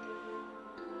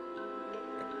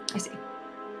 I see.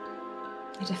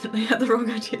 I definitely had the wrong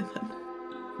idea then.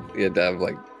 You had to have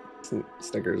like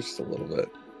Snickers just a little bit.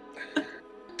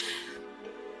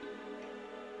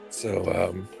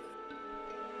 So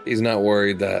he's not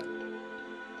worried that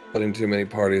putting too many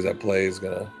parties at play is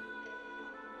gonna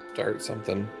start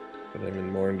something, put him in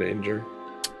more danger.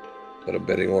 Put a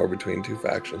bidding war between two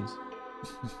factions.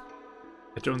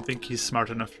 I don't think he's smart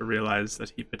enough to realize that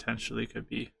he potentially could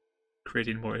be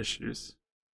creating more issues.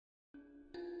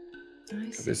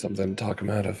 Could be something to talk him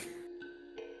out of.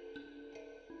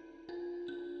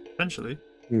 Eventually.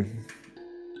 Mm-hmm.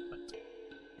 But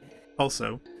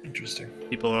also, Interesting.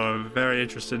 people are very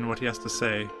interested in what he has to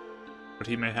say, what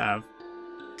he may have.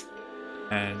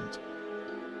 And,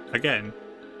 again,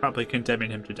 probably condemning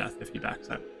him to death if he backs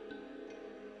out.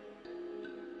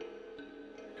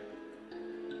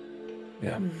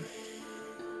 Yeah.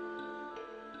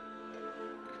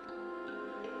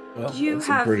 Well, Do you that's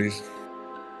have- some pretty.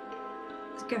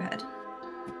 Go ahead.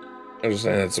 I was just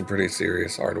saying that's some pretty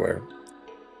serious hardware.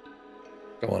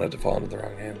 Don't want it to fall into the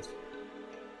wrong hands.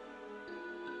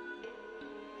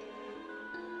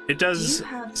 It does Do you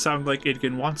have- sound like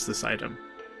Idgun wants this item.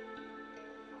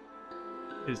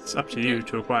 It's up to you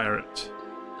to acquire it.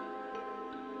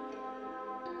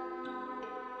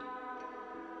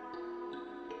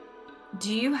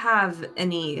 Do you have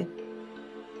any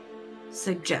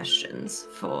suggestions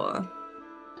for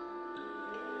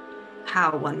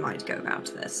how one might go about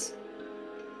this?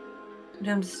 I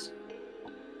don't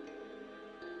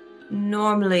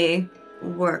normally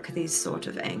work these sort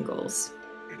of angles.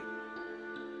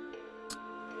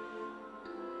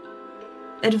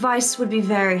 Advice would be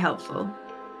very helpful.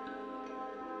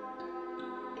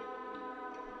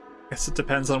 Guess it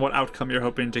depends on what outcome you're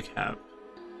hoping to have.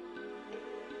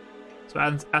 So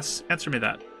answer me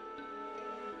that.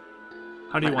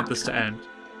 How do you What want this to outcome? end?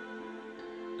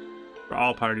 For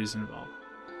all parties involved.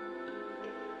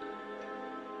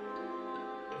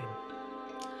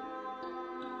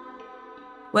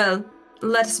 Well,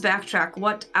 let us backtrack.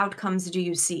 What outcomes do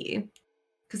you see?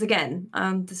 Because again,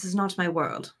 this is not my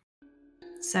world.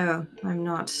 So I'm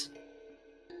not.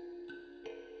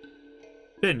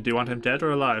 Finn, do you want him dead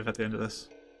or alive at the end of this?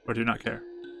 Or do you not care?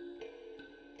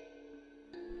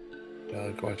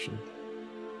 Valid question.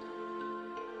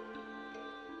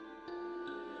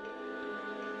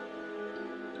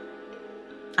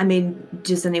 I mean,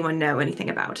 does anyone know anything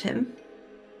about him?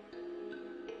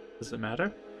 Does it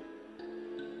matter?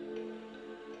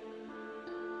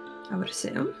 I would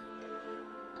assume.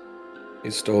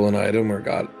 He stole an item or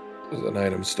got an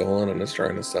item stolen and is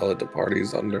trying to sell it to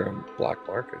parties under a black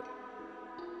market.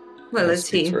 Well, That is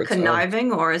he speaks for itself.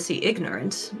 conniving or is he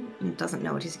ignorant and doesn't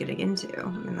know what he's getting into? I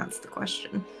mean, that's the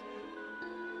question.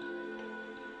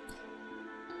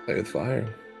 Play with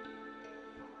fire.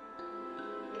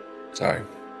 Sorry.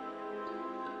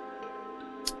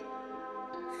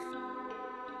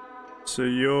 So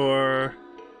you're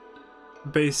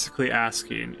basically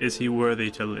asking, is he worthy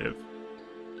to live?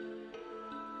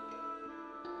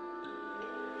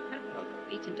 I don't know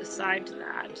if we can decide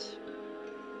that.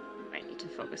 We might need to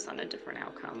focus on a different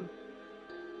outcome.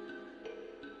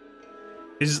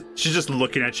 She's just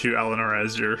looking at you, Eleanor,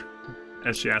 as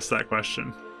she asks that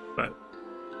question. But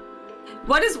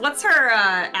What's her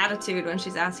attitude when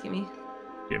she's asking me?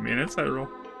 give me an insight roll.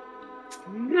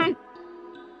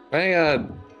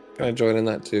 Can I join in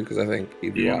that too? Because I think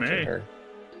he'd be You watching may. her.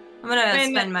 I'm gonna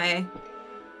And- spend my You use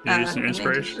your advantage.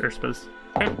 inspiration or suppose.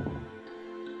 Okay.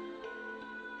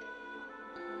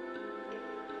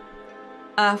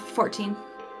 14.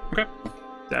 Okay.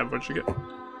 Dab, what'd you get?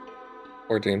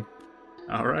 14.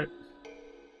 All right.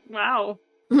 Wow.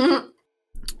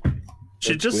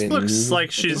 She That's just when looks you-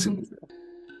 like she's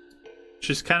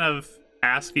kind of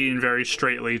asking very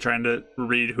straightly, trying to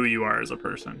read who you are as a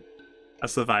person.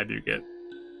 That's the vibe you get.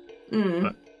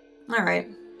 Mm. All right.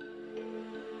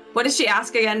 What did she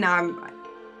ask again? Now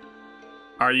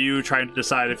Are you trying to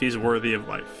decide if he's worthy of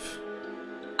life?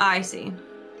 I see.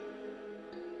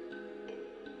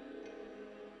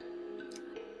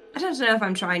 I don't know if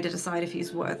I'm trying to decide if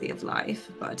he's worthy of life,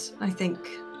 but I think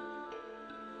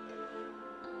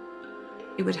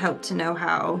it would help to know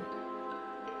how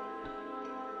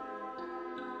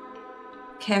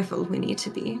careful we need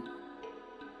to be.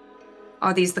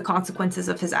 Are these the consequences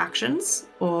of his actions,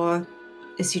 or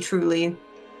is he truly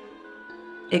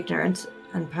ignorant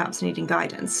and perhaps needing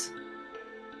guidance?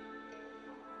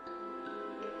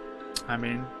 I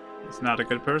mean, he's not a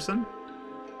good person.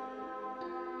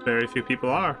 Very few people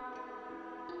are.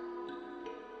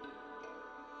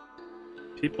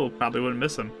 People probably wouldn't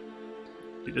miss him.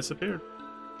 He disappeared.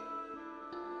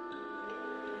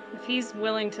 If he's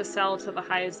willing to sell to the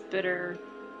highest bidder,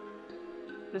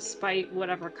 despite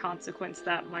whatever consequence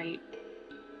that might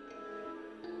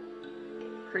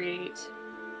create,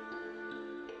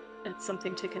 it's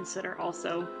something to consider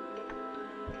also.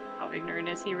 How ignorant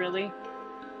is he really?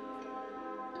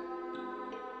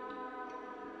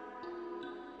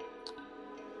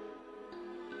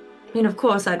 I mean, of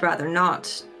course, I'd rather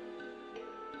not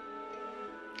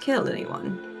kill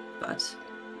anyone, but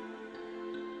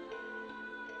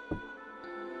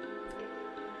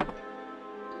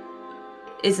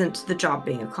isn't the job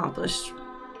being accomplished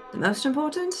the most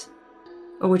important?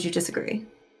 Or would you disagree?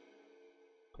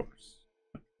 Of course.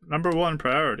 Number one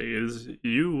priority is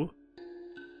you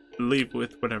leave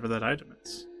with whatever that item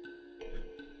is.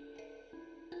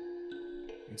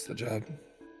 It's the job.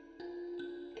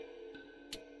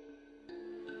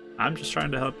 I'm just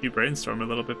trying to help you brainstorm a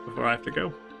little bit before I have to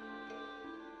go.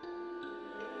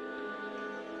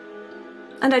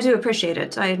 And I do appreciate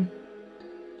it. I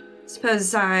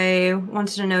suppose I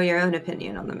wanted to know your own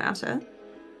opinion on the matter.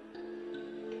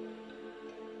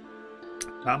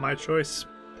 Not my choice.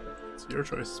 It's your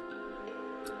choice.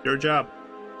 Your job.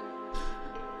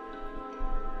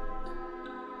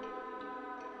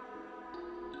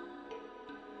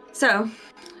 So,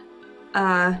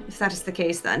 if that is the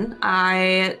case, then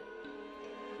I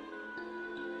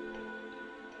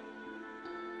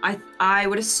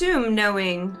would assume,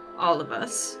 knowing all of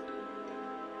us,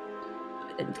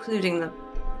 including the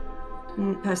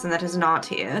person that is not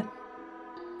here,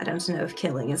 I don't know if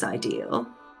killing is ideal.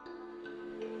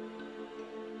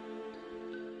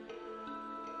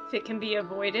 If it can be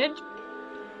avoided.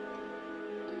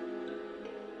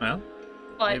 Well,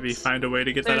 But maybe find a way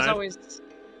to get that there's item. always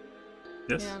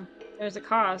Yes. Yeah, there's a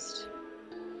cost.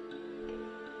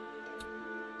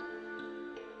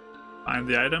 Find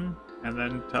the item, and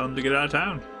then tell him to get out of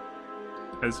town.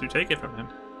 As you take it from him.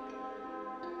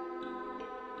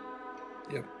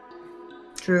 Yep.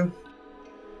 True.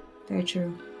 Very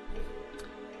true.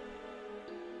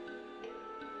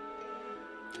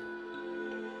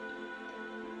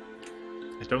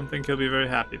 I don't think he'll be very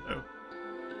happy, though.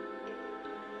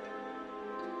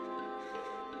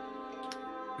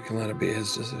 We can let it be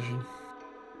his decision.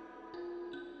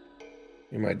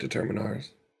 He might determine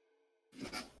ours.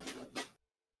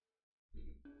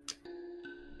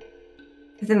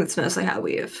 I think that's mostly how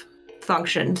we have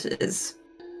functioned, is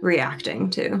reacting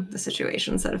to the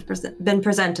situations that have been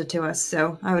presented to us.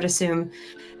 So I would assume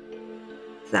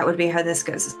that would be how this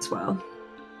goes as well.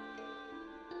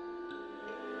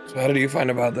 So how did you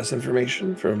find about this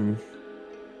information from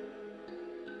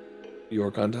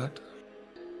your contact?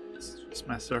 It's just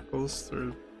my circles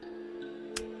through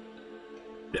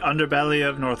the underbelly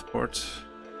of Northport.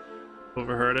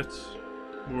 Overheard it.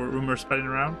 Rumors spreading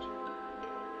around.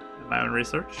 In my own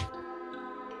research.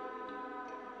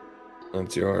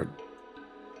 That's your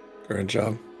current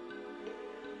job?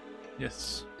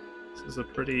 Yes. This is a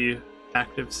pretty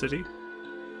active city.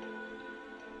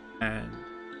 And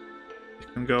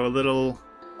it can go a little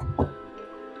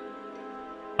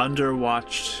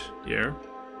underwatched here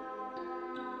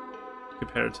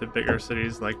compared to bigger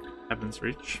cities like Heaven's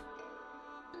Reach.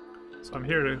 So I'm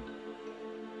here to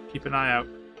keep an eye out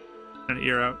and an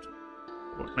ear out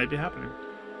for what might be happening.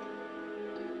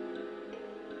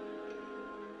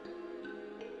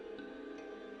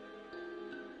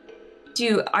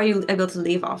 Are you able to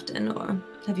leave often, or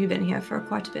have you been here for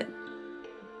quite a bit?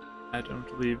 I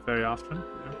don't leave very often.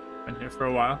 Been here for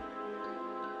a while.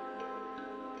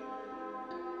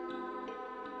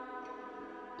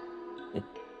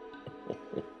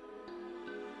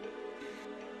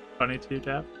 Funny to you,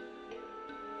 Dad?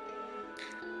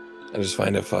 I just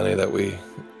find it funny that we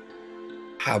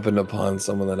happened upon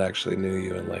someone that actually knew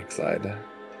you in Lakeside.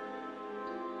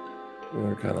 We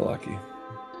were kind of lucky.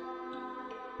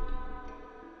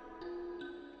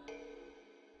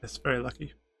 Yes, very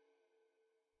lucky.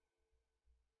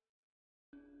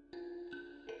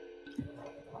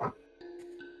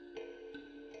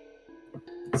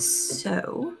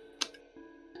 So,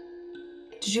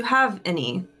 did you have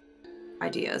any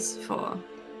ideas for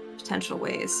potential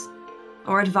ways,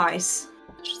 or advice,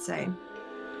 I should say,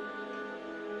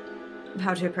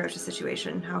 how to approach the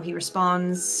situation, how he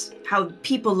responds, how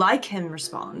people like him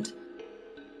respond.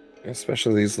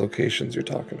 Especially these locations you're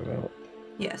talking about.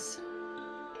 Yes.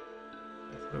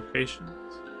 Locations.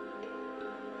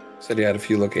 Said you had a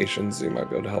few locations you might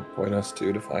be able to help point us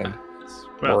to find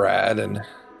Well, Morad and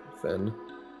Finn.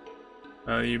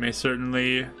 You may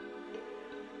certainly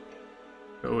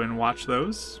go and watch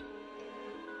those.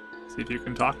 See if you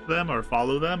can talk to them or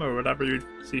follow them or whatever you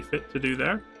see fit to do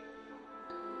there.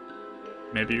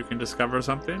 Maybe you can discover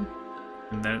something.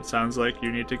 And then it sounds like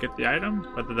you need to get the item,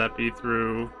 whether that be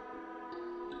through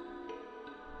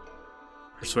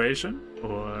persuasion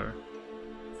or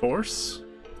force.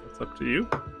 That's up to you.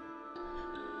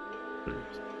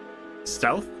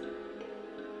 Stealth.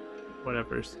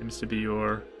 Whatever seems to be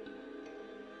your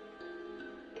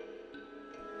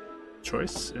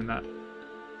choice in that.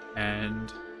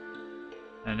 And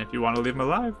if you want to leave him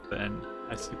alive, then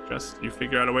I suggest you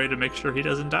figure out a way to make sure he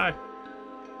doesn't die.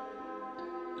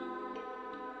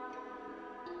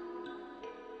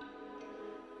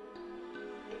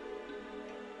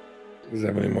 Does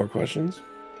have any more questions?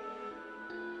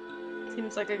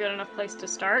 Seems like a good enough place to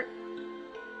start.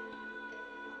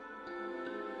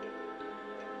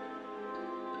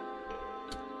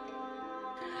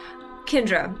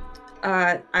 Kendra,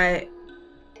 I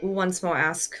once more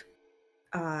ask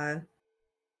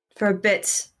for a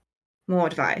bit more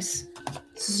advice.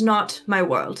 This is not my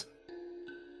world.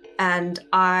 And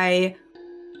I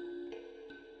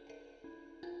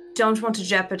don't want to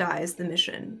jeopardize the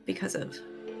mission because of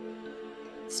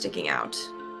sticking out.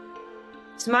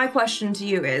 So my question to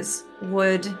you is,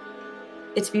 would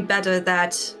it be better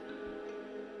that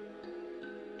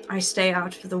I stay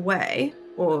out of the way,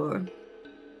 or...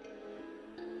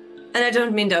 And I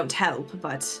don't mean don't help,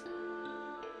 but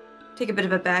take a bit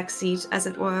of a backseat, as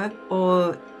it were,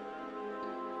 or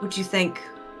would you think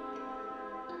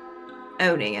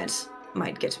owning it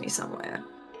might get me somewhere?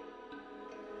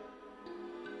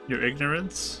 Your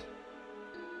ignorance?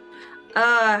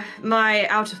 My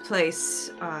out of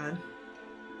place,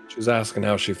 She was asking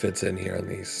how she fits in here on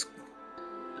these.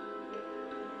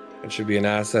 It should be an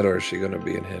asset, or is she going to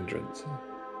be a hindrance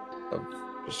of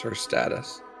just her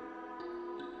status?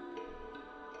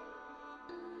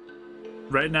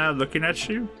 Right now, looking at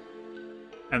you,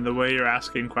 and the way you're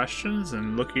asking questions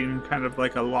and looking kind of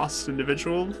like a lost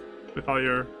individual with all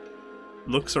your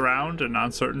looks around and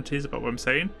uncertainties about what I'm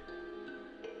saying,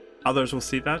 others will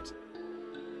see that,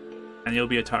 and you'll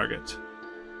be a target.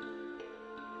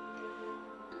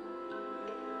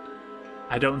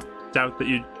 I don't doubt that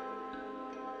you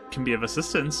can be of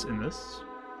assistance in this,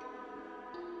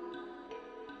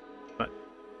 but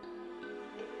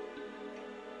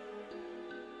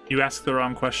you ask the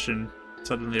wrong question,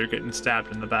 suddenly you're getting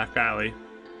stabbed in the back alley.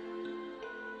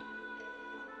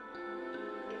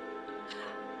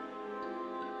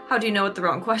 how do you know what the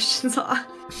wrong questions are?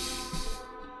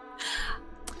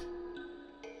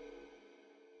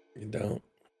 You don't.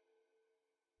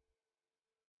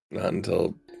 Not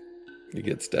until you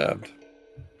get stabbed.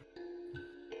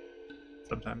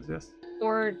 Sometimes, yes.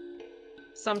 Or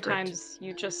sometimes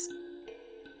you just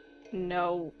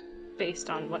know based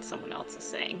on what someone else is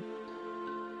saying.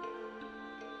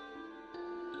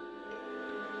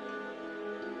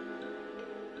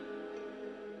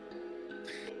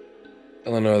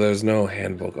 Eleanor, there's no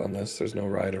handbook on this. There's no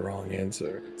right or wrong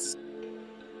answer.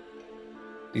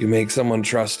 You make someone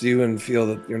trust you and feel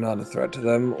that you're not a threat to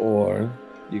them, or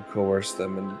you coerce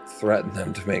them and threaten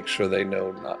them to make sure they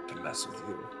know not to mess with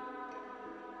you.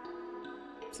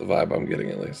 It's the vibe I'm getting,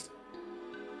 at least.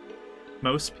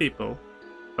 Most people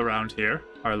around here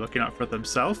are looking out for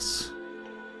themselves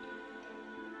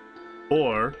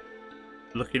or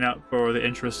looking out for the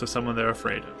interest of someone they're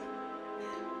afraid of.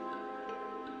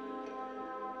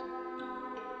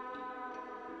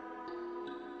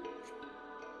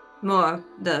 More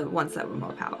the ones that were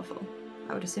more powerful,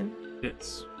 I would assume.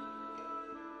 Yes.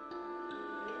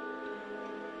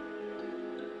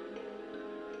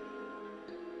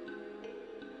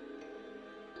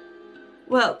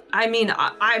 Well, I mean,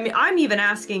 I'm even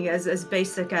asking as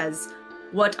basic as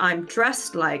what I'm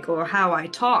dressed like or how I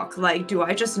talk. Like, do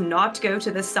I just not go to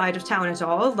this side of town at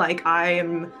all? Like, I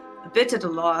am a bit at a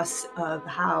loss of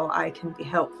how I can be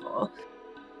helpful.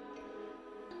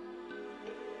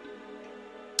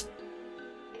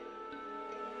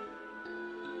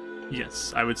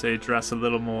 Yes, I would say dress a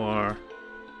little more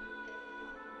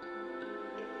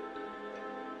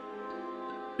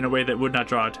in a way that would not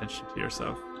draw attention to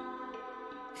yourself.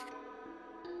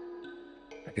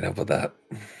 I can help with that.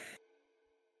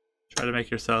 Try to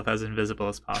make yourself as invisible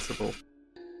as possible.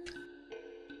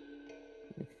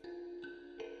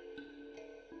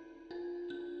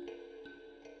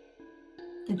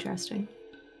 Interesting.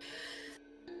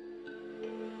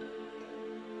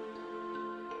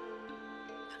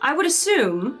 I would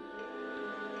assume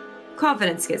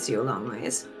confidence gets you a long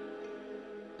ways.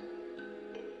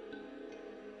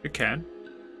 It can.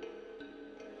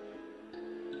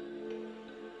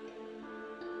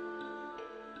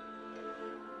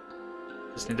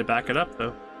 Just need to back it up,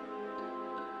 though.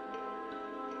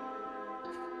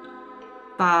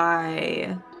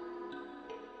 By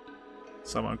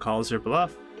Someone calls your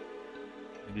bluff,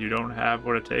 and you don't have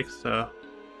what it takes to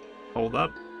hold up,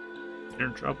 you're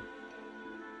in trouble.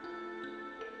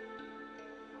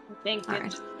 I think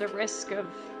it's the risk of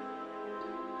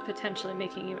potentially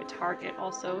making you a target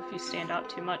also if you stand out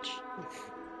too much.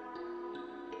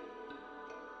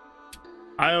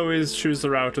 I always choose the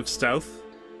route of stealth.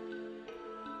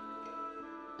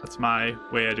 That's my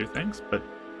way I do things, but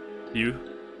you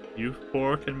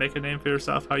four can make a name for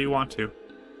yourself how you want to.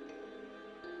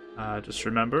 Just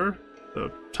remember,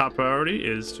 the top priority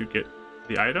is to get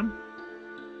the item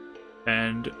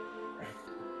and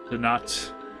to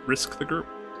not risk the group.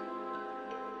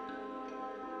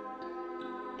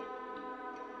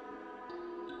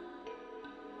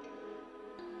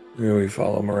 We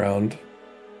follow him around.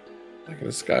 I can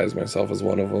disguise myself as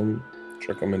one of them,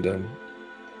 trick them into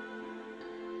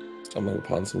stumbling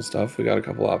upon some stuff. We got a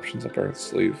couple options up our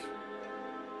sleeve.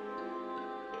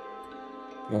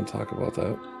 We don't talk about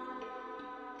that.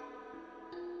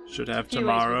 Should have Few ways we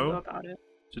can go tomorrow about it.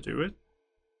 to do it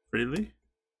freely.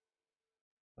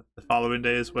 But the following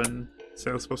day is when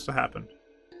sale's supposed to happen.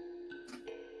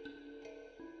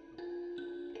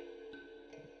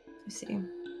 I see.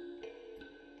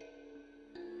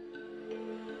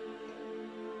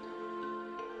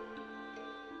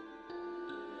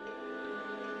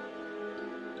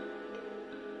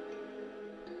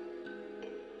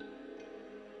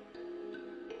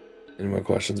 Any more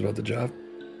questions about the job?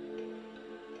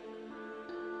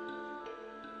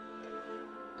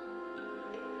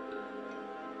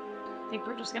 I think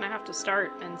we're just gonna have to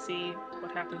start and see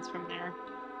what happens from there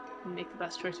and make the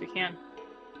best choice we can.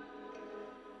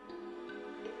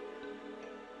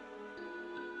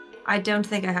 I don't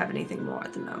think I have anything more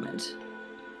at the moment,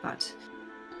 but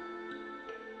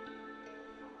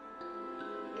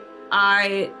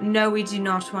I know we do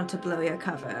not want to blow your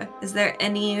cover. Is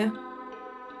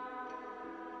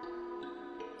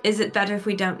it better if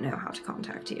we don't know how to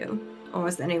contact you? Or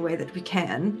is there any way that we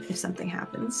can if something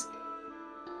happens?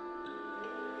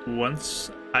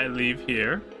 Once I leave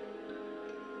here,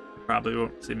 you probably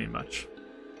won't see me much.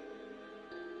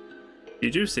 If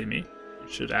you do see me,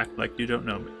 you should act like you don't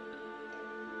know me.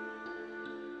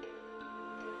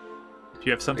 If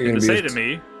you have something to say to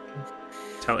me,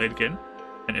 tell Idkin,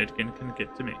 and Idkin can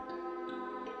get to me.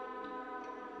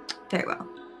 Very well.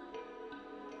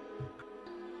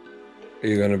 Are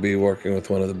you going to be working with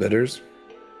one of the bidders?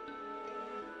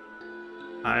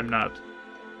 I'm not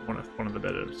one of the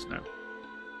bidders, no.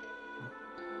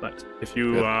 But if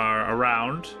you are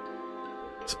around,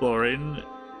 exploring,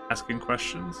 asking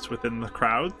questions within the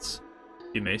crowds,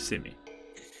 you may see me.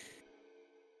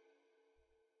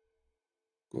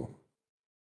 Cool.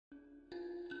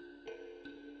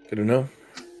 Good to know.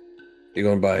 You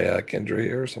going by Kendra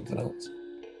here or something else?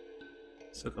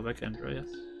 So go back, Kendra, yes.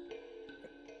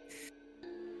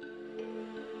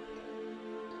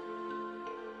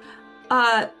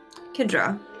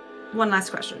 Kendra, one last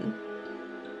question.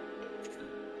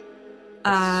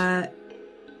 I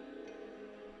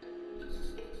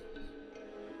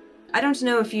don't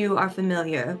know if you are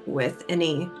familiar with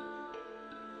any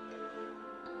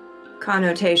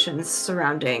connotations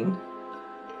surrounding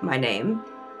my name.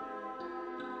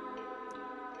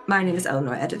 My name is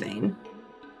Eleanor Edivane.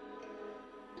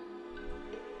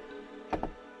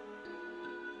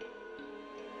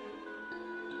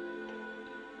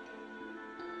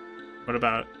 What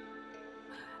about?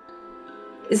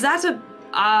 Is that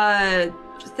a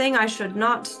thing I should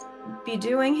not be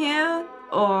doing here,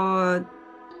 or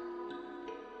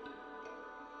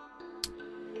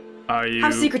Are you?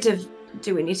 how secretive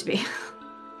do we need to be?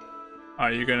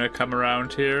 Are you gonna come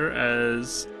around here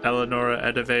as Eleanor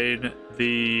Edivane,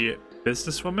 the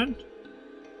businesswoman,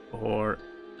 or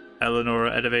Eleanor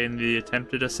Edivane, the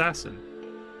attempted assassin?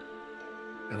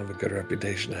 Kind of a good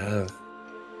reputation to have.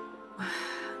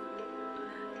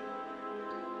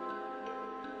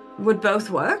 Would both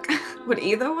work? Would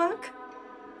either work?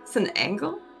 It's an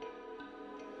angle.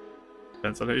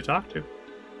 Depends on who you talk to.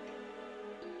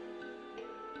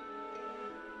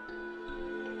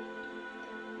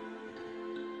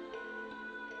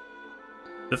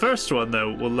 The first one,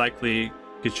 though, will likely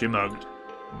get you mugged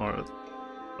more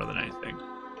than anything.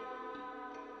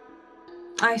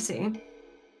 I see.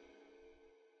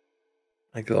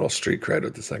 Like a little street cred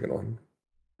with the second one.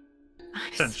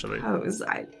 Essentially.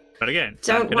 I But again,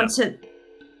 don't back it want up. to.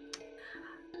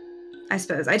 I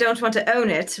suppose I don't want to own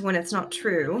it when it's not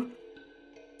true.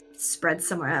 It's spread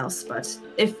somewhere else, but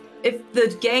if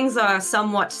the gangs are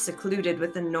somewhat secluded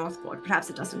within Northport, perhaps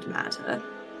it doesn't matter.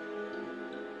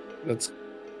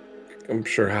 I'm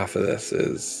sure half of this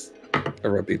is a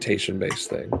reputation-based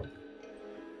thing.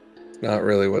 It's not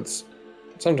really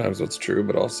sometimes what's true,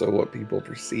 but also what people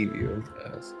perceive you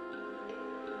as.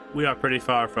 We are pretty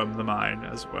far from the mine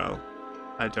as well.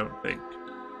 I don't think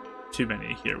too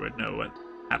many here would know what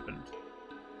happened.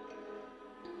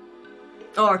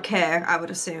 Or care, I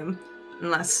would assume.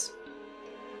 Unless...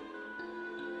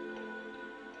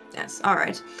 Yes,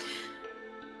 alright.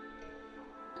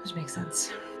 Which makes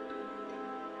sense.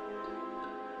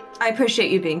 I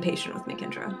appreciate you being patient with me,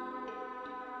 Kendra.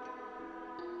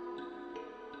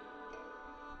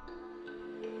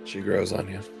 She grows on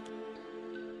you.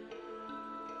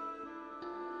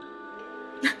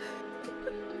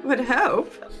 Would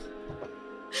hope.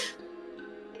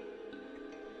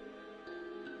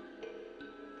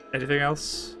 Anything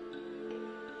else?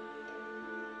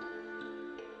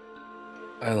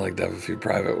 I'd like to have a few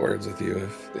private words with you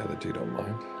if the other two don't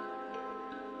mind.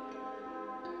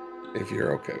 If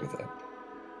you're okay with that.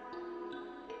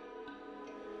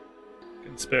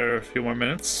 Can spare a few more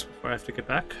minutes before I have to get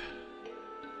back.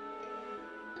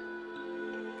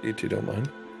 You two don't mind?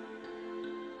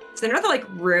 Is there another,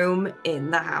 room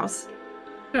in the house?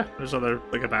 Yeah, there's a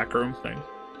back room thing.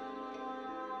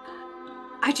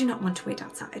 I do not want to wait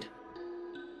outside.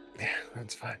 Yeah,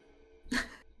 that's fine.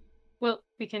 Well,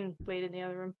 we can wait in the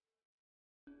other room.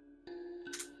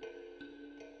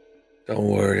 Don't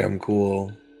worry, I'm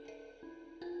cool.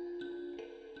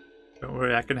 Don't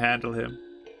worry, I can handle him.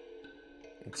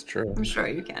 It's true. I'm sure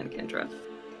you can, Kendra.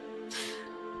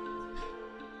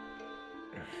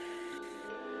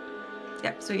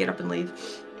 Yep, so we get up and leave.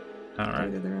 All Go to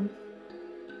right. the other room.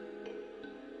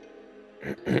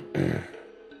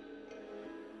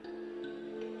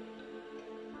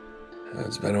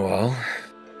 It's been a while.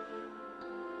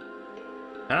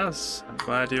 Yes, I'm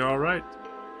glad you're all right.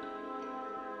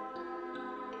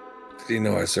 Do you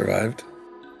know I survived?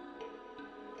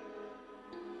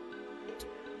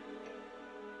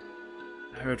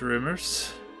 I heard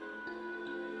rumors.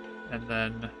 And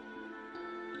then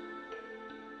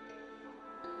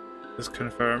it was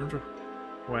confirmed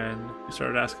when you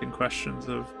started asking questions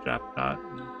of Japnot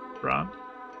and Ron.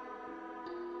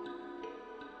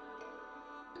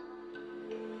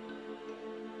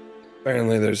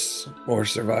 Apparently there's more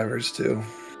survivors too.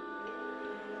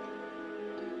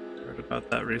 Heard about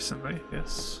that recently,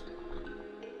 yes.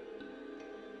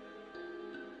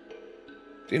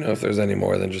 Do you know if there's any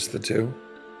more than just the two?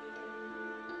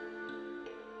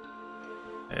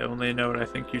 I only know what I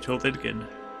think you told Idgin.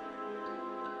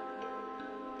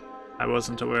 I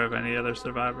wasn't aware of any other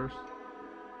survivors.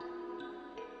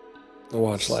 The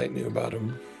Watchlight knew about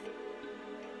him.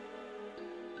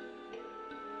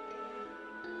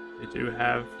 They do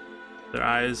have their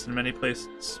eyes in many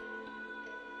places.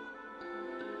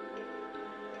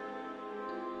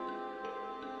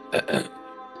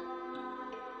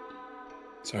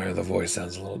 Sorry, the voice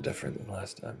sounds a little different than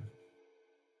last time.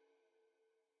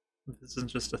 This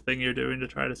isn't just a thing you're doing to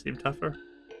try to seem tougher.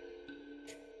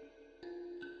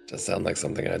 Does sound like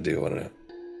something I do, wouldn't it?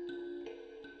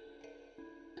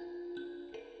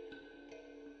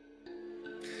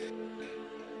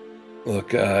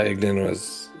 Look, Ignan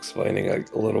was explaining a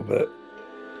little bit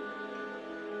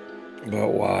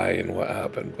about why and what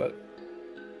happened, but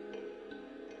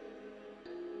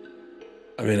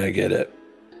I mean, I get it.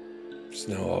 There's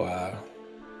no,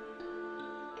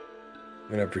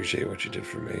 I appreciate what you did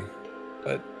for me,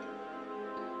 but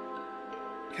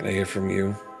can I hear from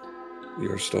you,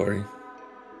 your story?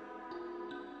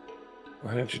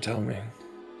 Why didn't you tell me?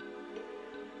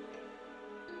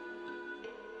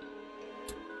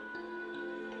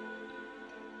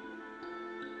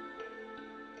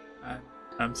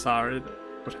 I'm sorry that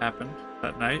what happened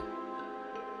that night.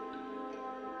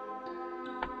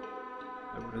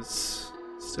 I was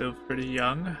still pretty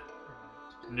young,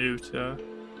 new to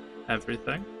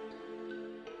everything.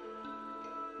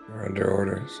 We're under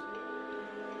orders.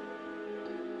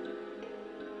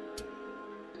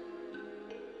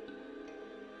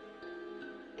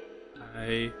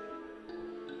 I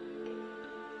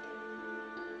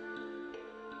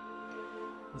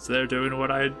was there doing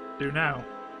what I do now.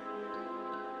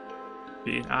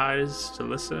 Being eyes to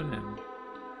listen and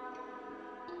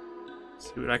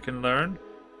see what I can learn.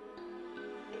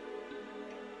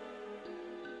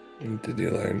 What did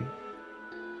you learn?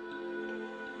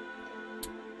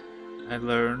 I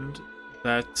learned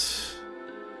that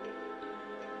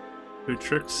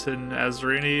Utrix and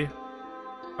Azrini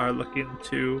are looking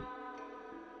to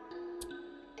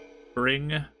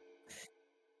bring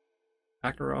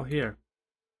Acheral here.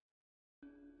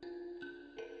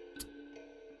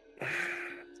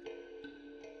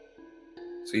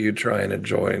 So you trying to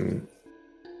join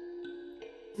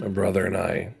my brother and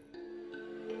I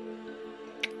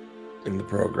in the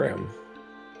program?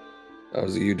 Or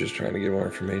was it you just trying to get more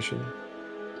information?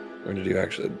 Or did you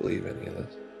actually believe any of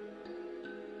this?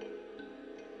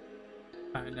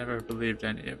 I never believed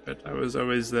any of it. I was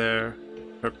always there for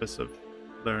the purpose of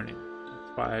learning.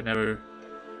 That's why I never did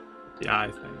the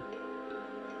eye thing.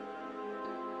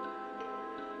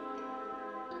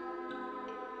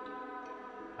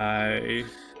 I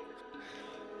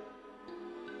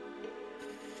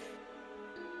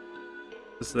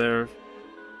was there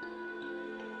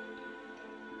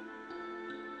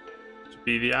to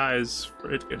be the eyes for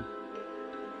Idkin.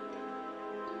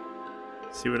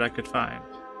 See what I could find.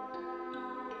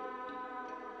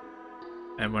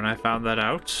 And when I found that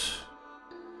out,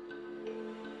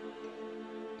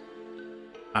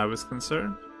 I was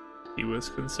concerned. He was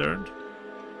concerned.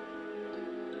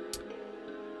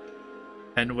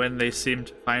 And when they seemed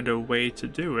to find a way to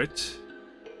do it,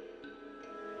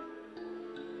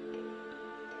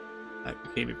 I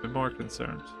became even more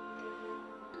concerned.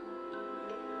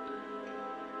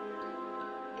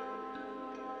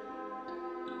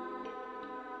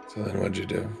 So then what'd you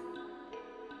do?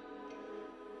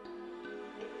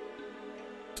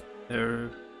 There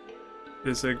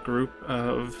is a group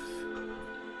of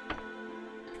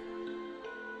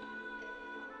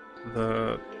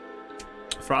the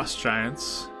frost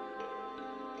giants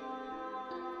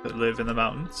that live in the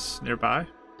mountains nearby.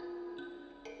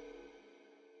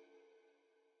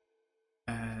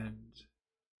 And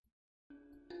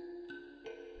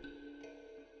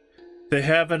they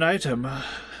have an item,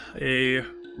 a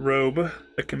robe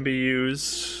that can be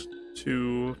used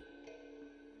to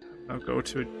go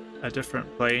to a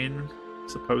different plane,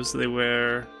 supposedly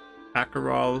where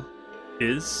Acheral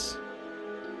is.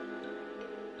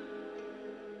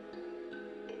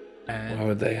 And Why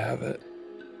would they have it?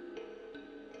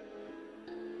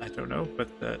 I don't know,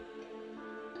 but that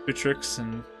Utrix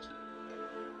and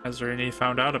Azrini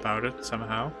found out about it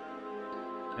somehow,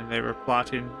 and they were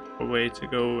plotting a way to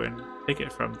go and take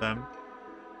it from them.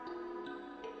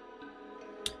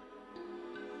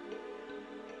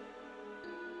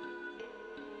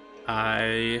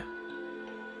 I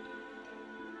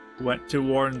went to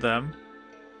warn them,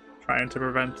 trying to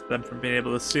prevent them from being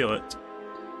able to steal it.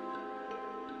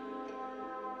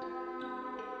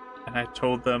 And I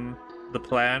told them the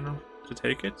plan to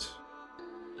take it.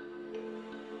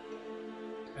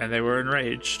 And they were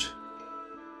enraged.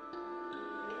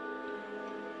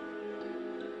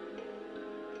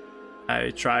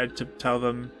 I tried to tell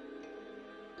them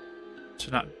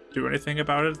to not do anything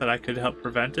about it, that I could help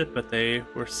prevent it, but they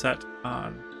were set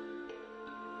on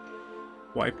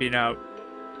wiping out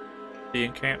the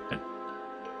encampment.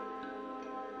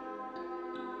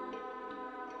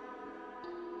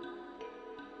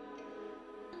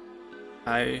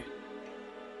 I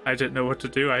didn't know what to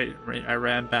do. I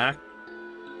ran back,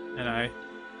 and I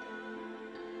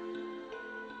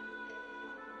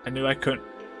knew I couldn't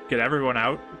get everyone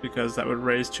out because that would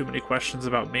raise too many questions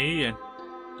about me and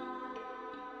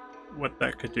what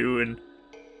that could do and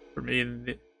for me and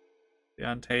the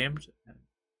Untamed.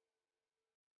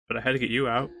 But I had to get you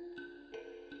out.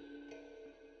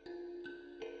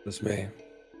 Just me.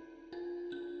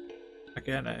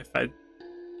 Again, if I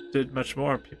did much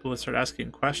more, people would start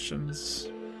asking questions.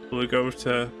 People would go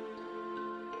to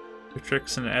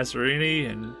Utrix and Azrini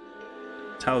and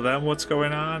tell them what's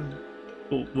going on.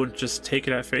 People would just take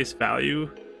it at face value.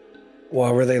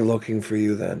 Why were they looking for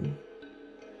you then?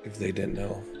 If they didn't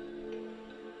know.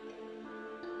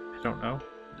 I don't know.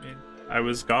 I mean, I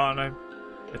was gone. I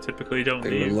typically don't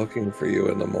They leave. were looking for you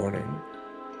in the morning.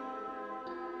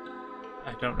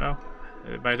 I don't know.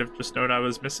 They might have just known I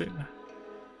was missing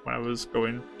when I was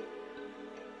going.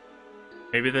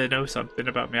 Maybe they know something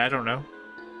about me. I don't know.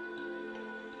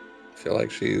 I feel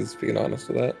like she's being honest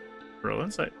with that. Roll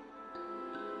insight.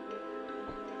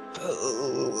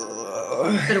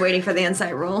 Been waiting for the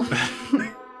insight roll.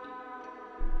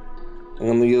 I'm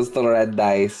gonna use the red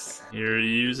dice. You're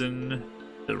using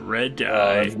the red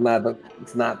die.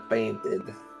 It's not painted.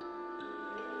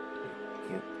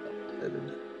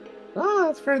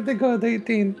 It's pretty good.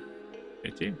 18.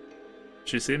 18.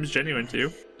 She seems genuine to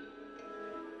you.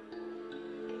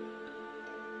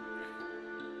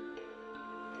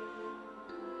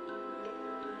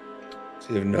 So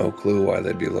you have no clue why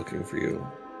they'd be looking for you.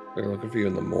 We were looking for you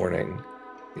in the morning.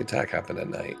 The attack happened at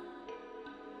night.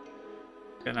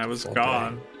 And I was All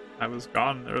gone. day. I was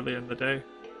gone early in the day.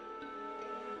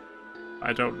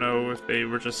 I don't know if they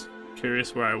were just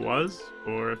curious where I was,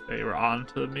 or if they were on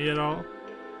to me at all.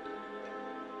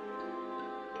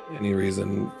 Any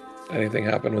reason anything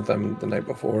happened with them the night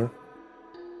before?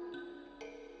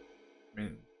 I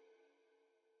mean,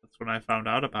 that's when I found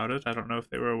out about it. I don't know if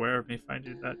they were aware of me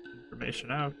finding that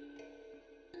information out.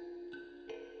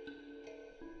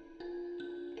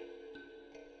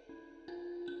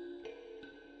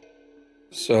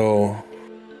 So,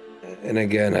 and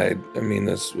again, I mean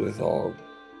this with all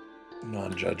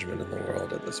non-judgment in the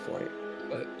world at this point,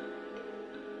 but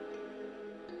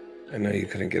I know you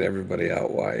couldn't get everybody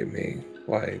out. Why me?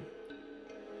 Why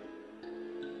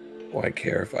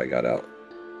care if I got out?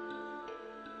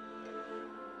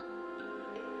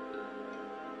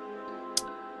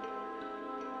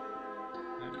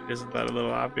 I mean, isn't that a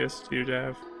little obvious to you,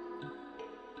 Dav?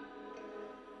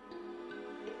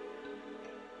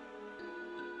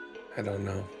 I don't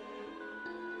know.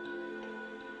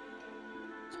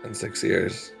 It's been 6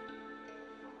 years.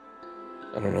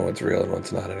 I don't know what's real and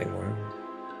what's not anymore.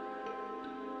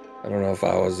 I don't know if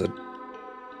I was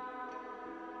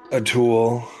a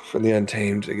tool for the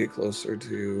Untamed to get closer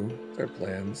to their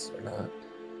plans or not.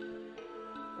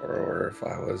 Or if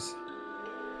I was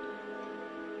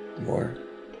more.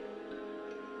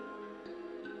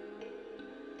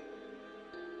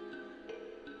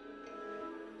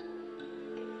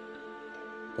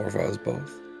 Or if I was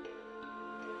both.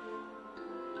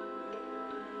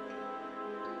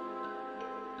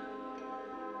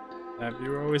 Dav, you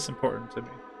were always important to me.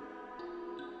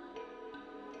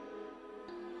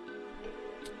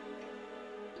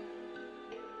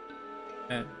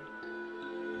 And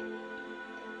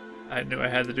I knew I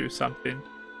had to do something.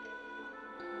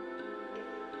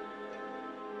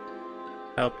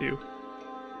 Help you.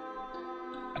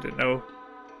 I didn't know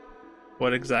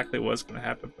what exactly was going to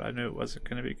happen, but I knew it wasn't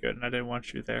going to be good, and I didn't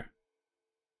want you there.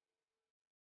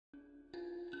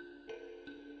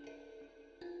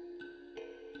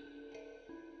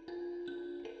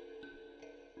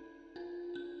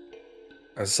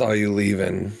 I saw you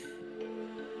leaving.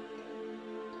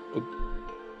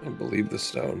 I believe the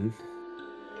stone.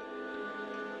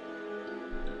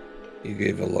 You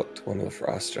gave a look to one of the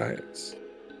frost giants.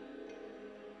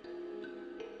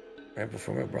 Right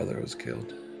before my brother was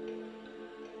killed.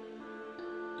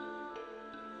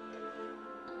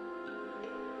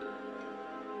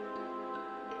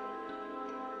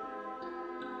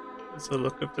 It's a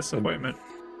look of disappointment.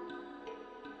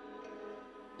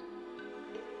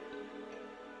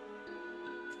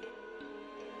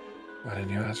 Why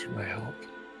didn't you ask for my help?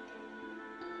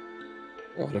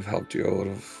 I would have helped you. I would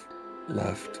have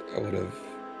left. I would have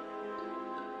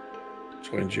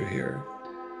joined you here.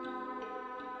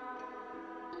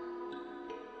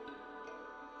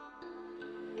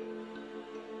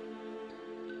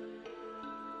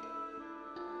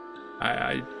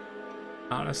 I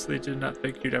honestly did not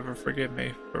think you'd ever forgive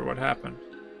me for what happened.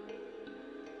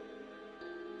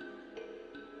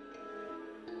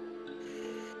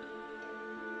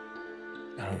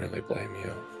 I don't really blame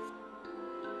you.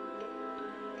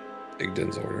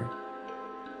 Igden's order.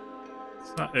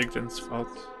 It's not Igden's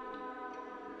fault.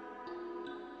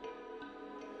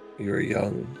 You were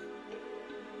young,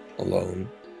 alone,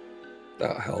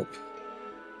 without help.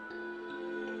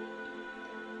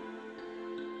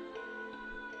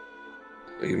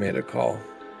 But you made a call.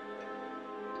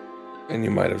 And you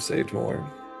might have saved more.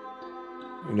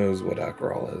 Who knows what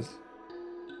Acheral is?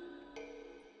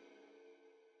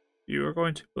 You are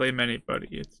going to blame anybody.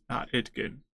 It's not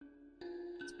Idgen.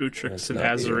 It's Utrix and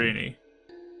not you. Azarini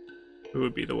who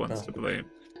would be the ones to blame.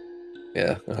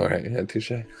 Yeah, alright, yeah,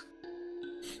 touche.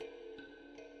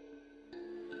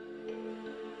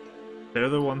 They're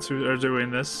the ones who are doing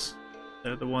this.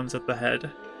 They're the ones at the head.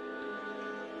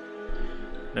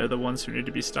 They're the ones who need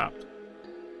to be stopped.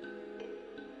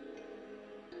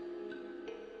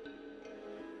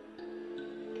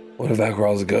 What if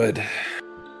Acheral's good?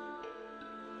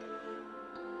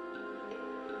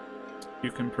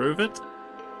 You can prove it,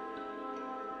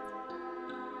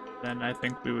 then I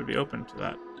think we would be open to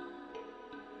that.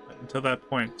 But until that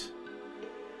point,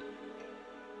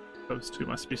 those two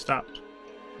must be stopped.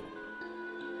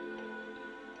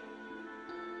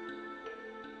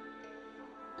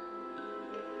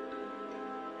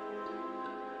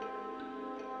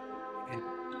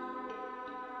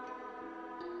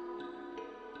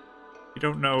 You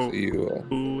don't know So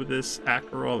who this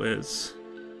Acheral is.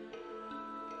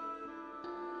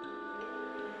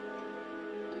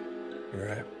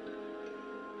 Right.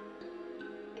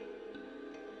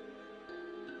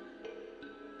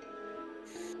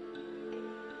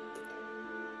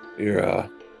 Your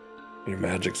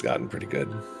magic's gotten pretty good.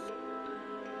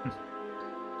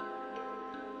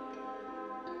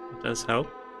 It does help.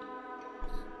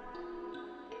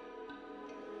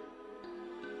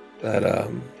 That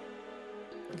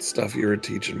stuff you were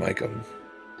teaching Micah,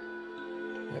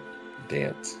 that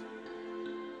dance.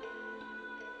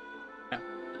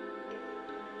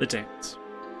 The dance.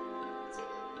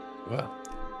 Well,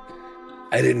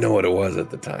 I didn't know what it was at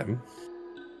the time.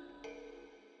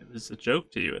 It was a joke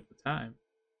to you at the time.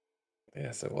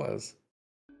 Yes, it was.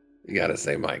 You gotta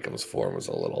say Micah's form was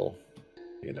a little,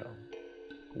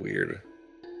 weird.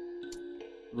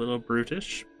 A little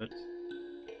brutish, but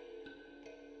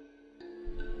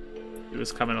he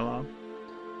was coming along.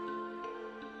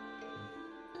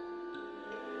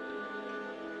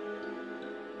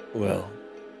 Well,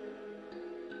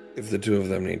 if the two of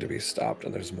them need to be stopped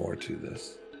and there's more to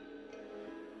this,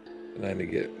 then I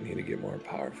need to get more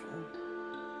powerful.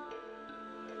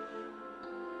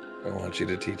 I want you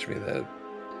to teach me that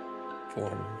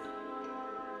form,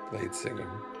 blade singing.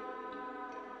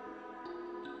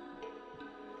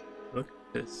 Look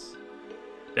at this.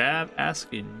 Dab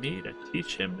asking me to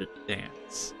teach him to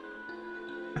dance.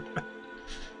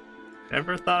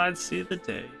 Never thought I'd see the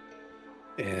day.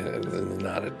 And it's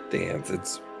not a dance,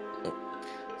 it's...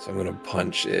 So I'm gonna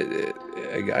punch it.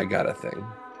 I got a thing.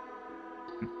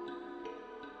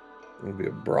 I'm gonna be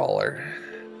a brawler,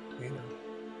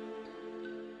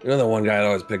 You know the one guy that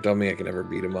always picked on me? I can never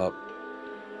beat him up.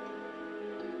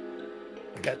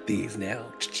 I got these now.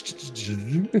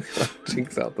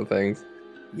 Jinx out the things.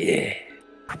 Yeah.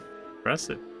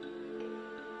 Impressive.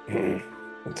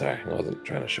 I'm sorry, I wasn't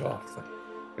trying to show off. I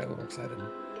got a little excited.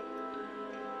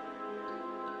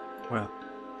 Well,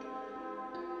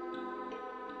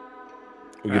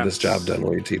 We'll get this job done.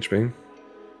 Will you teach me?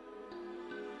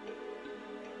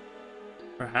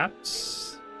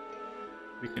 Perhaps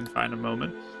we can find a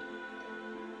moment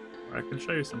where I can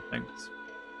show you some things.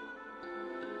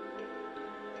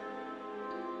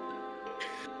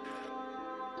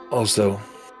 Also,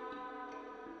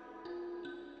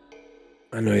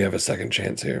 I know you have a second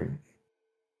chance here.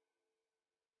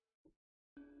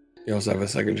 You also have a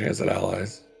second chance at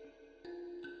allies.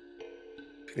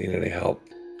 If you need any help,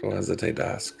 don't hesitate to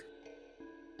ask.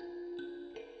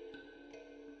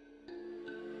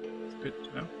 It's good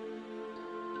to know.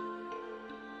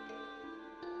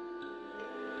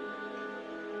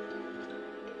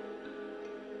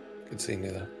 Good seeing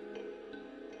you, though.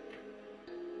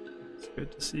 It's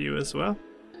good to see you as well.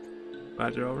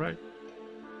 Glad you're all right.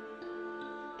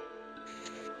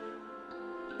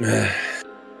 I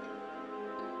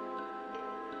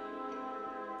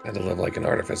had to live like an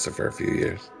artificer for a few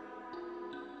years.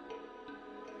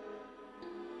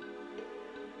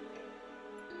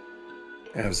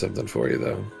 I have something for you,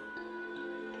 though.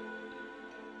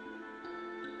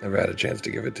 Never had a chance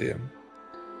to give it to you.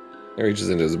 He reaches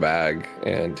into his bag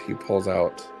and he pulls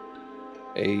out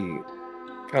a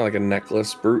kind of like a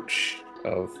necklace brooch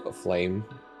of a flame.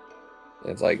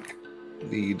 It's like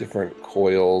the different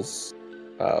coils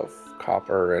of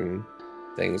copper and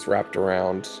things wrapped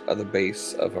around the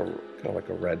base of a kind of like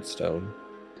a red stone.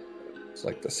 It's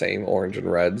like the same orange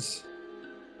and reds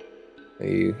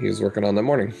he was working on that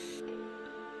morning.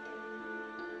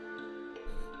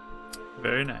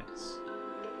 Very nice.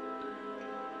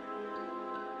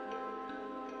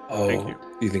 Oh, Thank you.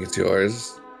 You think it's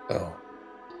yours? Oh.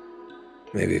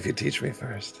 Maybe if you teach me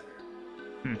first.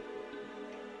 I'm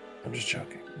just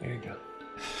joking. There you go.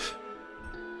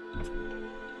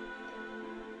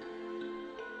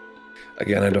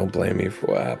 Again, I don't blame you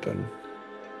for what happened.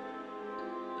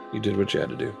 You did what you had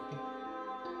to do.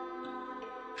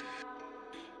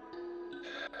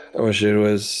 I wish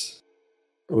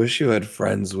you had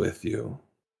friends with you,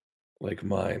 like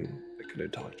mine, that could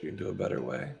have talked you into a better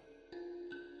way.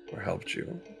 Or helped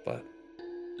you, but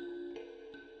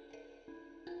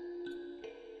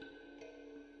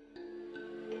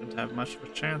Didn't have much of a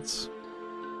chance.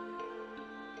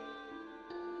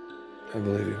 I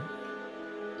believe you.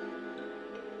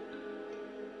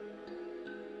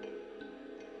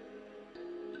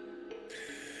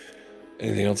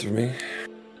 Anything else for me?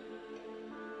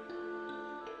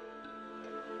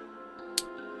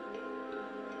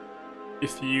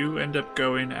 If you end up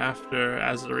going after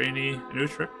Azarini and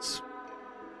Utrix,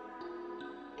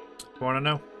 I want to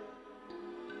know.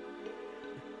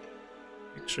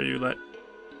 Make sure you let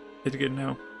Hidgen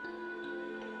know.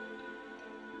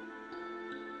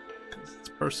 Because it's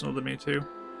personal to me too.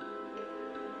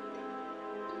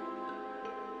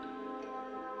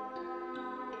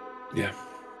 Yeah.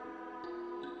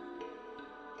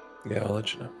 Yeah, I'll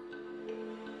let you know.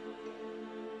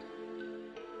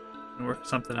 can work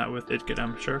something out with Idgit,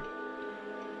 I'm sure.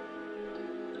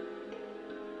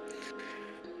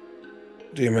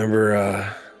 Do you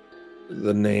remember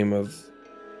the name of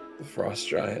the frost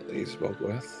giant that you spoke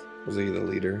with? Was he the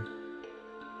leader?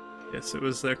 Yes, it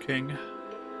was their king.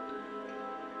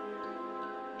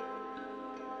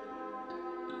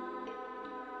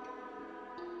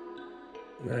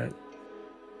 Right.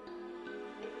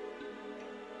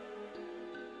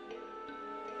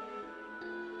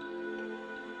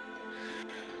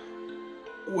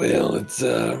 Well, it's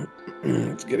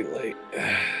it's getting late,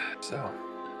 so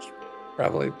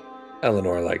probably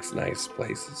Eleanor likes nice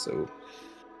places, so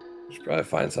we should probably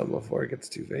find something before it gets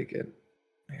too vacant.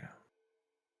 You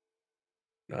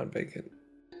know, not vacant.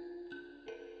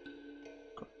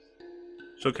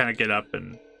 She'll kind of get up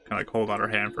and kind of like hold out her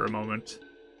hand for a moment.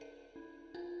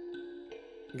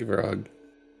 Give her a hug.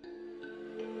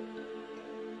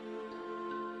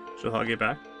 She'll hug you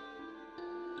back.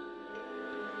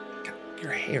 God,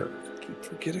 your hair. I keep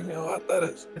forgetting how hot that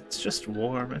is. It's just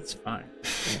warm. It's fine.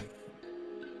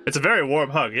 It's a very warm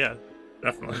hug, yeah.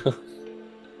 Definitely. So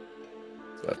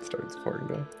that starts pouring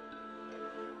down.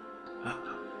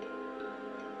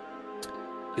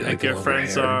 I think your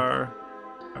friends are...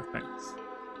 Oh, thanks.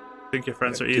 I think your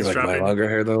friends are Do you like eavesdropping. my longer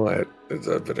hair, though? It's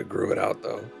a bit of grew it out,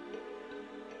 though.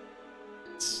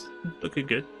 It's looking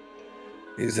good.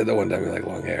 You said that one time you like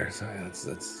long hair, so yeah,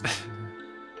 that's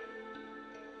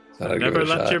I've never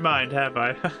left your mind, have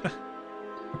I?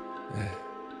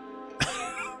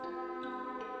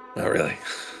 Not really.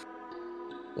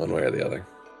 One way or the other.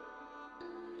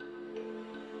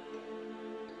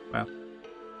 Well,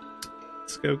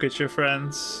 let's go get your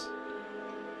friends.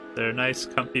 They're nice,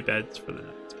 comfy beds for the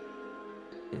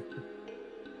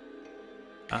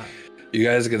night. You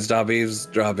guys can stop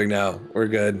eavesdropping now. We're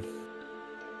good.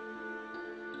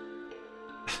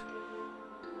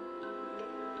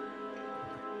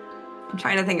 I'm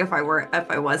trying to think if I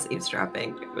was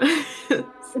eavesdropping.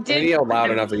 He yelled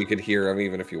loud enough that you could hear him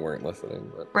even if you weren't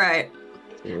listening. But... Right.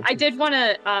 I did want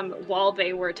to, while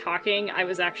they were talking, I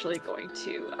was actually going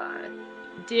to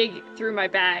dig through my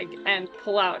bag and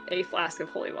pull out a flask of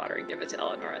holy water and give it to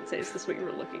Eleanor and say, "Is this what you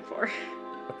were looking for?"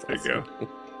 There you go.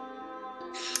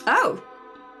 Oh.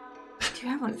 Do you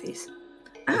have one of these?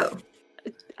 Oh.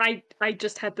 I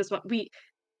just had this one.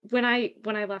 When I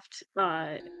left,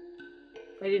 I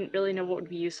didn't really know what would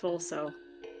be useful, so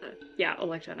yeah,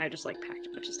 Electa and I just like packed a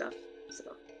bunch of stuff. So.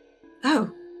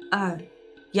 Oh.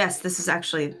 Yes, this is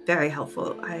actually very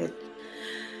helpful. I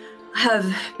have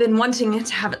been wanting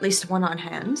to have at least one on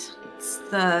hand. It's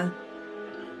the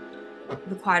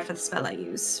required for the spell I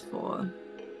use for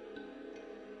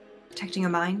protecting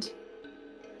your mind.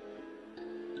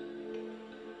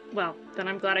 Well, then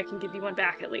I'm glad I can give you one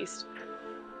back at least.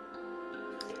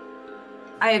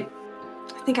 I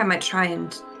think I might try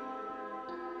and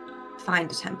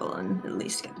find a temple and at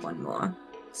least get one more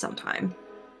sometime,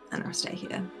 and I'll stay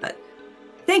here. But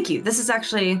thank you. This is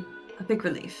actually a big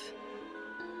relief.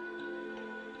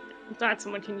 I'm glad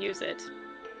someone can use it.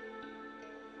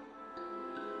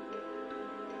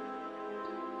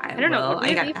 I don't know. Would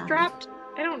we have eavesdropped?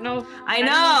 I don't know. I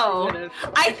know.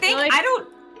 I think like... I don't.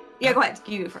 Yeah, go ahead.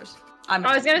 You go first. I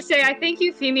was gonna say, I think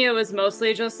Euphemia was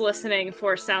mostly just listening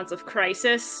for sounds of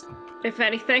crisis, if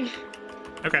anything.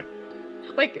 Okay.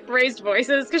 Like raised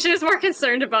voices, because she was more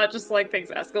concerned about just like things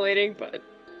escalating. But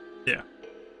yeah.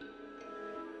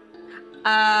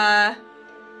 I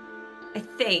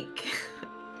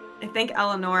think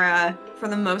Eleonora, for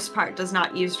the most part, does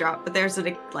not eavesdrop, but there's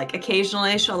like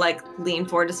occasionally she'll like lean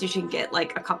forward to see if she can get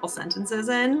like a couple sentences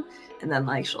in, and then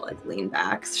like she'll like lean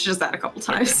back. So she does that a couple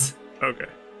times. Okay.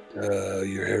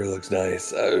 Your hair looks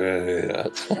nice. Yeah.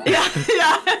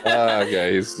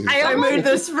 Okay. I made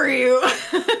this for you.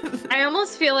 I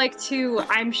almost feel like too.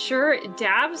 I'm sure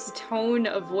Dav's tone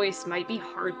of voice might be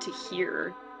hard to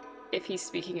hear if he's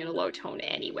speaking in a low tone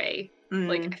anyway.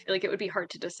 Like, I feel like it would be hard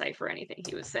to decipher anything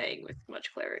he was saying with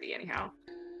much clarity anyhow.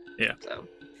 Yeah. So.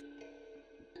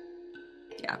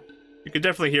 Yeah. You could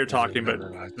definitely hear talking, but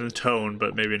the tone,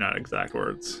 but maybe not exact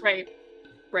words. Right.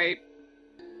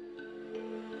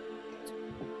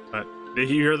 But did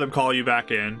you hear them call you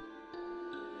back in?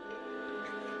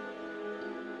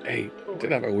 Hey, I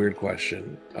did have a weird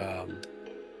question.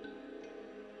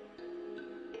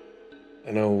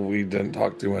 I know we didn't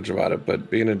talk too much about it, but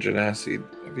being a genasi,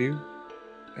 have you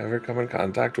ever come in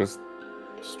contact with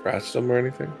Scratchdom or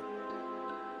anything?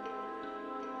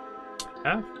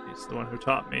 Yeah, he's the one who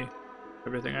taught me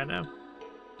everything I know.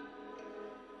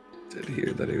 Did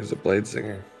hear that he was a blade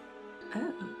singer.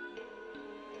 Oh.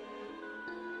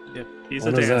 Yep, he's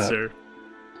a dancer.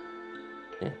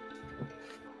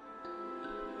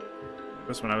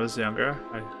 was when I was younger.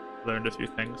 I learned a few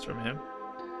things from him.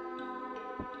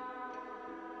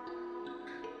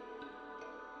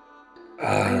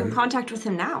 Are you in contact with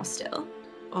him now still?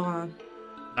 Or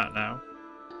Not now,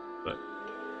 but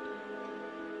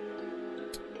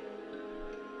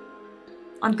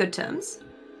on good terms?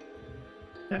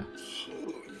 yeah.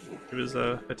 He was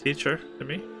a teacher to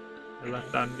me. I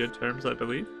left on good terms, I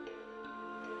believe.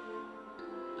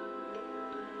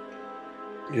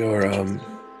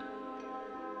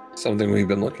 Something we've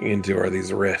been looking into are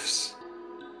these rifts.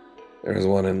 There's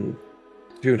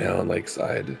two now in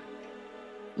Lakeside.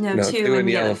 No, two in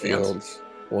Yellowfield. Yellowfield,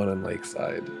 one in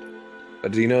Lakeside.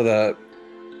 But do you know that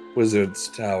Wizard's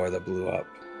Tower that blew up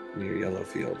near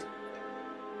Yellowfield?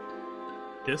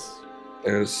 Yes.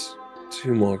 There's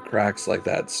 2 more cracks like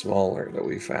that, smaller, that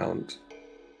we found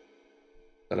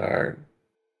that are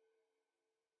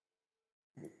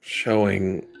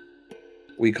showing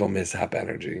we call mishap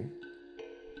energy.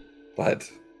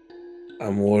 But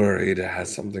I'm worried it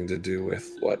has something to do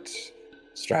with what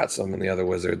Stratsum and the other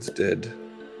wizards did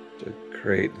to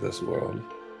create this world.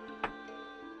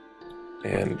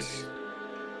 And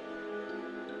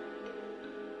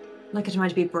Like it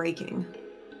might be breaking.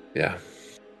 yeah,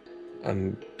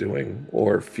 undoing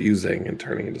or fusing and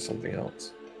turning into something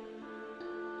else.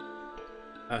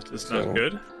 That is not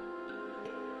good.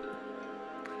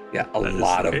 Yeah, a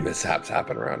lot of mishaps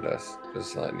happen around us.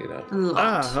 Just letting you know. A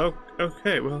lot.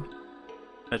 Okay. Well,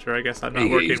 Petra, I guess I'm not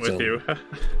working with you.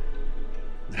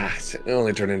 It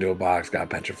only turned into a box, got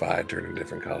petrified, turned a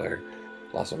different color,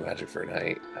 lost my magic for a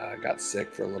night, got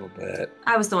sick for a little bit.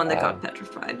 I was the one that got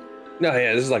petrified. No,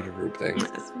 yeah, this is like a group thing.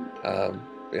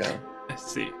 Yeah. I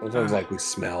see. Sometimes like we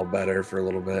smell better for a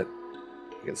little bit.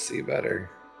 We can see better.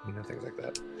 Things like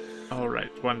that. All right.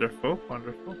 Wonderful.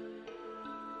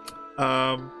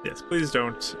 Yes, please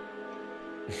don't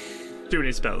do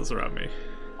any spells around me.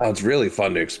 Oh, it's really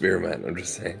fun to experiment, I'm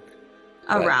just saying.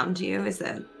 Around you? Is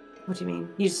that what do you mean?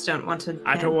 You just don't want to...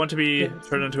 I don't want to be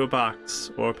turned into a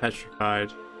box or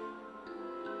petrified.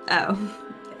 Oh,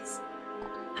 yes.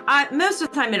 Most of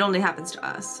the time it only happens to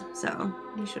us, so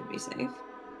you should be safe.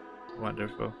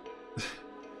 Wonderful.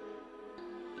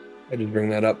 I just bring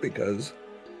that up because...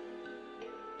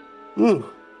 Sorry,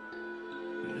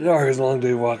 it was a long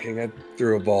day walking. I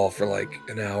threw a ball for like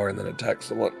an hour and then a text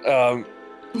someone.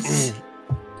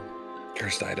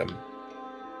 Cursed item.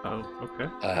 Oh, okay.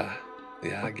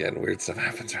 Yeah, again, weird stuff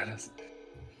happens around us.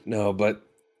 No, but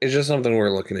it's just something we're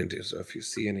looking into. So if you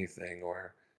see anything,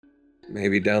 or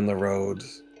maybe down the road,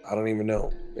 I don't even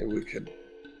know. Maybe we could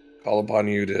call upon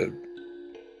you to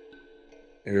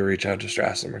maybe reach out to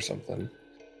Strassum or something.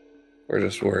 We're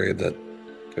just worried that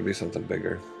it could be something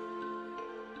bigger.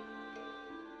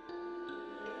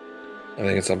 I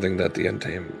think it's something that the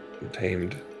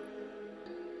Untamed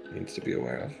needs to be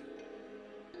aware of.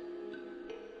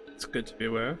 It's good to be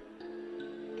aware.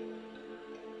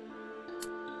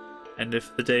 And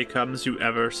if the day comes you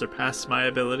ever surpass my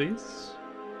abilities,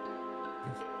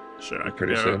 sure, I can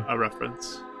be a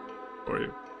reference for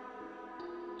you.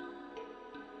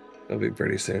 It'll be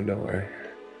pretty soon, don't worry.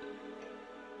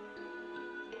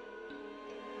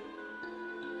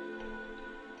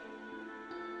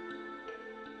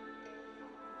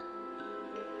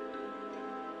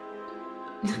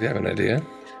 Do you have an idea?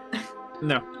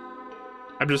 No.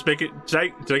 I'm just making...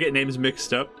 Did I get names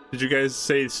mixed up? Did you guys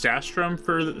say Stastrom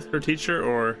for her teacher,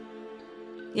 or...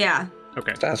 Yeah.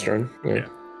 Okay. Stastrom, yeah.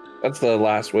 That's the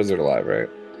last wizard alive, right?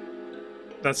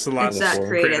 That's the last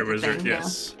creator wizard, thing,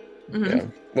 yes. Yeah. Mm-hmm. Yeah.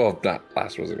 Well, not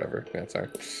last wizard ever. Yeah, sorry.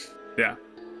 Yeah.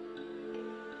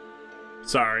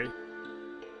 Sorry.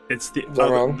 It's the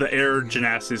Air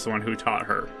Genasi is the one who taught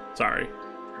her. Sorry.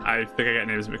 I think I got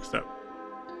names mixed up.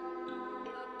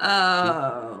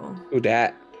 Oh. Who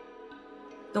dat?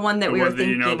 The one that we were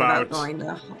thinking about going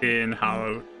to. In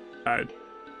Hollow Tide.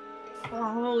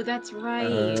 Oh, that's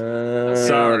right.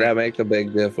 Sorry. That makes a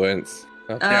big difference.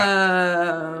 Okay.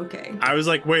 Okay. I was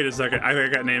like, wait a second. I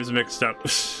think I got names mixed up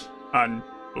on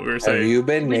what we were saying. Have you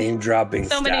been name dropping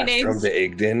so many names from the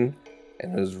Igden?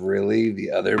 And it was really the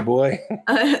other boy?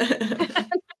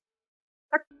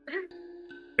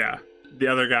 Yeah. The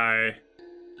other guy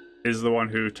is the one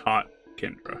who taught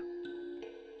Kendra.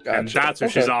 Gotcha. And that's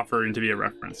what she's offering to be a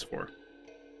reference for.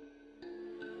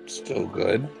 Still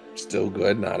good.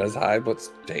 Not as high, but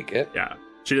take it. Yeah.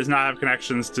 She does not have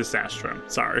connections to Sastrom.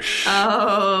 Sorry.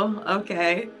 Oh,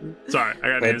 okay. Sorry, I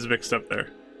got names mixed up there.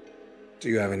 Do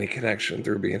you have any connection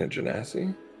through being a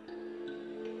Genasi?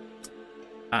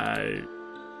 I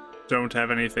don't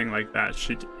have anything like that.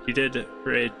 He did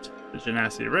create the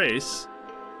Genasi race,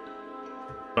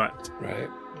 but right.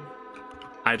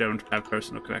 I don't have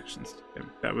personal connections to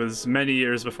him. That was many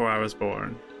years before I was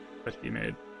born that he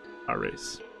made our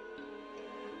race.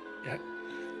 Yeah.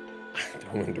 I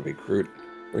don't mean to be crude.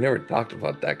 We never talked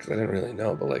about that because I didn't really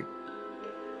know, but like,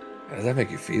 how does that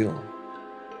make you feel?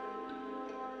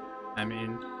 I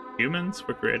mean, humans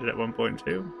were created at one point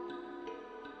too.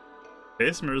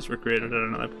 Basemers were created at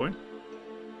another point.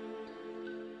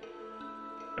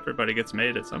 Everybody gets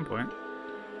made at some point.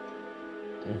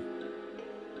 I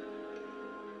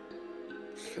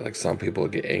feel like some people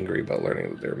get angry about learning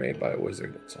that they're made by a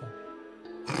wizard, that's all.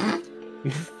 Right.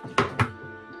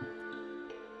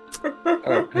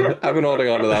 I've been holding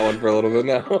on to that one for a little bit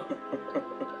now.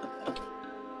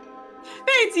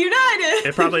 Fates united!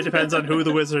 It probably depends on who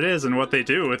the wizard is and what they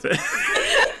do with it.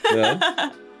 Yeah,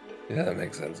 yeah, that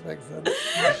makes sense. Oh my gosh.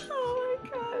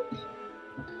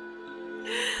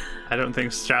 I don't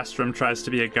think Shastram tries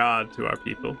to be a god to our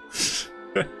people.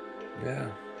 Yeah.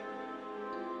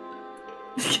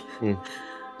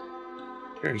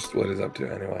 Here's what he's up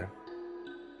to anyway.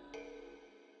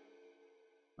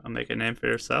 I'll make a name for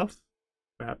yourself.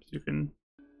 Perhaps you can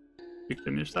speak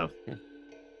them yourself.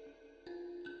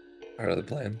 Part of the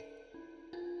plan.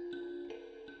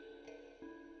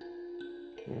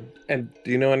 And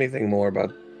do you know anything more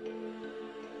about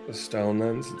the stone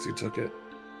then, since you took it?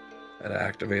 How to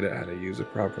activate it, how to use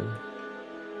it properly?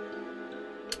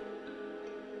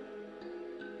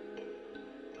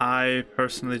 I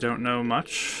personally don't know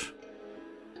much.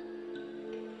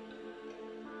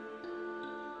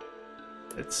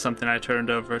 It's something I turned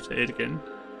over to Idgin.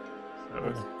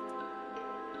 So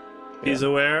he's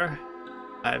aware.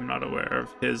 I'm not aware of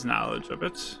his knowledge of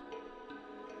it.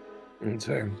 That's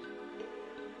fair.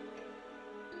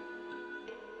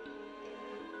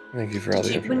 Thank you for all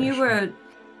the information. When you were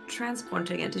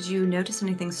transporting it, did you notice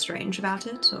anything strange about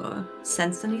it or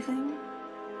sense anything?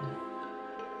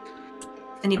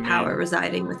 Any power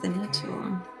residing within it?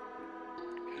 Or?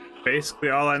 Basically,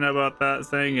 all I know about that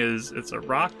thing is it's a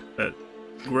rock that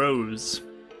grows.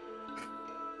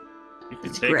 You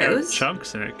can take out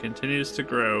chunks and it continues to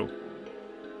grow.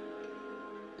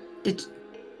 Did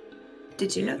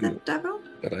you know that, Dabo?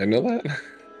 Did I know that?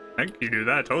 I think you knew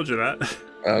that. I told you that.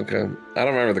 Okay. I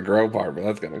don't remember the grow part, but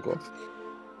that's kind of cool.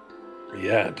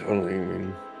 Yeah, totally. I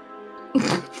mean,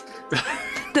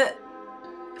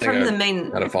 from the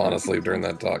main. I had to fall asleep during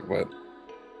that talk, but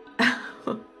that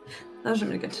was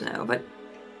really good to know. But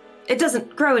it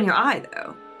doesn't grow in your eye,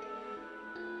 though.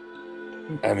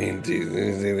 I mean, do you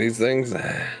see these things?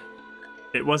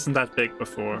 It wasn't that big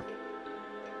before,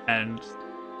 and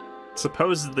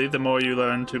supposedly the more you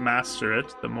learn to master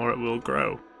it, the more it will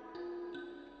grow.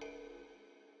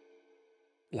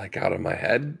 Like out of my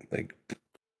head?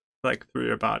 Like through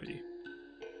your body.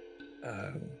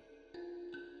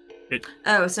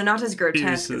 So not as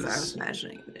grotesque as I was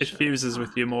imagining. It fuses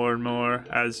with you more and more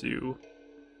as you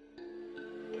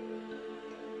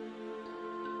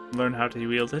learn how to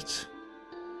wield it.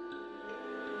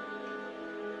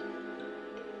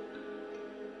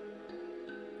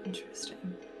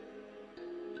 Interesting.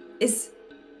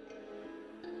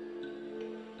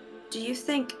 Do you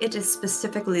think it is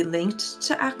specifically linked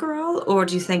to Acheral, or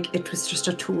do you think it was just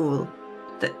a tool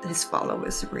that his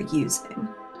followers were using?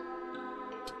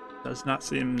 Does not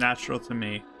seem natural to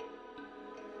me.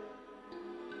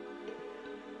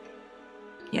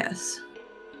 Yes.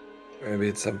 Maybe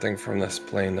it's something from this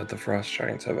plane that the Frost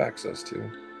Giants have access to.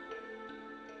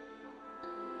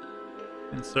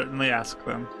 And certainly ask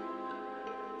them.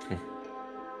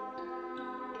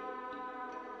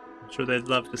 I'm sure they'd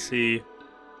love to see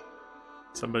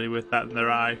somebody with that in their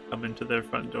eye come into their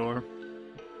front door.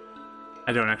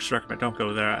 I don't actually recommend, don't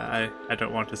go there. I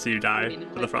don't want to see you die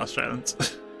to the Frost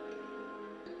Giants.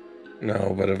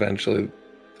 No, but eventually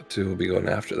the two will be going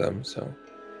after them, so.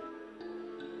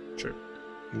 True.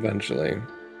 Eventually,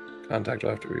 contact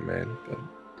will have to be made, but.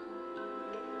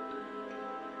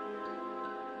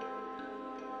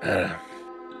 I don't know.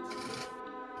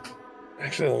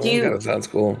 Actually, that kind of sounds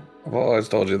cool. I've always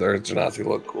told you their Genasi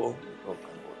look cool.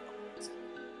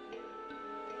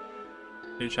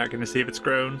 Are you checking to see if it's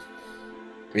grown?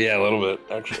 Yeah, a little bit.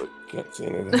 Actually, can't see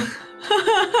anything.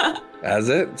 Has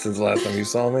it? Since the last time you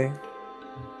saw me?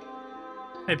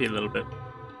 Maybe a little bit.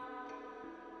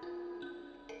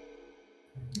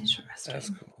 Interesting. That's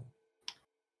cool.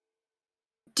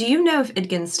 Do you know if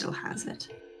Idgin still has it?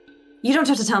 You don't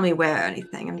have to tell me where or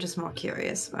anything. I'm just more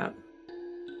curious about.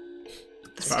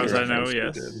 As far as I know,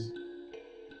 yes.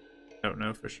 Don't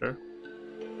know for sure.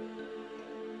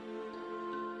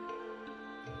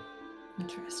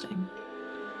 Interesting.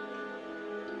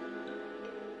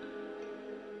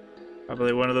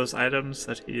 Probably one of those items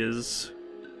that he is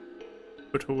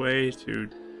put away to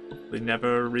hopefully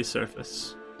never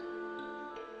resurface.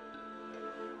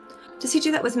 Does he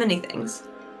do that with many things?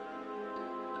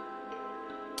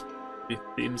 He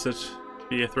deems it to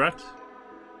be a threat.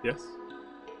 Yes.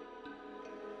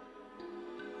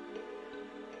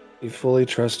 You fully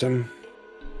trust him?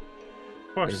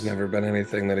 Of course. There's never been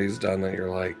anything that he's done that you're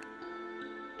like,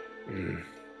 I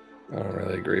don't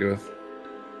really agree with.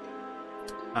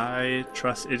 I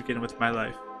trust Idgen with my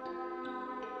life.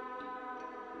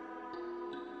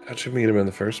 How'd you meet him in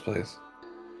the first place?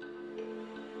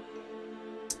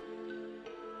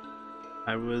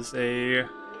 I was a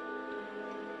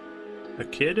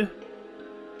kid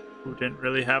who didn't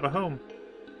really have a home.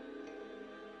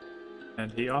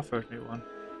 And he offered me one.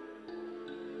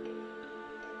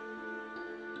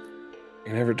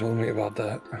 You never told me about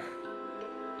that.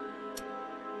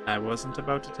 I wasn't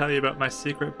about to tell you about my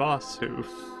secret boss who...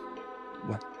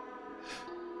 What?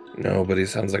 No, but he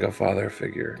sounds like a father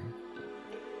figure.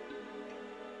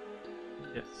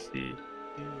 Yes, he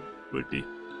would be.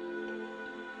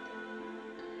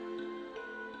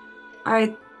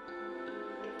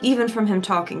 Even from him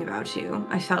talking about you,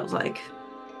 I felt like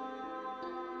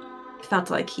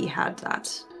he had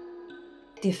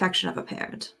the affection of a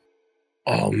parent.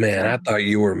 Oh man, I thought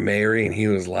you were Mary and he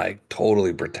was like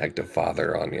totally protective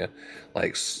father on you.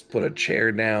 Like put a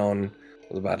chair down,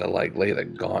 was about to like lay the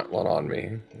gauntlet on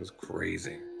me. It was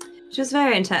crazy. It was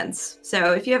very intense.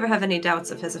 So if you ever have any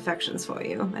doubts of his affections for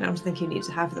you, I don't think you need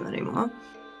to have them anymore.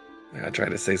 I tried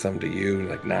to say something to you,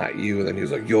 like not you, and then he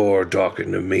was like, "You're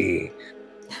talking to me."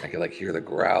 I could like hear the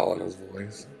growl in his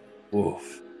voice.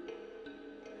 Woof.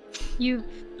 You've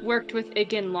worked with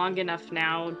Idgen long enough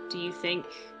now. Do you think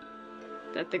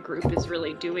that the group is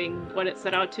really doing what it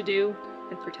set out to do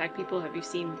and protect people? Have you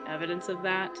seen evidence of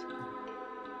that?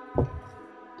 I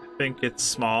think it's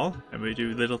small, and we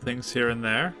do little things here and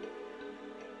there.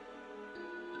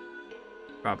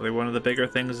 Probably one of the bigger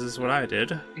things is what I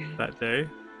did that day,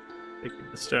 taking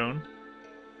the stone.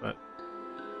 But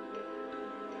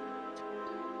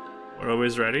we're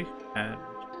always ready, and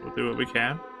we'll do what we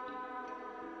can.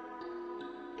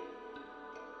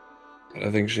 But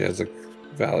I think she has a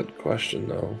valid question,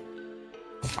 though.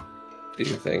 Do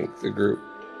you think the group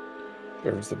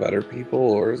serves the better people,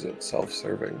 or is it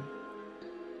self-serving?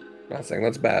 Not saying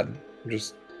that's bad.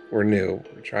 We're new.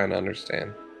 We're trying to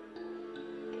understand.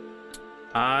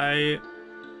 I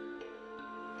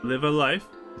live a life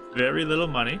with very little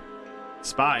money,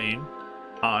 spying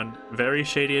on very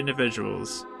shady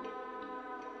individuals.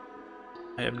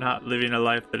 I am not living a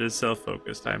life that is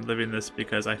self-focused. I am living this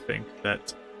because I think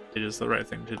that it is the right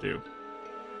thing to do.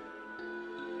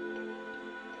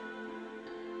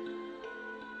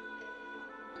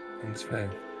 That's fine.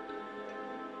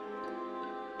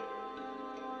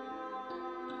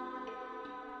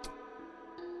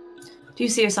 Do you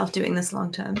see yourself doing this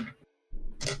long term?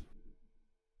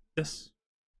 Yes.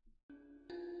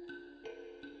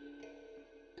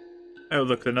 Oh,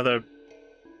 look, another...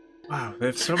 Wow, they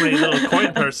have so many little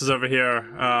coin purses over here.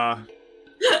 I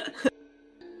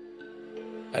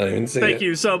didn't even see it. Thank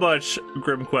you so much,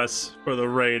 GrimQuest, for the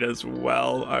raid as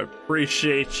well. I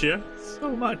appreciate you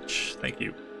so much. Thank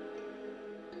you.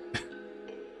 So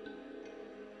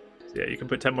yeah, you can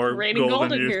put 10 more Raining gold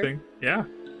in in your here. thing. Yeah.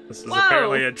 This is Whoa.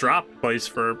 apparently a drop place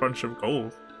for a bunch of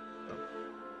gold.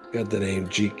 Got the name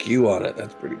GQ on it.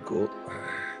 That's pretty cool.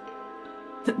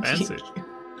 Fancy.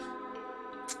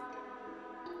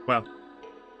 Well,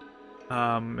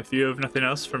 if you have nothing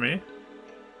else for me,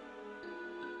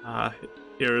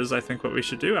 here's, I think, what we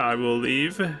should do. I will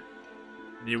leave.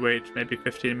 You wait maybe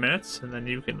 15 minutes, and then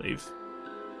you can leave.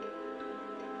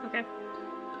 Okay.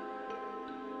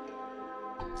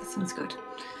 That sounds good.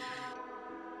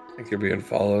 Think you're being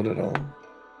followed at all?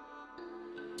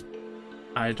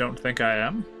 I don't think I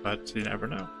am, but you never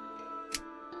know.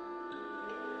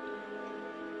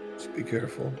 Just be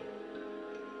careful.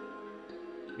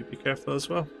 You be careful as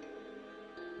well.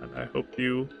 And I hope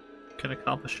you can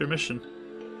accomplish your mission.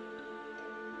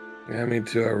 Yeah, me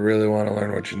too. I really want to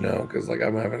learn what you know, because like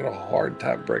I'm having a hard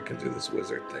time breaking through this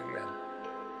wizard thing, man.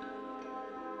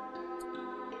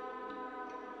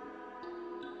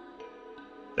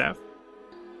 Dev,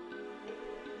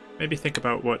 maybe think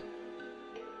about what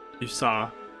you saw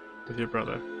with your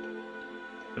brother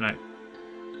tonight.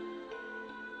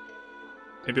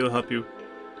 Maybe it'll help you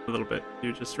a little bit.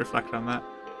 You just reflect on that.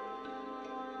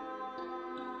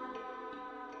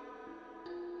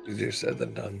 Easier said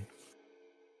than done.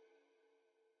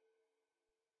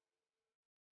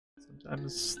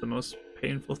 Sometimes the most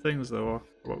painful things, though, are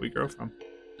what we grow from.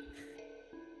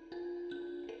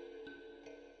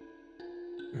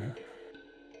 Yeah.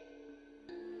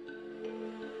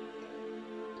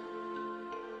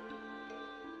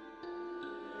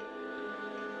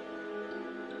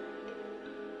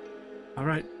 All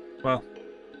right. Well,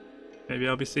 maybe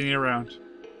I'll be seeing you around.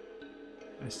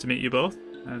 Nice to meet you both,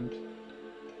 and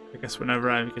I guess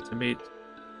whenever I get to meet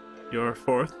your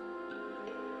fourth.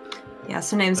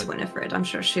 Yes, her name's Winifred. I'm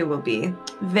sure she will be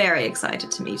very excited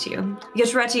to meet you.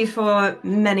 Get ready for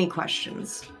many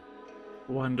questions.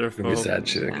 Wonderful. It'd be sad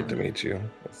she didn't get to meet you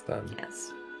this time.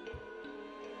 Yes.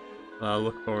 I'll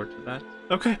look forward to that.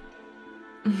 Okay.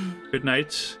 Good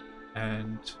night,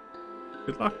 and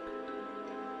good luck.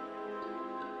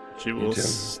 She will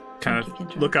kind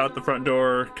of look out the front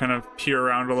door, kind of peer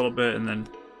around a little bit, and then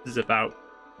zip out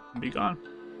and be gone.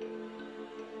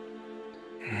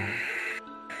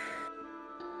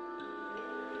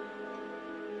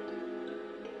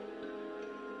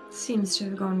 Seems to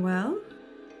have gone well.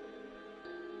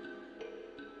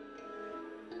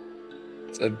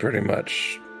 Said pretty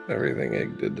much everything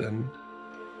Egg did then.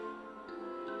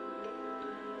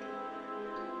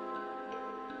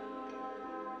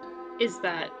 Is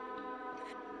that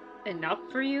enough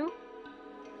for you?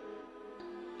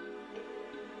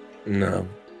 No.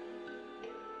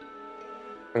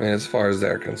 I mean, as far as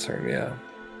they're concerned, yeah.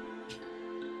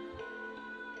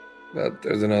 But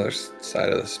there's another side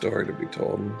of the story to be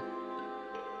told.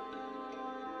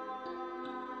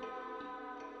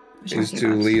 These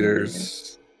two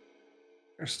leaders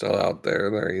are still out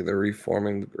there. They're either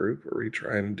reforming the group or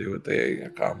retrying to do what they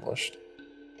accomplished.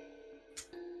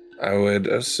 I would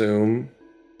assume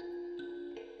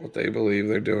what they believe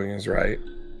they're doing is right,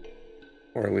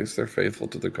 or at least they're faithful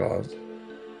to the cause.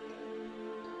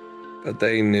 But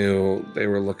they knew they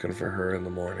were looking for her in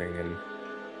the morning, and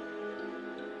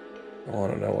I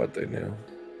want to know what they knew.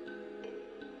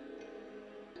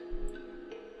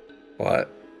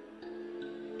 But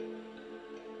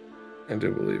I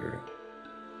do believe her.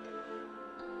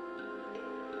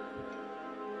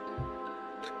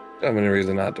 Don't have any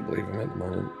reason not to believe him at the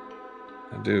moment.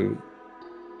 I do.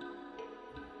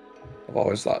 I've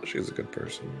always thought she's a good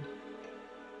person.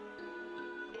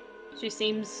 She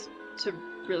seems to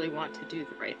really want to do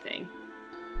the right thing.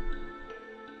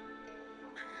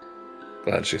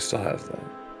 Glad she still has that.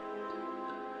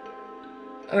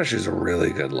 I know she's a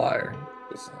really good liar.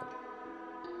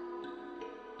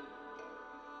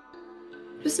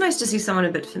 Just nice to see someone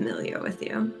a bit familiar with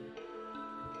you.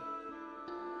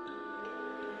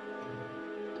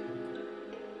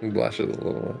 He blushes a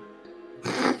little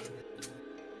bit.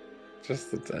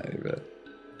 Just a tiny bit.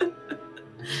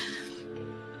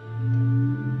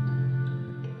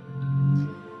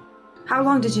 How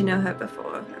long did you know her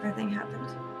before everything happened?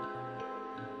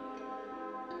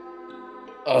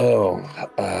 Oh,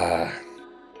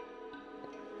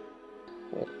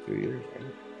 2 years, right?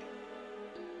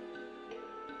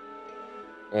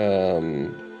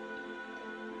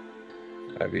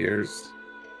 5 years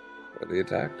for the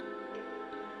attack.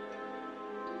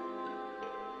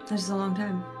 That's a long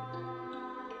time.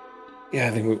 Yeah,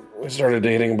 I think we started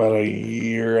dating about a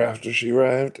year after she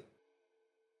arrived.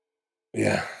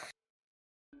 Yeah.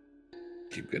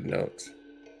 Keep good notes.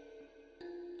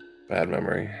 Bad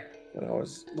memory. But I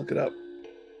always look it up.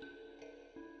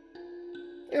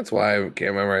 That's why I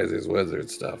can't memorize these wizard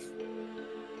stuff.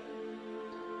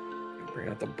 Bring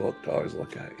out the book to always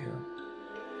look at, you know.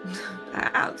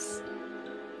 Perhaps.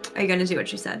 Are you going to do what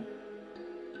she said?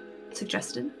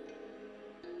 Suggested?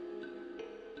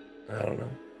 I don't know.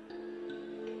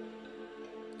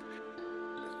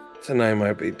 Tonight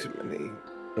might be too many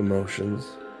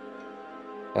emotions.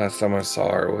 Last time I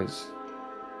saw her was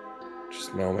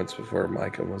just moments before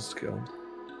Micah was killed.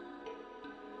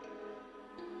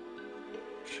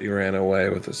 She ran away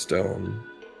with a stone,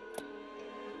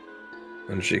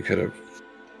 and she could have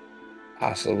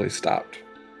possibly stopped.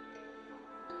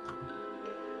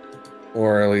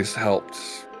 Or at least helped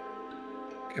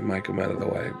get Micah out of the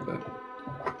way, but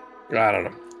I don't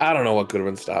know. I don't know what could have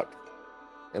been stopped.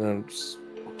 And I'm just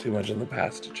too much in the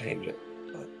past to change it.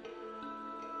 But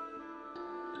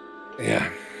yeah.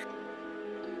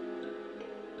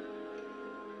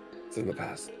 It's in the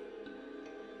past.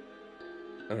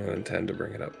 I don't intend to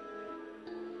bring it up.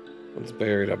 What's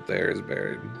buried up there is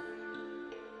buried.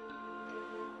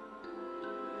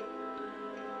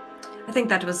 I think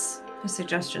that was a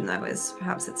suggestion, though, is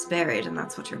perhaps it's buried and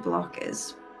that's what your block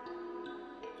is.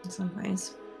 In some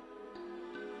ways.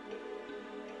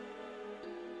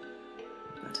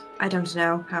 But I don't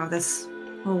know how this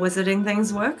whole wizarding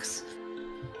things works.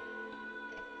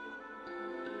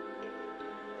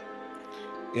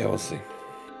 Yeah, we'll see.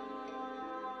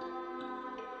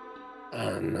 I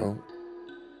don't know.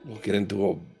 We'll get into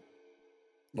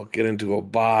a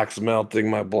box melting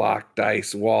my block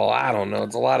dice wall. I don't know.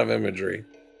 It's a lot of imagery.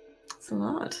 It's a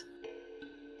lot.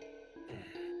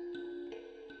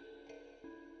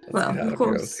 Well, get out of of here.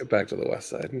 course. Let's get back to the west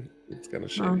side. It's kind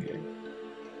of shady Well. here.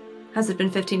 Has it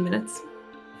been 15 minutes?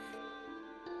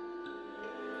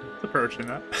 It's approaching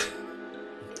that.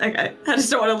 Okay. I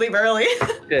just don't want to leave early.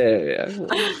 Yeah.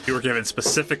 You were given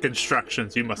specific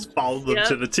instructions. You must follow them Yep.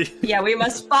 to the T. Yeah, we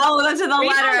must follow them to the We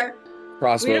letter. we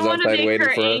Crossbows don't want to outside make waiting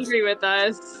her for us. angry with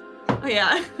us. Oh,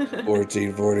 yeah.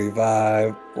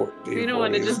 1445, 1446. We don't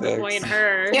want to disappoint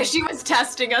her. Yeah, she was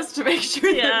testing us to make sure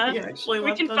Yeah. that we actually We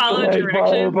left can us follow alone. directions.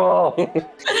 Fireball.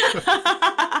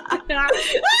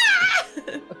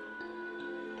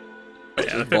 But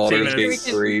yeah, the 15 Baldur's Gate minutes.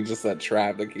 3, just that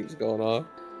trap that keeps going off.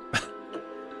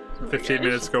 15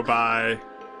 minutes go by.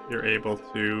 You're able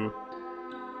to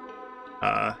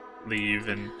leave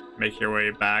and make your way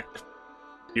back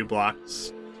a few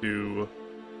blocks to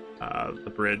the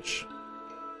bridge.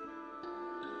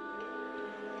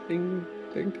 Ding,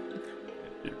 ding.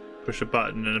 You push a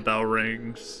button and a bell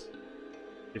rings.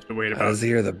 You have to wait I about was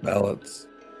hear the bell. It's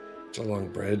a long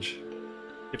bridge.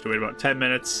 10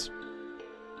 minutes,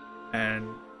 and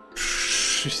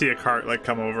you see a cart like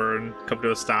come over and come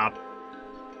to a stop.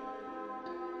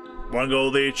 1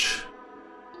 gold each.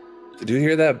 Did you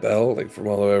hear that bell, like from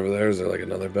all the way over there? Is there like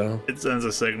another bell? It sends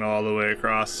a signal all the way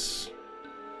across.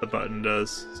 The button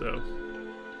does, so.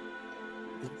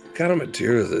 What kind of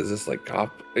material is this? Like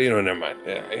cop? You know, never mind.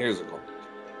 Yeah, here's a gold.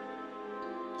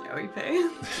 Yeah, we pay.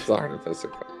 It's artificial.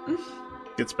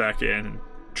 Gets back in,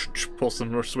 pulls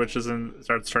some more switches and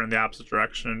starts turning the opposite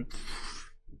direction.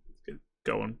 Get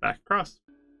going back across.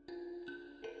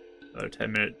 Another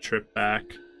 10-minute trip back.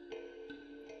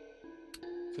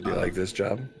 So do you like this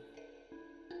job?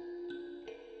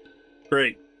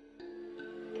 Great.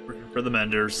 Working for the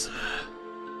Menders.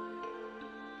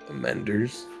 The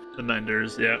Menders. The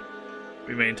Menders, yeah.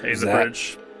 We maintain Is the that-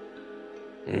 bridge.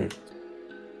 Mm.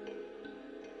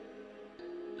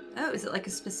 Oh, is it like a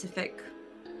specific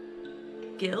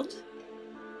guild?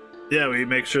 Yeah, we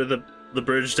make sure that the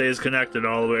bridge stays connected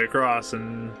all the way across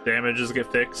and damages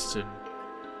get fixed. And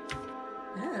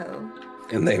Oh.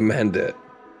 And they mend it.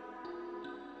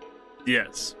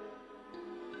 yes.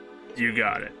 You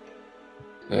got it.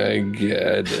 I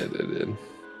did.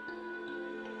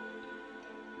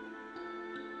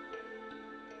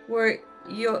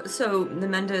 So the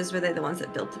Mendes, were they the ones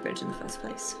that built the bridge in the first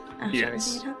place? After Yes.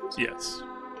 everything had happened? Yes.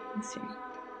 I see.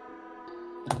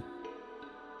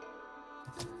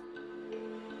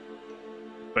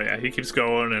 But yeah, he keeps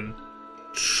going, and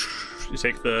you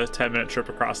take the 10-minute trip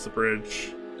across the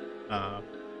bridge,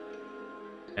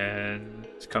 and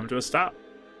come to a stop.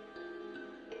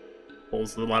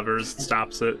 Pulls the levers,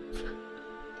 stops it.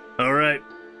 All right,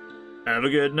 have a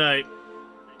good night.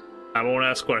 I won't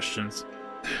ask questions.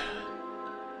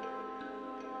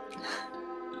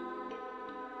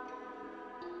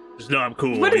 Just know I'm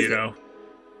cool, What is you it? know.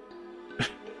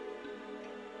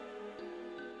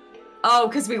 Oh,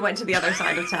 because we went to the other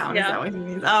side of town. Yeah. Is that what he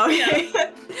means? Oh, okay.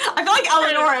 I feel like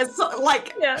Eleanor is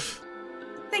like, Yeah.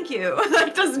 thank you.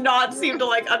 That does not seem to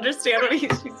like understand what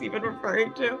she's even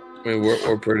referring to. I mean,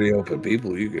 we're pretty open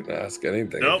people. You can ask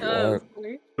anything Nope. if you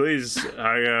want. Please,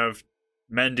 I have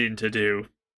mending to do.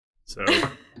 So,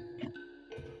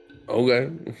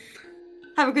 Okay.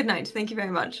 Have a good night. Thank you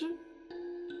very much.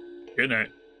 good night.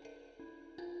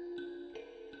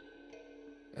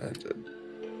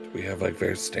 Do we have like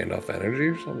very standoff energy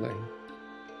or something?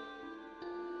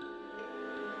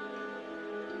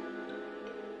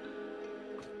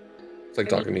 It's like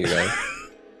talking to you guys.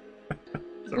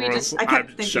 I kept I'm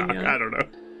thinking, shocked. yeah. I don't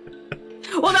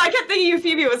know. Well, no, I kept thinking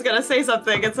Euphemia was gonna say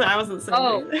something, and so I wasn't saying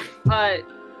Oh. anything.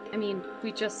 I mean,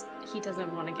 he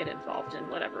doesn't want to get involved in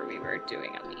whatever we were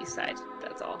doing on the east side.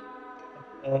 That's all.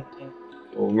 Right.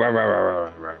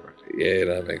 Yeah,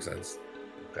 that makes sense.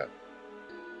 Okay.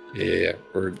 Yeah.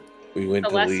 We went The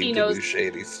to less leave he to knows- do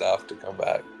shady stuff to come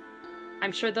back.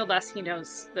 I'm sure the less he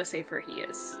knows, the safer he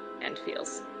is and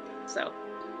feels. So,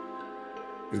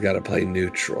 He's got to play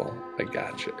neutral. I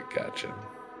gotcha.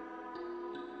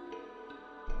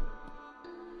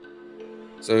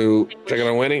 So, checking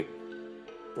on Winnie?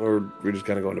 Or we just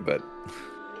kind of going to bed?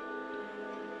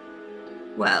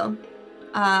 Well,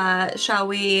 shall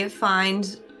we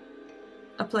find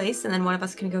a place and then one of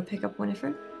us can go pick up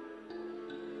Winifred?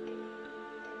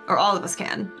 Or all of us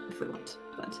can, if we want,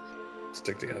 but...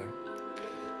 Stick together.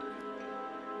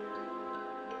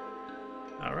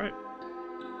 All right.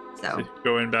 So,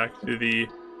 Going back to the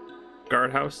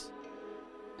guardhouse.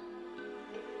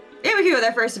 yeah, we can go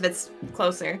there first if it's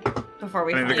closer, before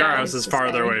we I mean, the find out guardhouse who's is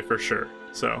farther staying. away for sure.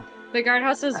 So, the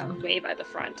guardhouse is Oh. way by the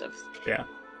front of yeah.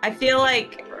 I feel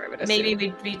like where I would maybe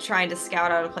assume. we'd be trying to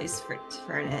scout out a place for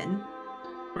an inn.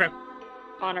 Okay.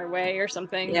 on our way or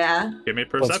something. Yeah. Give me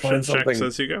Let's perception find checks something.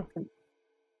 as you go.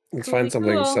 Let's Cool, find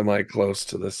something cool. semi-close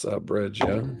to this bridge,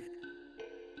 yeah?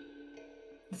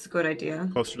 That's a good idea.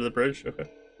 Closer to the bridge? Okay.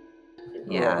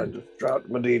 Yeah. Oh, I just dropped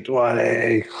my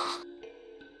D20.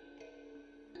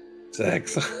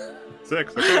 6.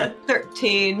 6, okay.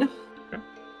 13.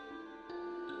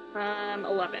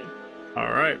 11.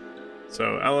 Alright.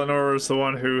 So Eleanor is the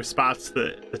one who spots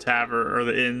the tavern or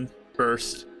the inn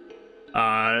first.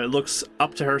 It looks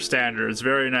up to her standards.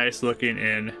 Very nice looking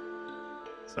inn.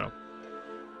 So.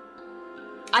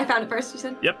 I found it first, you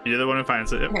said? Yep, you're the one who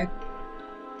finds it. Yep. Okay.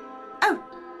 Oh,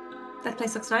 that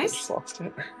place looks nice. Just lost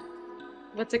it.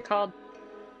 What's it called?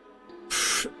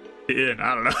 The inn,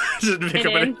 I don't know. Just make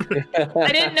up Inn?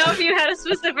 I didn't know if you had a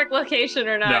specific location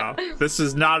or not. No, this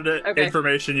is not Okay.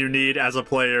 information you need as a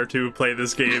player to play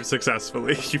this game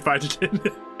successfully. You find it in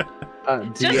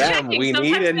DM, checking, we sometimes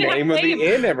need a they have name of the names.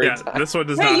 inn every Yeah, time. this one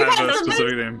does Hey, you not have guys a are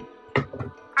specific name.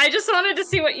 I just wanted to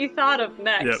see what you thought of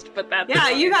next, but that's Yeah,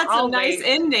 fine. you got I'll some nice wait.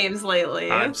 inn names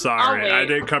lately. I'm sorry, I'll I wait.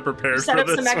 didn't come prepared Set for up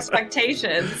this some one.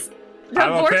 expectations. The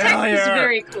I'm a vortex is failure.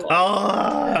 very cool.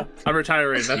 Oh, I'm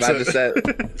retiring. I'm That's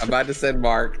about to send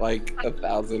Mark like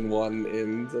 1,001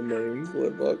 inns and names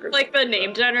lit book. Or Like the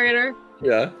name generator.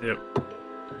 yeah.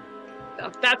 Oh,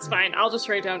 that's fine. I'll just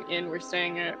write down inn we're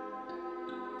staying at.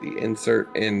 The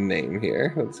insert in name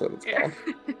here. That's what it's Yeah. called.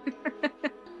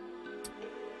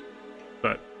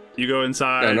 But you go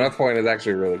inside. No, North Point is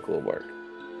actually really cool work.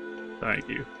 Thank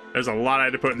you. There's a lot I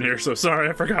had to put in here, so sorry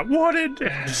I forgot what it.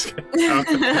 Just kidding.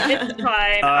 It's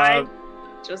fine. Uh, I'm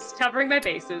just covering my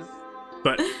bases.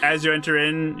 But as you enter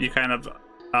in, you kind of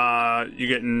you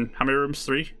get in how many rooms?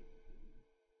 3?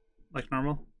 Like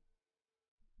normal?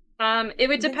 It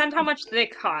would depend how much they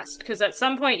cost, because at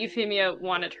some point Euphemia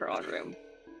wanted her own room.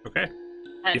 Okay.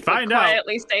 And You find would out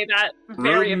quietly say that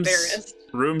very rooms- embarrassed.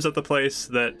 Rooms at the place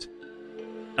that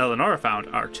Eleonora found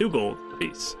are 2 gold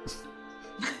apiece.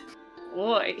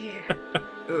 Boy.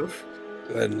 Oof.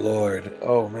 Good lord.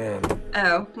 Oh man.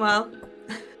 Oh, well.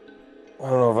 I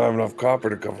don't know if I have enough copper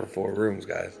to cover 4 rooms,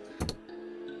 guys.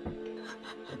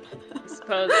 I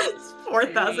suppose. It's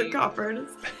 4,000 coppers.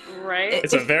 Right?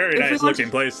 It's a very if we nice want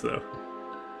looking place, though.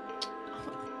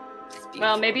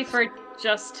 Well, maybe for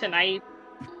just tonight.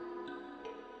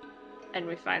 And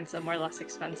we find somewhere less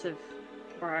expensive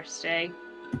for our stay.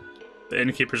 The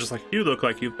innkeeper's just like, you look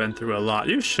like you've been through a lot.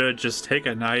 You should just take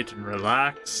a night and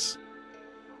relax.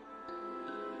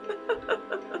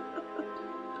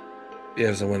 Yeah,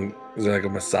 is there like a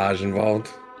massage involved?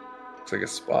 It's like a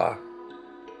spa.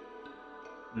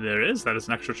 There is. That is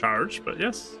an extra charge, but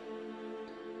yes.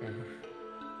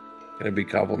 Can it be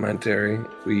complimentary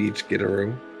if we each get a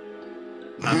room?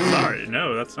 I'm sorry.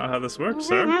 No, that's not how this works,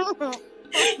 sir. Can Well,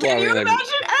 I you mean, like-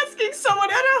 imagine asking someone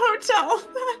at a hotel?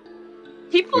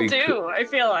 People We do, could- I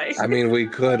feel like. I mean, we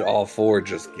could all 4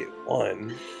 just get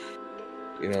one.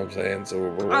 You know what I'm saying? So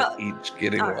we're Well, each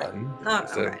getting all right. one. Oh,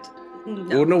 instead- alright.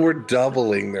 Well, no, we're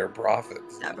doubling their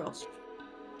profits. Several.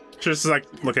 Just like,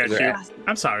 look at Is you. there-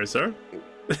 I'm sorry, sir.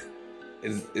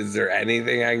 Is there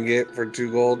anything I can get for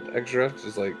 2 gold extra?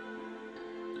 Just like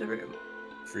The room.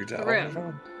 free towel?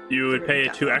 room. You would pay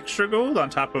 2 extra gold on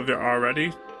top of your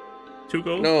already 2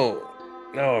 gold? No,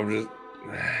 I'm just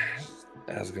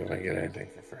asking if I can get anything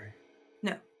for free.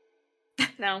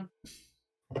 No.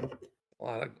 A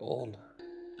lot of gold.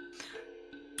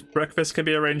 Breakfast can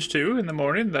be arranged too in the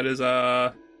morning. That is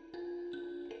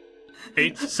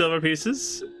 8 silver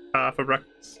pieces for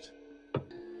breakfast.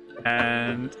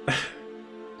 And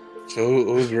So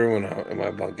whose room am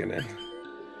I bunking in?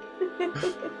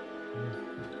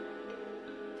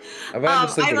 I've had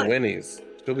to sleep I in like- Winnie's.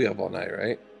 She'll be up all night,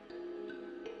 right?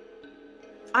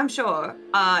 I'm sure.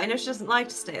 I know she doesn't like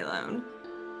to stay alone.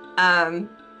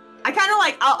 I kind of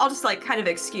like, I'll just like kind of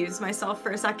excuse myself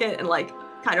for a second and like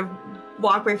kind of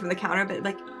walk away from the counter, but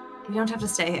like, you don't have to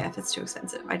stay here if it's too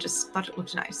expensive. I just thought it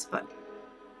looked nice, but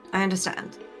I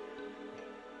understand.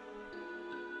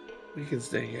 We can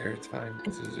stay here. It's fine.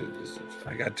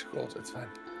 I got 2 gold. It's fine.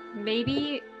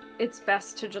 Maybe it's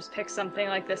best to just pick something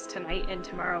like this tonight, and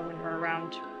tomorrow when we're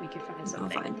around, we can find Oh,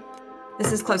 something. fine.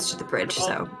 This is close to the bridge,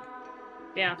 so.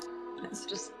 Yeah, Yes. it's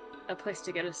just a place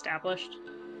to get established.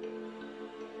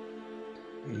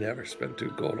 Never spent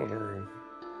 2 gold on a room.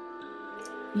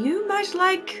 You might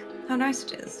like how nice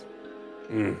it is.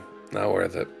 Not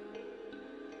worth it.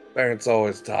 Parents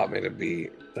always taught me to be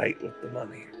tight with the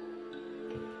money.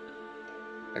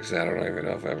 Actually, I don't even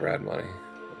know if I ever had money.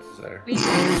 What was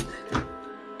there?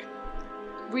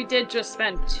 We did just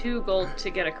spend 2 gold to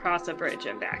get across a bridge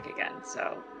and back again,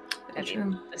 so I mean,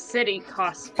 True. the city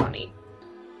costs money.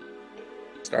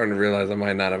 Starting to realize I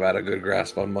might not have had a good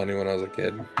grasp on money when I was a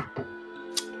kid.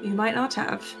 You might not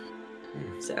have.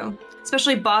 So,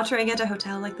 especially bartering at a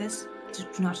hotel like this, do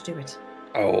not do it.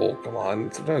 Oh, come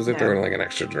on. Sometimes they throw in like an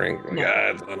extra drink. Like,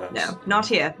 No, not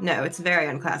here. No, it's very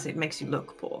unclassy. It makes you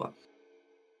look poor.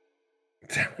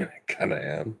 Damn it, I kind of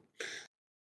am.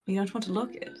 You don't want to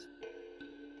look it.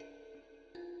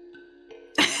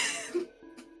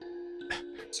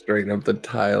 Straighten up the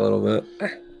tie a little bit.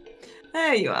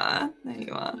 There you are. There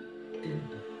you are.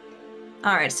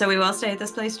 All right, so we will stay at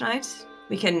this place tonight.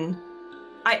 We can.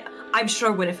 I'm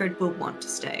sure Winifred will want to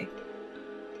stay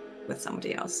with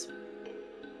somebody else.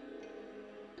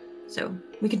 So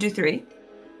we could do 3.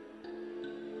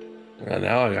 Well,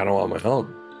 now I kind of want my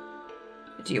own.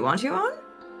 Do you want your own?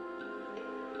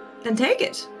 Then take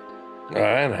it. All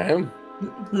right, I am.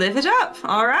 Live it up.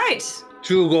 All right.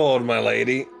 2 gold, my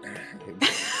lady.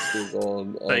 2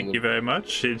 gold. Thank you very much.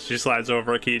 She slides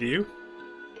over a key to you.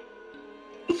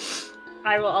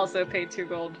 I will also pay 2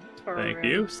 gold for Thank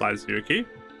you. Slides you a key.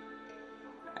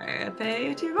 I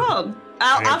pay 2 gold.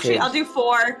 I'll do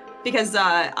 4 because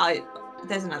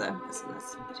there's another.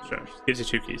 Sure. Gives you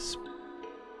 2 keys.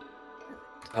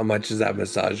 How much is that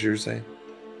massage you're saying?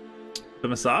 The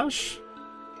massage?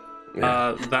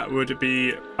 Yeah. That would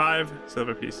be 5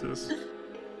 silver pieces.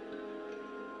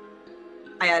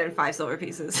 I added 5 silver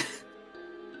pieces.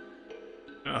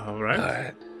 All right. All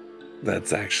right.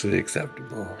 That's actually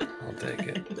acceptable. I'll take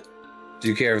it. Do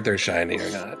you care if they're shiny or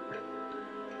not?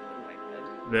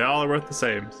 They all are worth the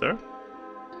same, sir.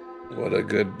 What a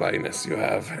good bonus you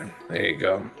have. There you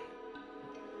go.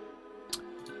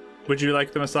 Would you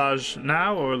like the massage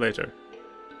now or later?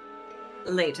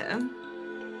 Later.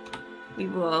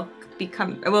 We'll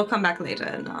come back later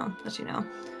and I'll let you know.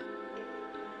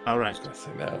 All right. I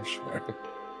say now, sure.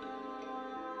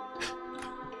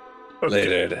 Okay.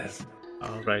 Later it is.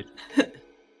 All right.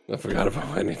 I forgot about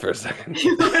Wendy for a second.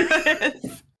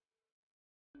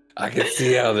 I can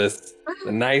see how the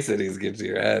niceties get to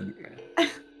your head.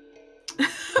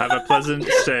 Have a pleasant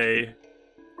stay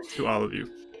to all of you.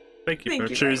 Thank you for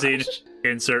choosing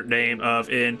insert name of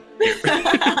in here.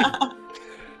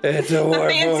 It's a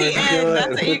war fancy inn. That's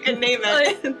what you can name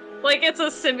it. Like it's a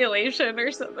simulation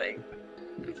or something.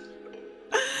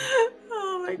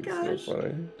 Oh my gosh. So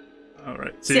funny. All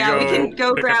right. So yeah, we can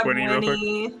go pick up grab Winnie real quick.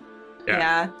 Winnie. Yeah.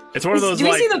 Yeah. It's one of those Do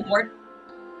we like. see the vortex?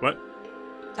 What?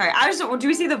 Sorry, do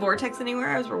we see the vortex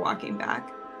anywhere as we're walking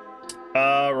back?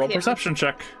 Roll perception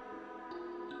check.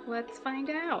 Let's find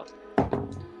out.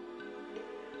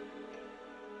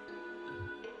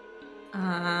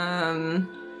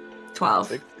 12.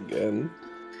 6 again.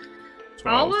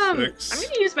 12, I'm 6.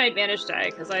 gonna use my advantage die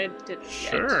because I didn't.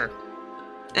 Sure.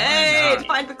 Hey, not?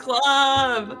 find the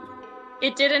club.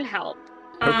 It didn't help.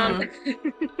 Did I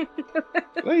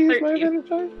use my 13. advantage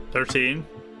die? 13.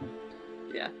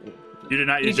 Yeah. You did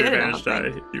not You use your did, I advantage don't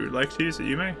die. think. You would like to use it,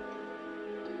 you may.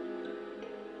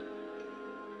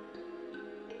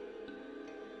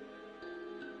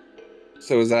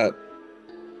 So is that?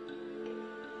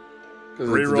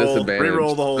 Reroll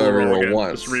the whole roll again.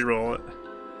 once. Just reroll it.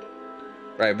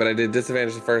 Right, but I did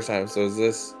disadvantage the first time. So is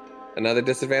this another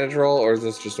disadvantage roll, or is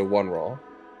this just a 1 roll?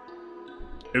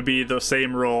 It would be the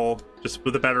same roll, just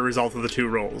with a better result of the 2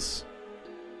 rolls.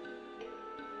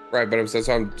 Right, but I'm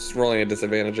just rolling a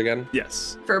disadvantage again.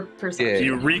 Yes. For perception. Yeah.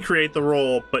 You recreate the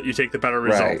roll, but you take the better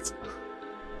Right. result.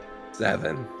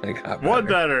 7. I got One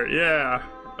better. better, yeah.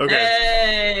 Okay.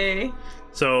 Hey.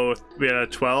 So we had a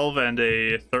 12 and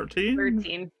a 13?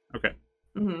 13. Okay.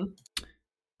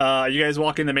 Mm-hmm. You guys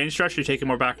walking the main stretch, or you taking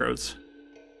more back roads?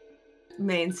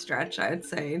 Main stretch, I'd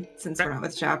say, since Okay. we're not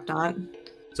with Chapdot.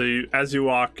 So as you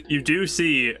walk, you do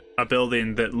see a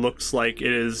building that looks like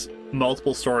it is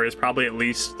multiple stories, probably at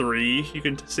least 3 you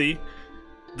can see,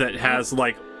 that has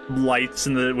like lights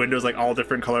in the windows, like all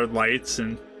different colored lights,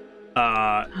 and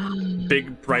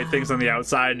big bright things on the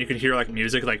outside, and you can hear like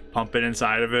music like pumping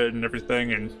inside of it and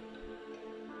everything, and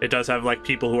it does have like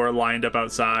people who are lined up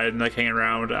outside and like hanging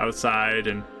around outside,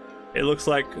 and it looks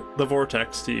like the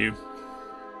vortex to you.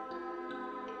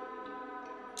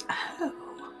 Oh.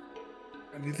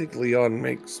 How do you think Leon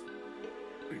makes?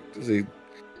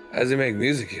 How does he make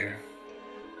music here?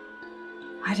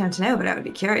 I don't know, but I would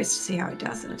be curious to see how he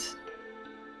does it.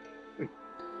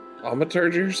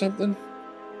 Thaumaturgy or something?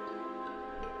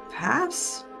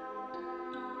 Perhaps.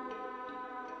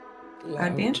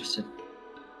 I'd be interested.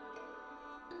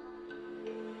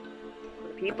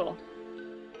 People.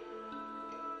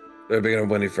 They're picking up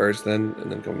Wendy first, then, and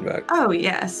then coming back. Oh,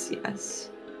 yes, yes.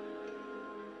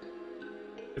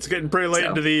 It's getting pretty late So-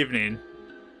 into the evening,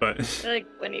 but I feel like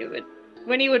when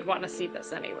he would want to see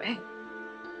this anyway.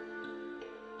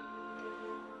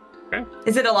 Okay.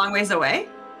 Is it a long ways away?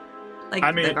 Like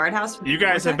I mean, the guardhouse? You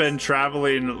guys have been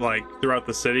traveling like throughout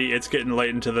the city. It's getting late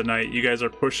into the night. You guys are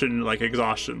pushing like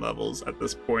exhaustion levels at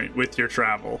this point with your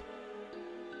travel.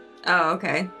 Oh,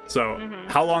 okay. So,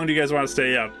 how long do you guys want to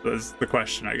stay up? Is the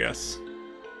question, I guess.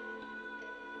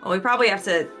 Well, we probably have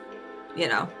to,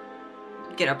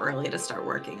 get up early to start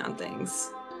working on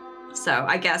things. So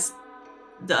I guess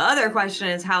the other question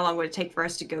is, how long would it take for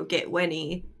us to go get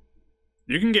Winnie?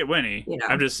 You can get Winnie.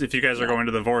 I'm just, if you guys are going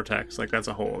to the vortex, like that's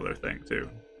a whole other thing too.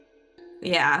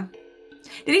 Yeah.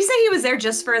 Did he say he was there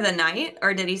just for the night,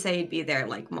 or did he say he'd be there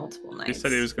like multiple nights? He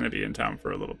said he was going to be in town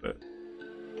for a little bit.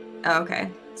 Oh, okay.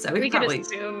 So we could probably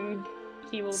assume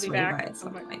he will be swing back by at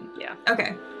some point. Yeah.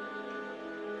 Okay.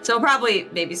 So we'll probably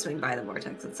maybe swing by the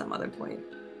vortex at some other point.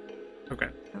 Okay.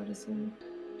 I would assume.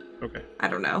 Okay. I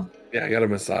don't know. Yeah, I got a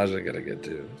massage I gotta get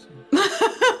to. So.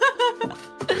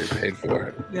 We paid for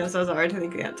it. Yeah, so it's hard to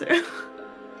think the answer.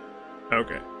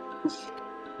 Okay.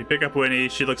 You pick up Winnie.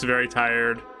 She looks very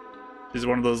tired. She's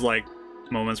one of those like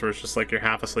moments where it's just like you're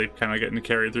half asleep, kind of getting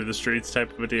carried through the streets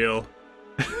type of a deal.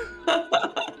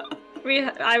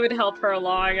 I would help her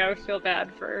along. I would feel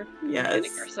bad for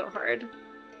hitting her so hard.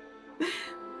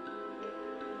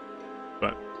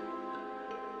 But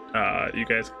you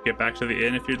guys can get back to the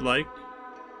inn if you'd like.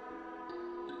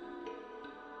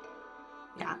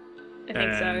 Yeah. I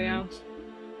think so, yeah.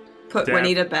 Put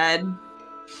Winnie to bed.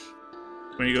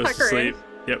 When he goes to sleep.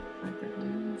 Yep.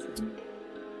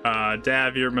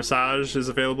 Dav, your massage is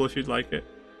available if you'd like it.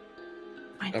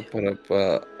 I put up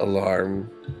alarm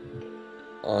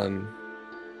on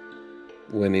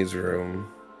Winnie's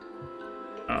room.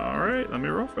 All right, let me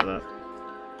roll for that.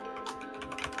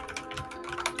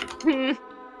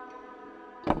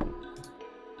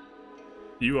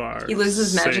 You are. He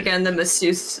loses safe. magic, and the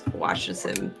masseuse watches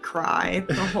him cry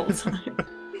the whole time.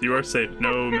 You are safe.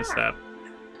 No mishap.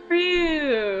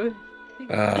 Phew.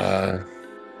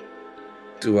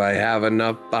 Do I have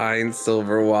enough fine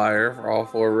silver wire for all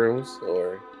 4 rooms,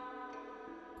 or?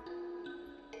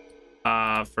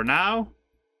 For now,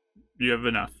 you have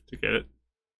enough to get it.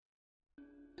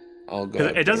 I'll go.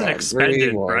 It doesn't expend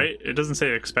it, right? It doesn't say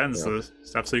it expends the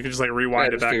stuff, so you can just like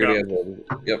rewind it back up.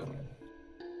 Yep.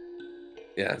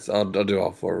 Yeah, so I'll do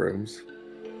all 4 rooms.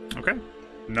 Okay.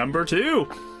 Number 2.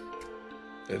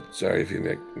 Sorry if you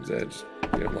make just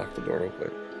unlock the door real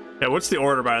quick. Yeah, what's the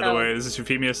order, by the way? Is this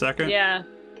Euphemia second? Yeah.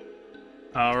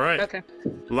 All right. Okay.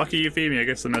 Lucky Euphemia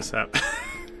gets the mishap.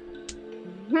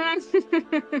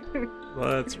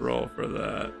 Let's roll for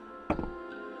that.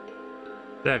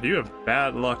 Dev, you have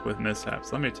bad luck with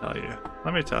mishaps. Let me tell you,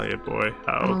 boy.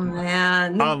 Oh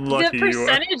man. How unlucky the you are.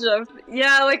 percentage of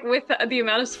like with the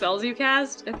amount of spells you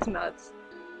cast, it's nuts.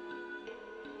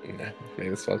 Yeah,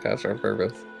 maybe spellcaster on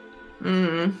purpose.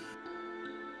 Mm.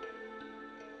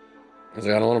 I was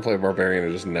like, I don't want to play barbarian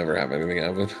and just never have anything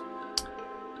happen.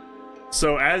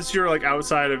 So as you're like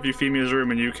outside of Euphemia's room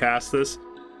and you cast this,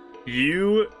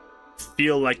 you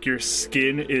feel like your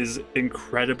skin is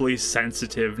incredibly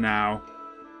sensitive now.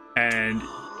 And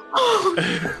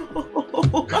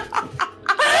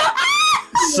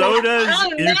so does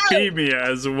Euphemia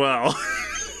as well.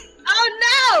 Oh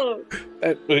no!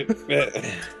 What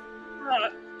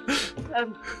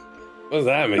does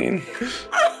that mean?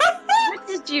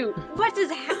 What is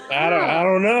happening? I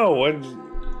don't know. What?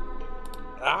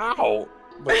 Ow!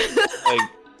 But, like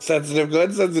sensitive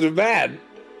good, sensitive bad.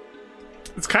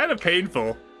 It's kind of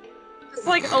painful. It's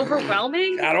like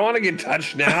overwhelming. I don't want to get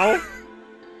touched now.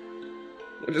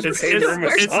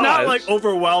 It's not like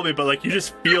overwhelming, but like you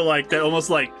just feel like that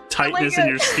almost like tightness in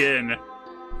your skin.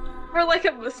 Or like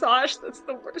a massage, that's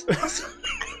the worst possible.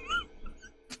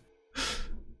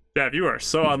 Dev, you are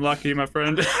so unlucky, my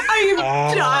friend. I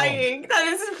am dying. That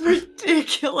is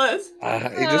ridiculous.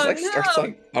 He just starts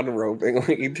like unroping.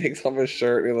 Like he takes off his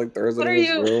shirt and he like throws it in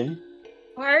his room.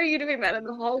 Why are you doing that in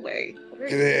the hallway?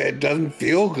 It doesn't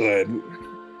feel good.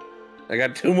 I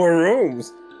got 2 more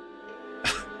rooms.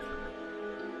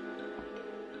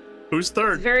 Who's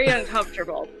third? It's very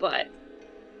uncomfortable, but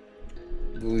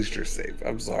At least you're safe.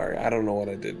 I'm sorry. I don't know what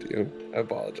I did to you. I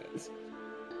apologize.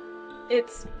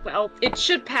 it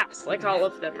should pass like all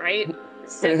of them, right?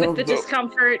 Sit with the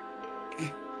discomfort.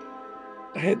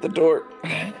 I hit the door.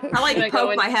 I like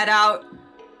poke my head out.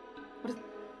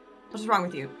 What's wrong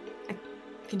with you? I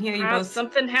can hear you both.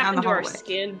 Something happened to our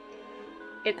skin.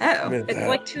 It's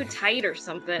like too tight or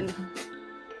something.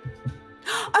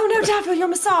 Oh no, Daffo, your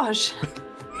massage.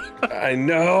 I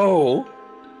know.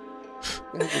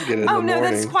 Oh no,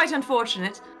 that's quite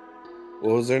unfortunate.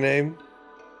 What was her name?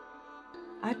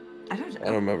 I don't know. I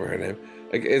don't remember her name.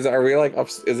 Like, are we like up?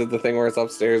 Is it the thing where it's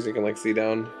upstairs? You can like see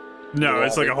down. No,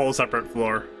 it's like a whole separate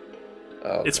floor. Oh,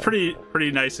 okay. It's pretty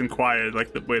nice and quiet,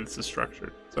 like the way this is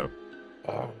structured. So.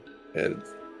 Oh,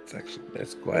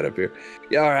 it's quiet up here.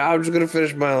 Yeah, all right. I'm just gonna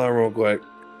finish my alarm real quick.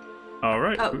 All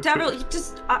right. Oh, Daryl, you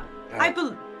just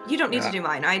you don't need to do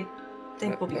mine. I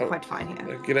think we'll be quite fine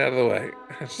here. Get out of the way.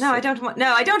 No, I don't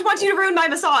want you to ruin my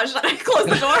massage. Close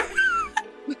the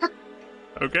door.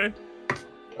 Okay.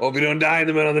 Hope you don't die in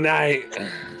the middle of the night.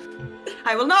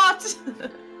 I will not.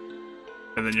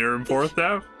 And then you're in fourth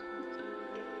now?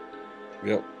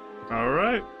 Yep. All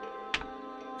right.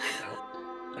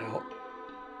 Ow.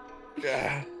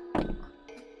 Yeah.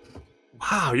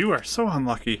 Wow, you are so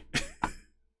unlucky.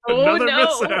 Oh, Another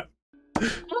no. mishap.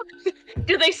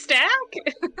 Do they stack?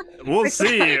 We'll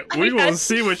see. We will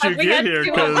see what you get here,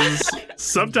 because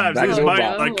sometimes Back these to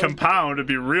might the like compound and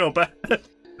be real bad.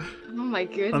 Oh my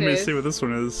goodness. Let me see what this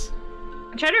one is.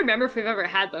 I'm trying to remember if we've ever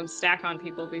had them stack on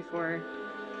people before.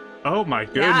 Oh my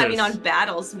goodness. Yeah, I mean on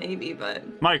battles maybe, but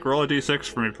Mike, roll a d6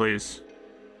 for me, please.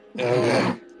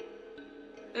 Okay.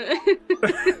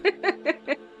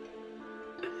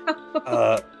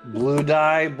 Blue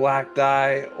dye, black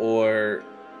dye, or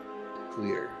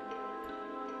clear?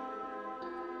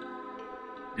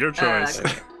 Your choice.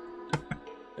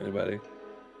 Anybody?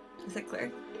 is it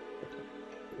clear?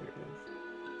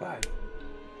 5.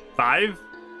 5?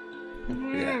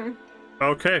 Yeah.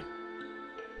 Okay.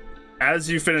 As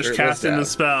you finish Shirtless casting the Dab.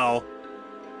 spell,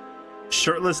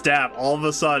 Shirtless Dab, all of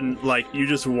a sudden, like, you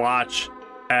just watch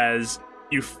as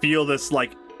you feel this,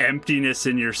 like, emptiness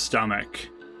in your stomach.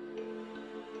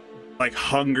 Like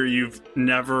hunger you've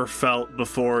never felt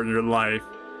before in your life.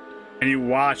 And you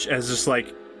watch as just,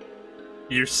 like,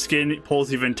 your skin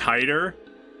pulls even tighter,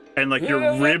 and, like,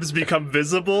 your ribs become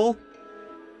visible,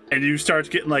 and you start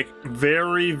getting, like,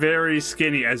 very, very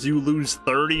skinny as you lose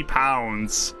 30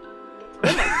 pounds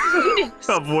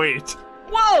of weight.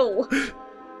 Whoa!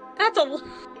 That's a...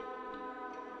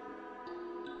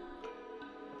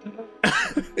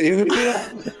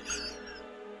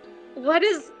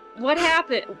 What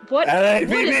happened? What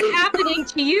is happening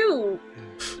to you?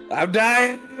 I'm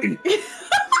dying.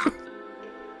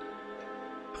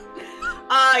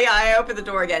 Yeah, I opened the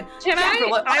door again. Can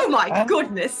I? Oh my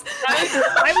goodness.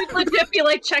 I would legit be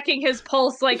like checking his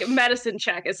pulse, like medicine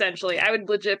check, essentially. I would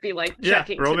legit be like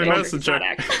checking roll to me make medicine sure he's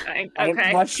check. not actually dying. Don't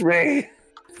Okay. touch me.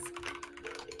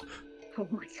 Oh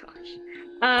my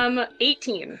gosh.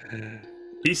 18.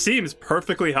 He seems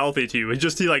perfectly healthy to you. It's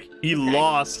just he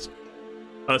lost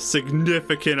a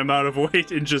significant amount of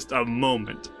weight in just a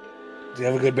moment. Do you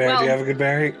have a good berry? Well, Do you have a good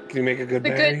berry? Can you make a good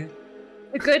berry?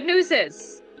 The good news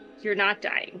is you're not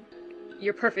dying.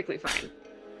 You're perfectly fine.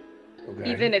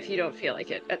 Okay. Even if you don't feel like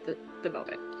it at the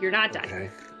moment. You're not dying. Okay.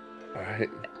 All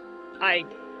right.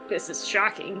 This is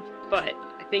shocking, but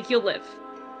I think you'll live.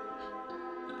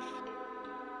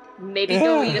 Maybe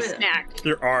go eat a snack.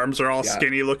 Your arms are all Yeah.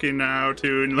 skinny looking now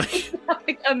too, and like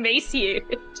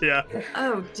Emaciated. yeah.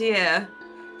 Oh dear.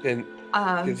 Can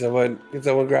someone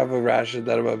grab a ration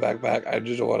out of my backpack? I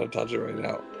just don't want to touch it right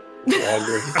now. I'm so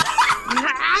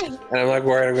hungry. And I'm like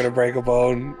worried I'm gonna break a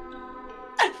bone.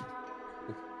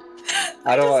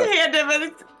 I don't want. Just hand him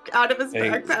it out of his Hey.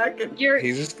 backpack. And...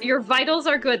 Your vitals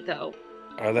are good though.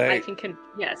 Are they?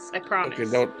 Yes, I promise.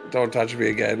 Okay, don't touch me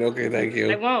again. Okay, thank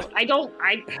you. I won't. I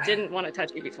didn't want to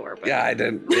touch you before, but Yeah, I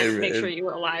didn't. make sure you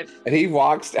were alive. And he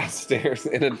walks downstairs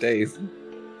in a daze.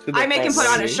 to the I make him front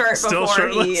put on a lobby shirt Still before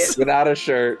shirtless? without a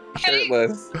shirt,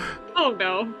 shirtless. Oh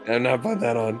no. I'm not putting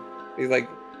that on. He's like,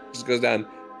 just goes down.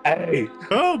 Hey,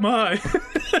 Oh my.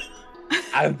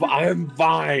 I'm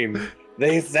fine.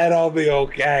 They said I'll be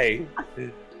okay.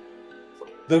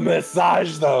 The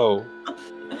massage, though,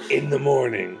 in the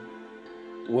morning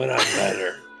when I'm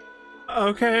better.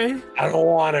 Okay. I don't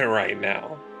want it right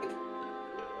now.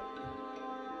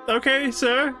 Okay,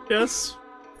 sir. Yes.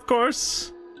 Of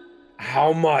course.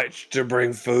 How much to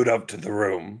bring food up to the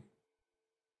room?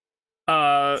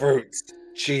 Uh Fruits,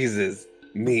 cheeses,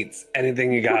 meats,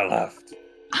 anything you got left.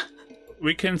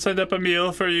 we can set up a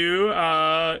meal for you.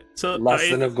 So Less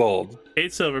than a gold.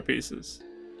 8 silver pieces.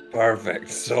 Perfect.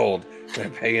 Sold. Can I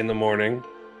pay in the morning?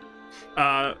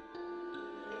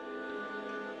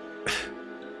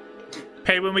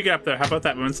 Pay when we get up there. How about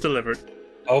that when it's delivered?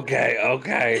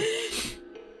 Okay.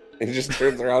 He just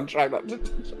turns around, trying not to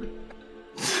touch him.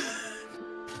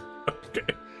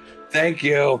 Okay. Thank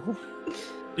you.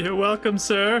 You're welcome,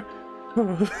 sir.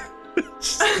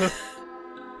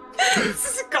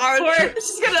 Scarlet,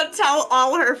 she's gonna tell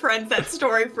all her friends that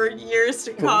story for years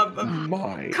to come of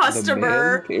My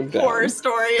customer the man came down. horror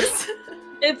stories.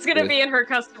 It's gonna be in her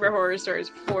customer horror stories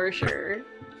for sure.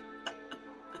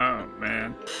 Oh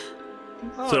man.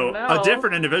 So no. a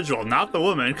different individual, not the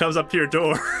woman, comes up to your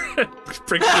door and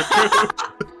brings your food.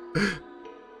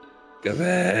 Come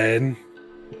in.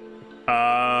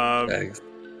 Thanks.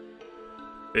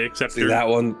 They accept See that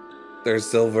one? There's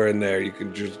silver in there. You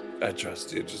can just, I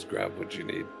trust you. Just grab what you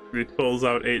need. He pulls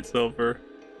out 8 silver.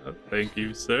 Thank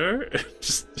you, sir.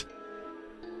 Just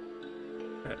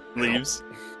leaves.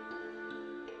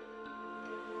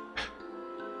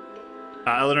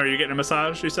 Eleanor, you getting a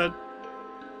massage, you said?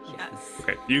 Yes.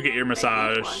 Okay, you get your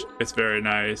massage. one. It's very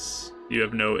nice. You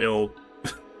have no ill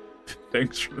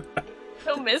things from that.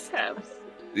 No mishaps.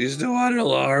 Do you still want an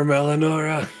alarm,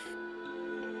 Eleonora?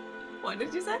 What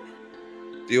did you say?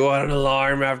 Do you want an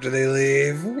alarm after they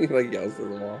leave? He like yells to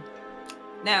the wall.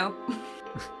 No.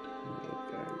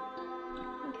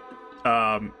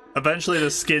 Okay. Eventually the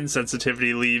skin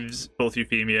sensitivity leaves both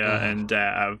Euphemia and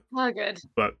Dav, Oh, good.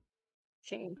 but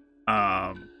Shame.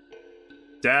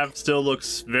 Dav still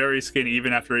looks very skinny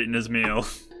even after eating his meal.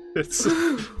 It's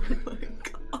Oh my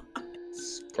God.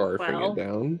 Scarfing Well. it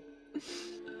down.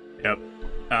 Yep.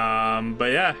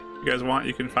 But yeah, you guys want,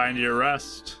 you can find your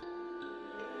rest.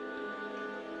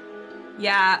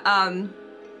 Yeah,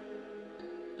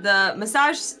 the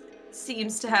massage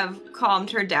seems to have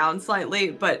calmed her down slightly,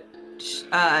 but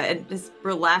it has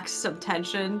relaxed some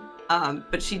tension.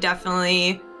 But she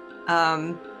definitely,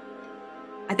 I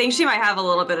think she might have a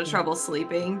little bit of trouble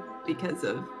sleeping because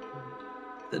of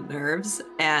the nerves,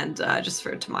 and just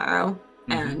for tomorrow.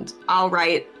 Mhm. And I'll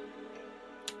write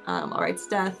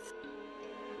Steph,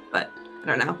 but I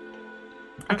don't know.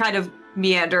 I kind of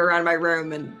meander around my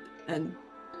room and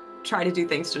try to do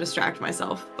things to distract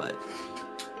myself, but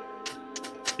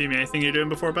Euphemia, anything you're doing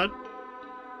before bed?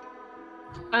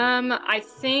 I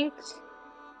think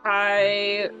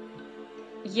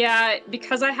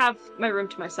because I have my room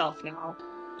to myself now,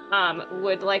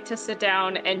 would like to sit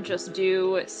down and just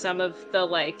do some of the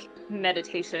like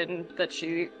meditation that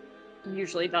she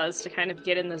usually does to kind of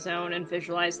get in the zone and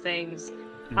visualize things.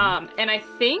 And I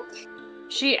think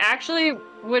she actually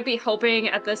would be hoping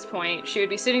at this point, she would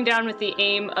be sitting down with the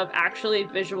aim of actually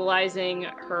visualizing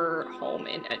her home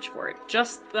in Edgeworth.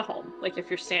 Just the home, like if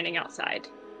you're standing outside.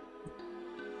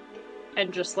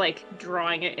 And just like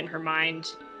drawing it in her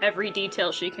mind, every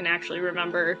detail she can actually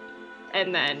remember,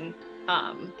 and then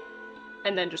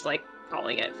just like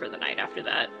calling it for the night after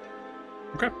that.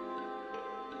 Okay.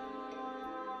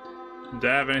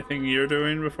 Dav, anything you're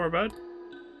doing before bed?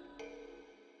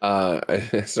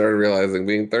 I started realizing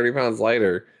being 30 pounds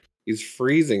lighter, he's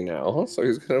freezing now, so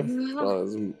he's gonna put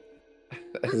on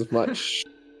as much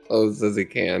clothes as he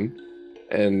can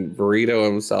and burrito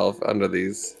himself under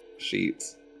these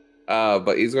sheets.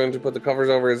 But he's going to put the covers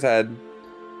over his head,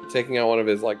 taking out one of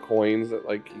his like coins that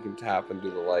like he can tap and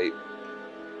do the light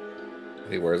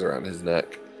that he wears around his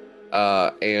neck,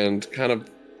 and kind of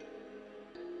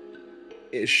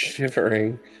is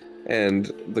shivering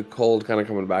and the cold kind of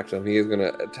coming back to him. He is going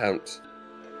to attempt,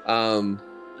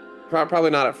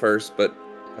 probably not at first, but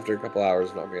after a couple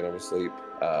hours of not being able to sleep,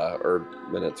 or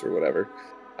minutes or whatever,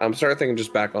 started thinking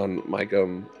just back on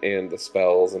Micum and the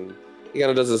spells, and he kind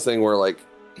of does this thing where like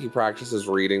he practices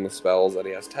reading the spells that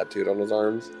he has tattooed on his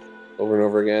arms over and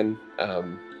over again,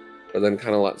 but then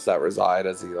kind of lets that reside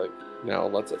as he like now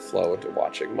lets it flow into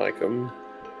watching Micum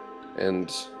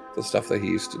and the stuff that he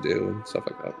used to do and stuff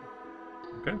like that.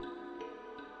 Okay.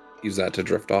 Use that to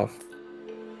drift off.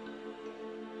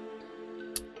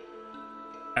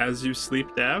 As you sleep,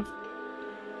 Dav,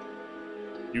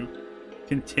 you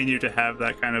continue to have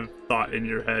that kind of thought in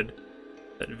your head,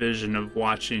 that vision of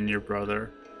watching your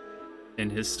brother in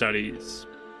his studies,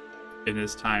 in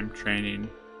his time training,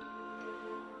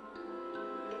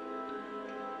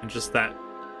 and just that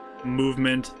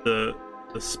movement, the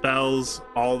spells,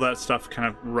 all that stuff kind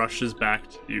of rushes back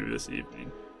to you this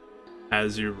evening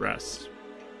as you rest.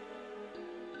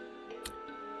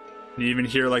 You even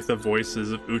hear like the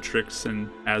voices of Utrix and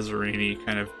Azarini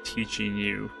kind of teaching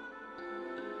you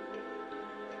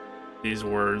these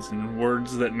words, and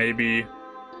words that maybe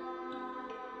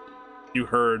you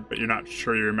heard but you're not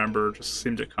sure you remember just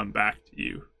seem to come back to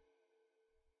you.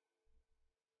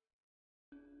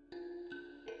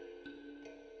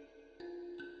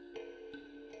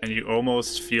 And you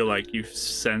almost feel like you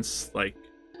sense like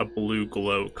a blue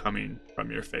glow coming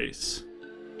from your face.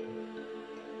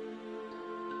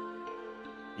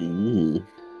 Ooh.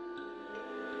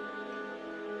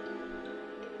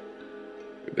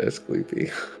 That's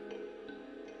creepy.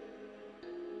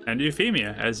 And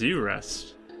Euphemia, as you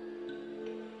rest,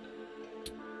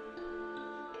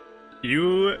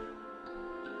 you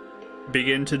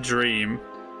begin to dream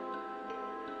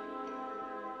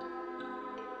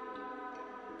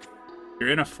You're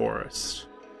in a forest.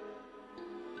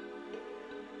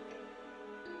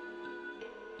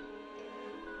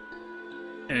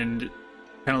 And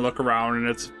kind of look around, and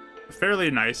it's a fairly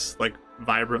nice, like,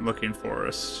 vibrant looking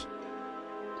forest.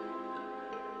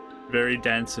 Very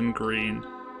dense and green.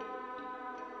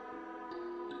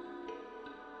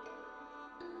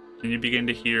 And you begin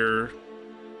to hear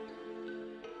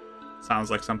sounds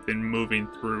like something moving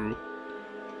through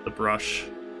the brush.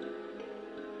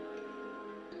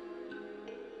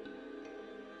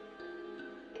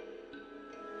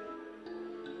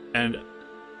 And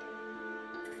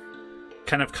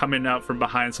kind of coming out from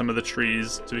behind some of the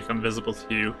trees to become visible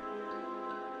to you,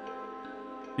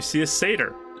 you see a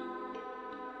satyr.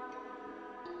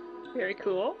 Very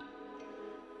cool.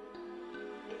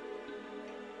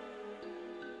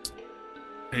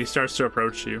 And he starts to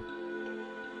approach you.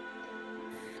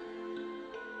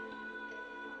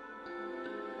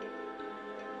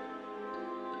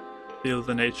 Feel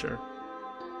the nature.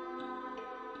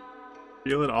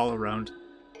 Feel it all around.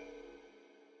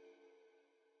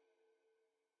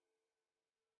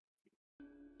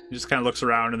 He just kind of looks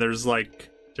around, and there's like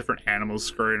different animals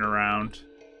scurrying around.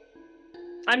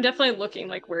 I'm definitely looking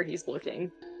like where he's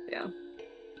looking. Yeah.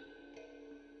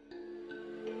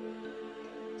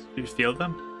 Do you feel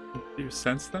them? Do you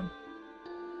sense them?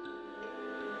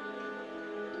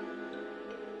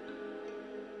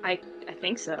 I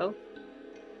think so.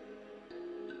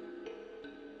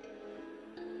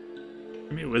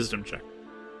 Give me a wisdom check.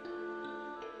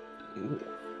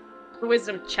 A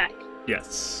wisdom check.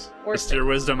 Yes. Or Just your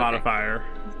wisdom okay. modifier.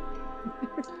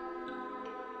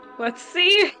 Let's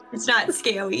see. It's not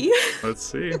scaly. Let's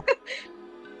see.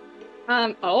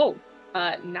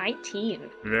 19.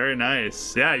 Very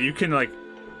nice. Yeah, you can like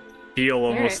feel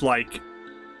almost like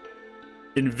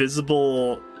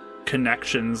invisible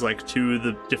connections like to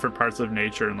the different parts of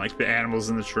nature and like the animals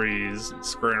in the trees and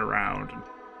scurrying around. And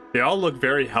they all look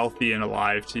very healthy and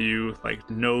alive to you. Like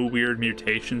no weird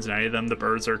mutations in any of them. The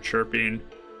birds are chirping.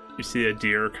 You see a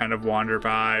deer kind of wander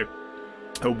by.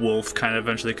 A wolf kind of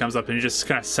eventually comes up, and you just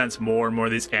kind of sense more and more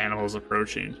of these animals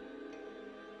approaching.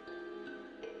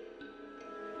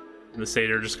 And the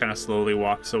satyr just kind of slowly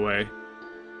walks away.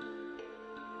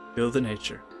 Feel the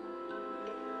nature.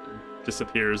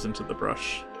 Disappears into the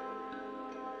brush.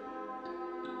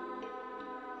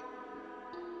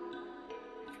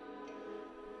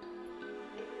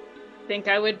 I think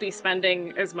I would be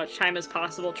spending as much time as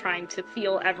possible trying to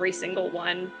feel every single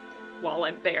one while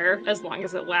I'm there, as long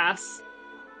as it lasts.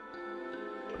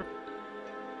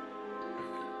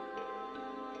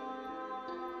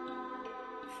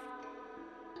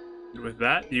 And with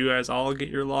that, you guys all get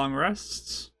your long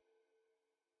rests.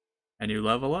 And you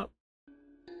level up.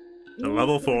 To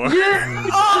level 4.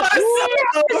 Oh,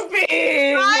 so big!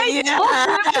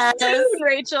 Yes.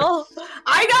 Rachel.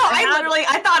 I know.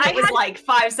 I thought it was like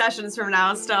 5 sessions from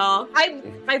now. Still,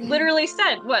 I literally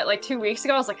said what, like 2 weeks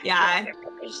ago. I was like, Yeah.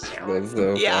 That's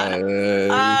so Yeah. fun.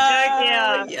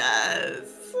 Yeah.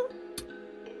 Yes.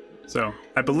 So,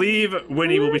 I believe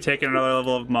Winnie will be taking another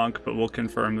level of monk, but we'll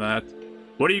confirm that.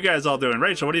 What are you guys all doing?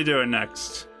 Rachel, what are you doing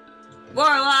next?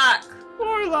 Warlock.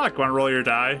 Warlock, want to roll your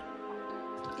die?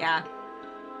 Yeah.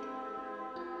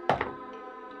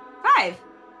 5.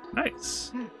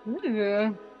 Nice.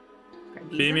 Ooh.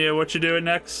 Femia, what you doing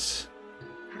next?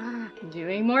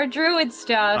 Doing more druid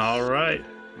stuff. All right.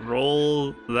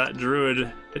 Roll that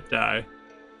druid hit die.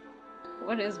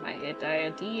 What is my hit die?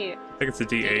 A D8. I think it's a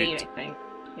D8. I think.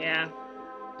 Yeah.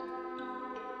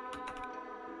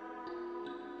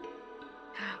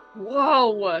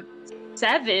 Whoa!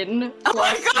 7. Oh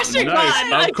my gosh, you're Nice,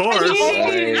 gone. of course.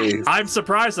 Nice. I'm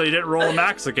surprised that you didn't roll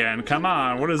max again. Come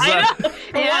on, what is that?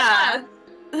 Yeah.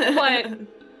 But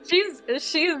she's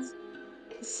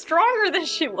stronger than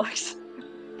she looks.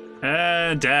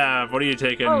 And Dav, what are you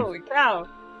taking? Holy cow!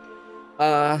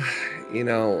 I mean,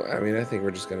 I think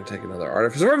we're just gonna take another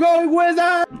artificer. We're going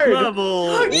wizard. Level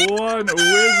 1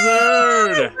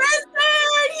 wizard.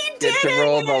 He did Get to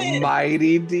roll the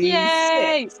mighty D.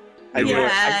 Yay! I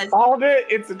Yes. called it.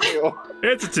 It's a 2.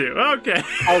 It's a 2. Okay.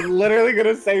 I was literally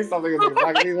gonna say something. It's not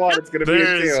gonna be 1. It's gonna be a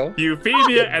There's 2.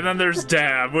 Euphemia, and then there's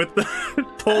Dab with the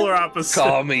polar opposite.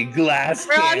 Call me glass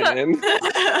cannon.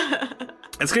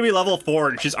 It's gonna be level 4,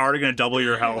 and she's already gonna double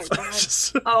your health. Oh my God.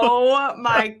 Just- Oh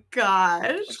my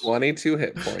gosh. 22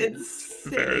 hit points. It's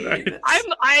Very nice.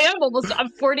 I'm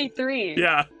 43.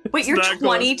 Yeah. Wait, it's you're that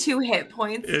 22 hit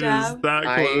points, Close. It is Dab? that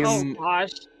I'm- close. Oh gosh.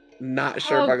 Not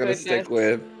sure Oh, if I'm gonna goodness. stick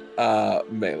with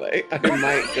melee. I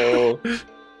might go.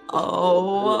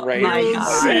 Oh Right. my We'll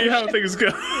see gosh. how things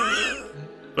go.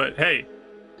 But hey,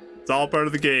 it's all part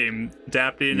of the game.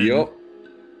 Adapting and Yup.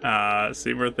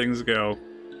 see where things go.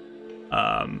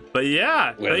 But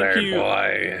yeah, thank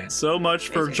you so much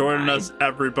for joining us,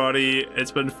 everybody.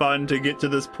 It's been fun to get to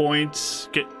this point,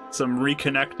 get some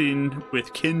reconnecting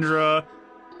with Kindra,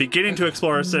 beginning to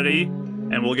explore a city,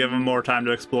 and we'll give him more time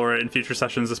to explore it in future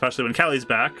sessions, especially when Kelly's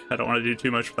back. I don't want to do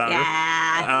too much without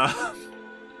her.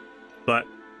 But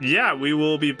yeah, we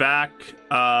will be back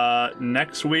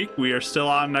next week. We are still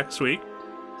on next week,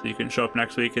 so you can show up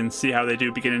next week and see how they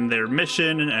do beginning their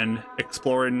mission and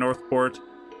exploring Northport.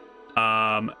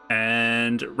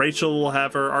 And Rachel will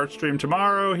have her art stream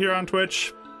tomorrow here on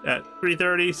Twitch at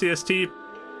 3:30 CST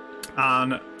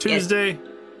on Tuesday. Yes.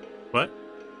 What?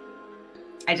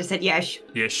 I just said yes.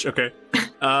 Yes, okay.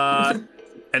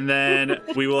 And then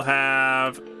we will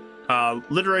have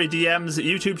Literary DM's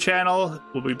YouTube channel.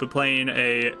 We'll be playing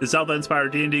a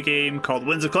Zelda-inspired D&D game called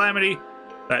Winds of Calamity.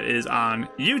 That is on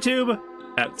YouTube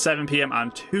at 7 p.m.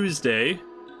 on Tuesday,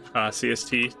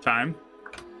 CST time.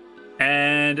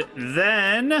 And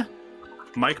then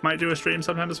Mike might do a stream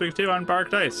sometime this week too on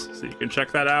Bark Dice, so you can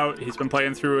check that out. He's been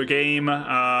playing through a game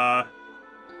that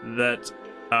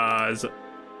is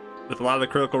with a lot of the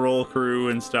Critical Role crew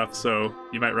and stuff, so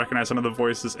you might recognize some of the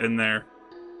voices in there.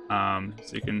 So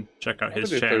you can check out his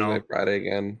channel. Thursday, Friday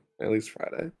again, at least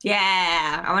Friday.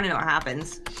 Yeah, I want to know what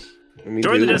happens.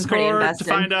 Join the Discord to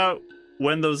find out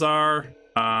when those are.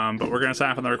 But we're gonna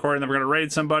sign off on the recording, then we're gonna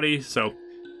raid somebody. So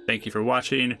thank you for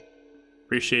watching.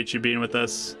 Appreciate you being with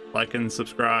us. Like and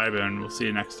subscribe, and we'll see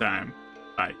you next time.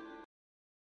 Bye.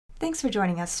 Thanks for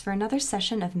joining us for another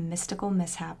session of Mystical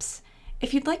Mishaps.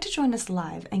 If you'd like to join us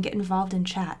live and get involved in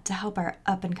chat to help our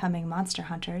up-and-coming monster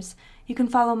hunters, you can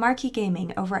follow Marquee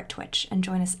Gaming over at Twitch and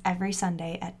join us every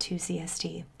Sunday at 2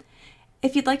 CST.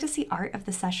 If you'd like to see art of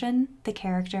the session, the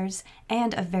characters,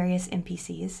 and of various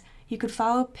NPCs, you could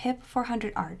follow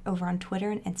Pip400art over on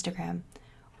Twitter and Instagram.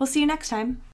 We'll see you next time.